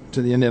asset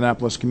to the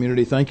Indianapolis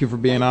community. Thank you for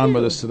being on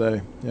with us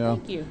today. Yeah.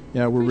 Thank you.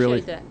 Yeah, we're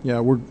Appreciate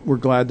that. we're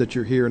glad that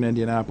you're here in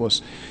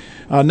Indianapolis.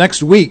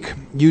 Next week,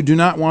 you do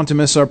not want to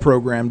miss our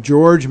program.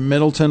 George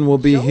Middleton will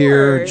be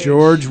here.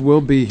 George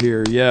will be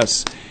here,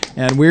 yes.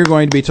 And we're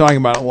going to be talking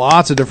about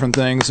lots of different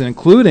things,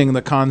 including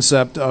the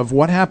concept of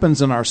what happens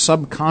in our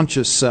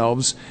subconscious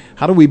selves.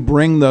 How do we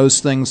bring those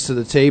things to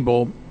the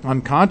table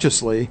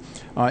unconsciously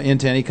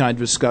into any kind of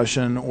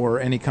discussion or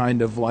any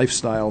kind of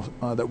lifestyle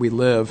that we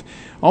live.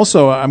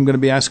 Also, I'm going to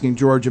be asking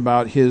George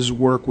about his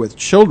work with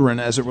children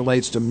as it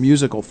relates to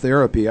musical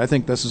therapy. I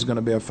think this is going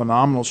to be a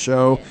phenomenal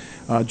show,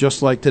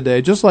 just like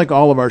today, just like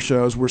all of our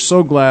shows. We're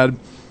so glad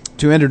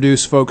to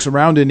introduce folks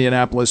around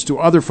Indianapolis to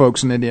other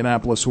folks in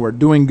Indianapolis who are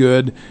doing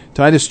good.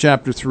 Titus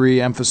chapter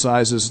 3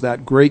 emphasizes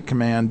that great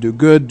command, do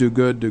good, do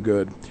good, do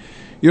good.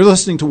 You're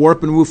listening to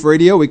Warp and Woof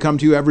Radio. We come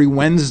to you every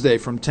Wednesday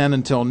from 10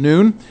 until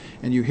noon,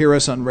 and you hear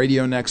us on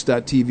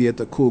RadioNext.tv at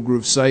the Cool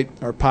Groove site.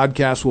 Our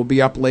podcast will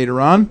be up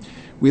later on.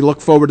 We look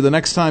forward to the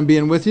next time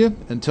being with you.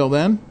 Until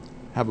then,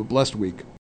 have a blessed week.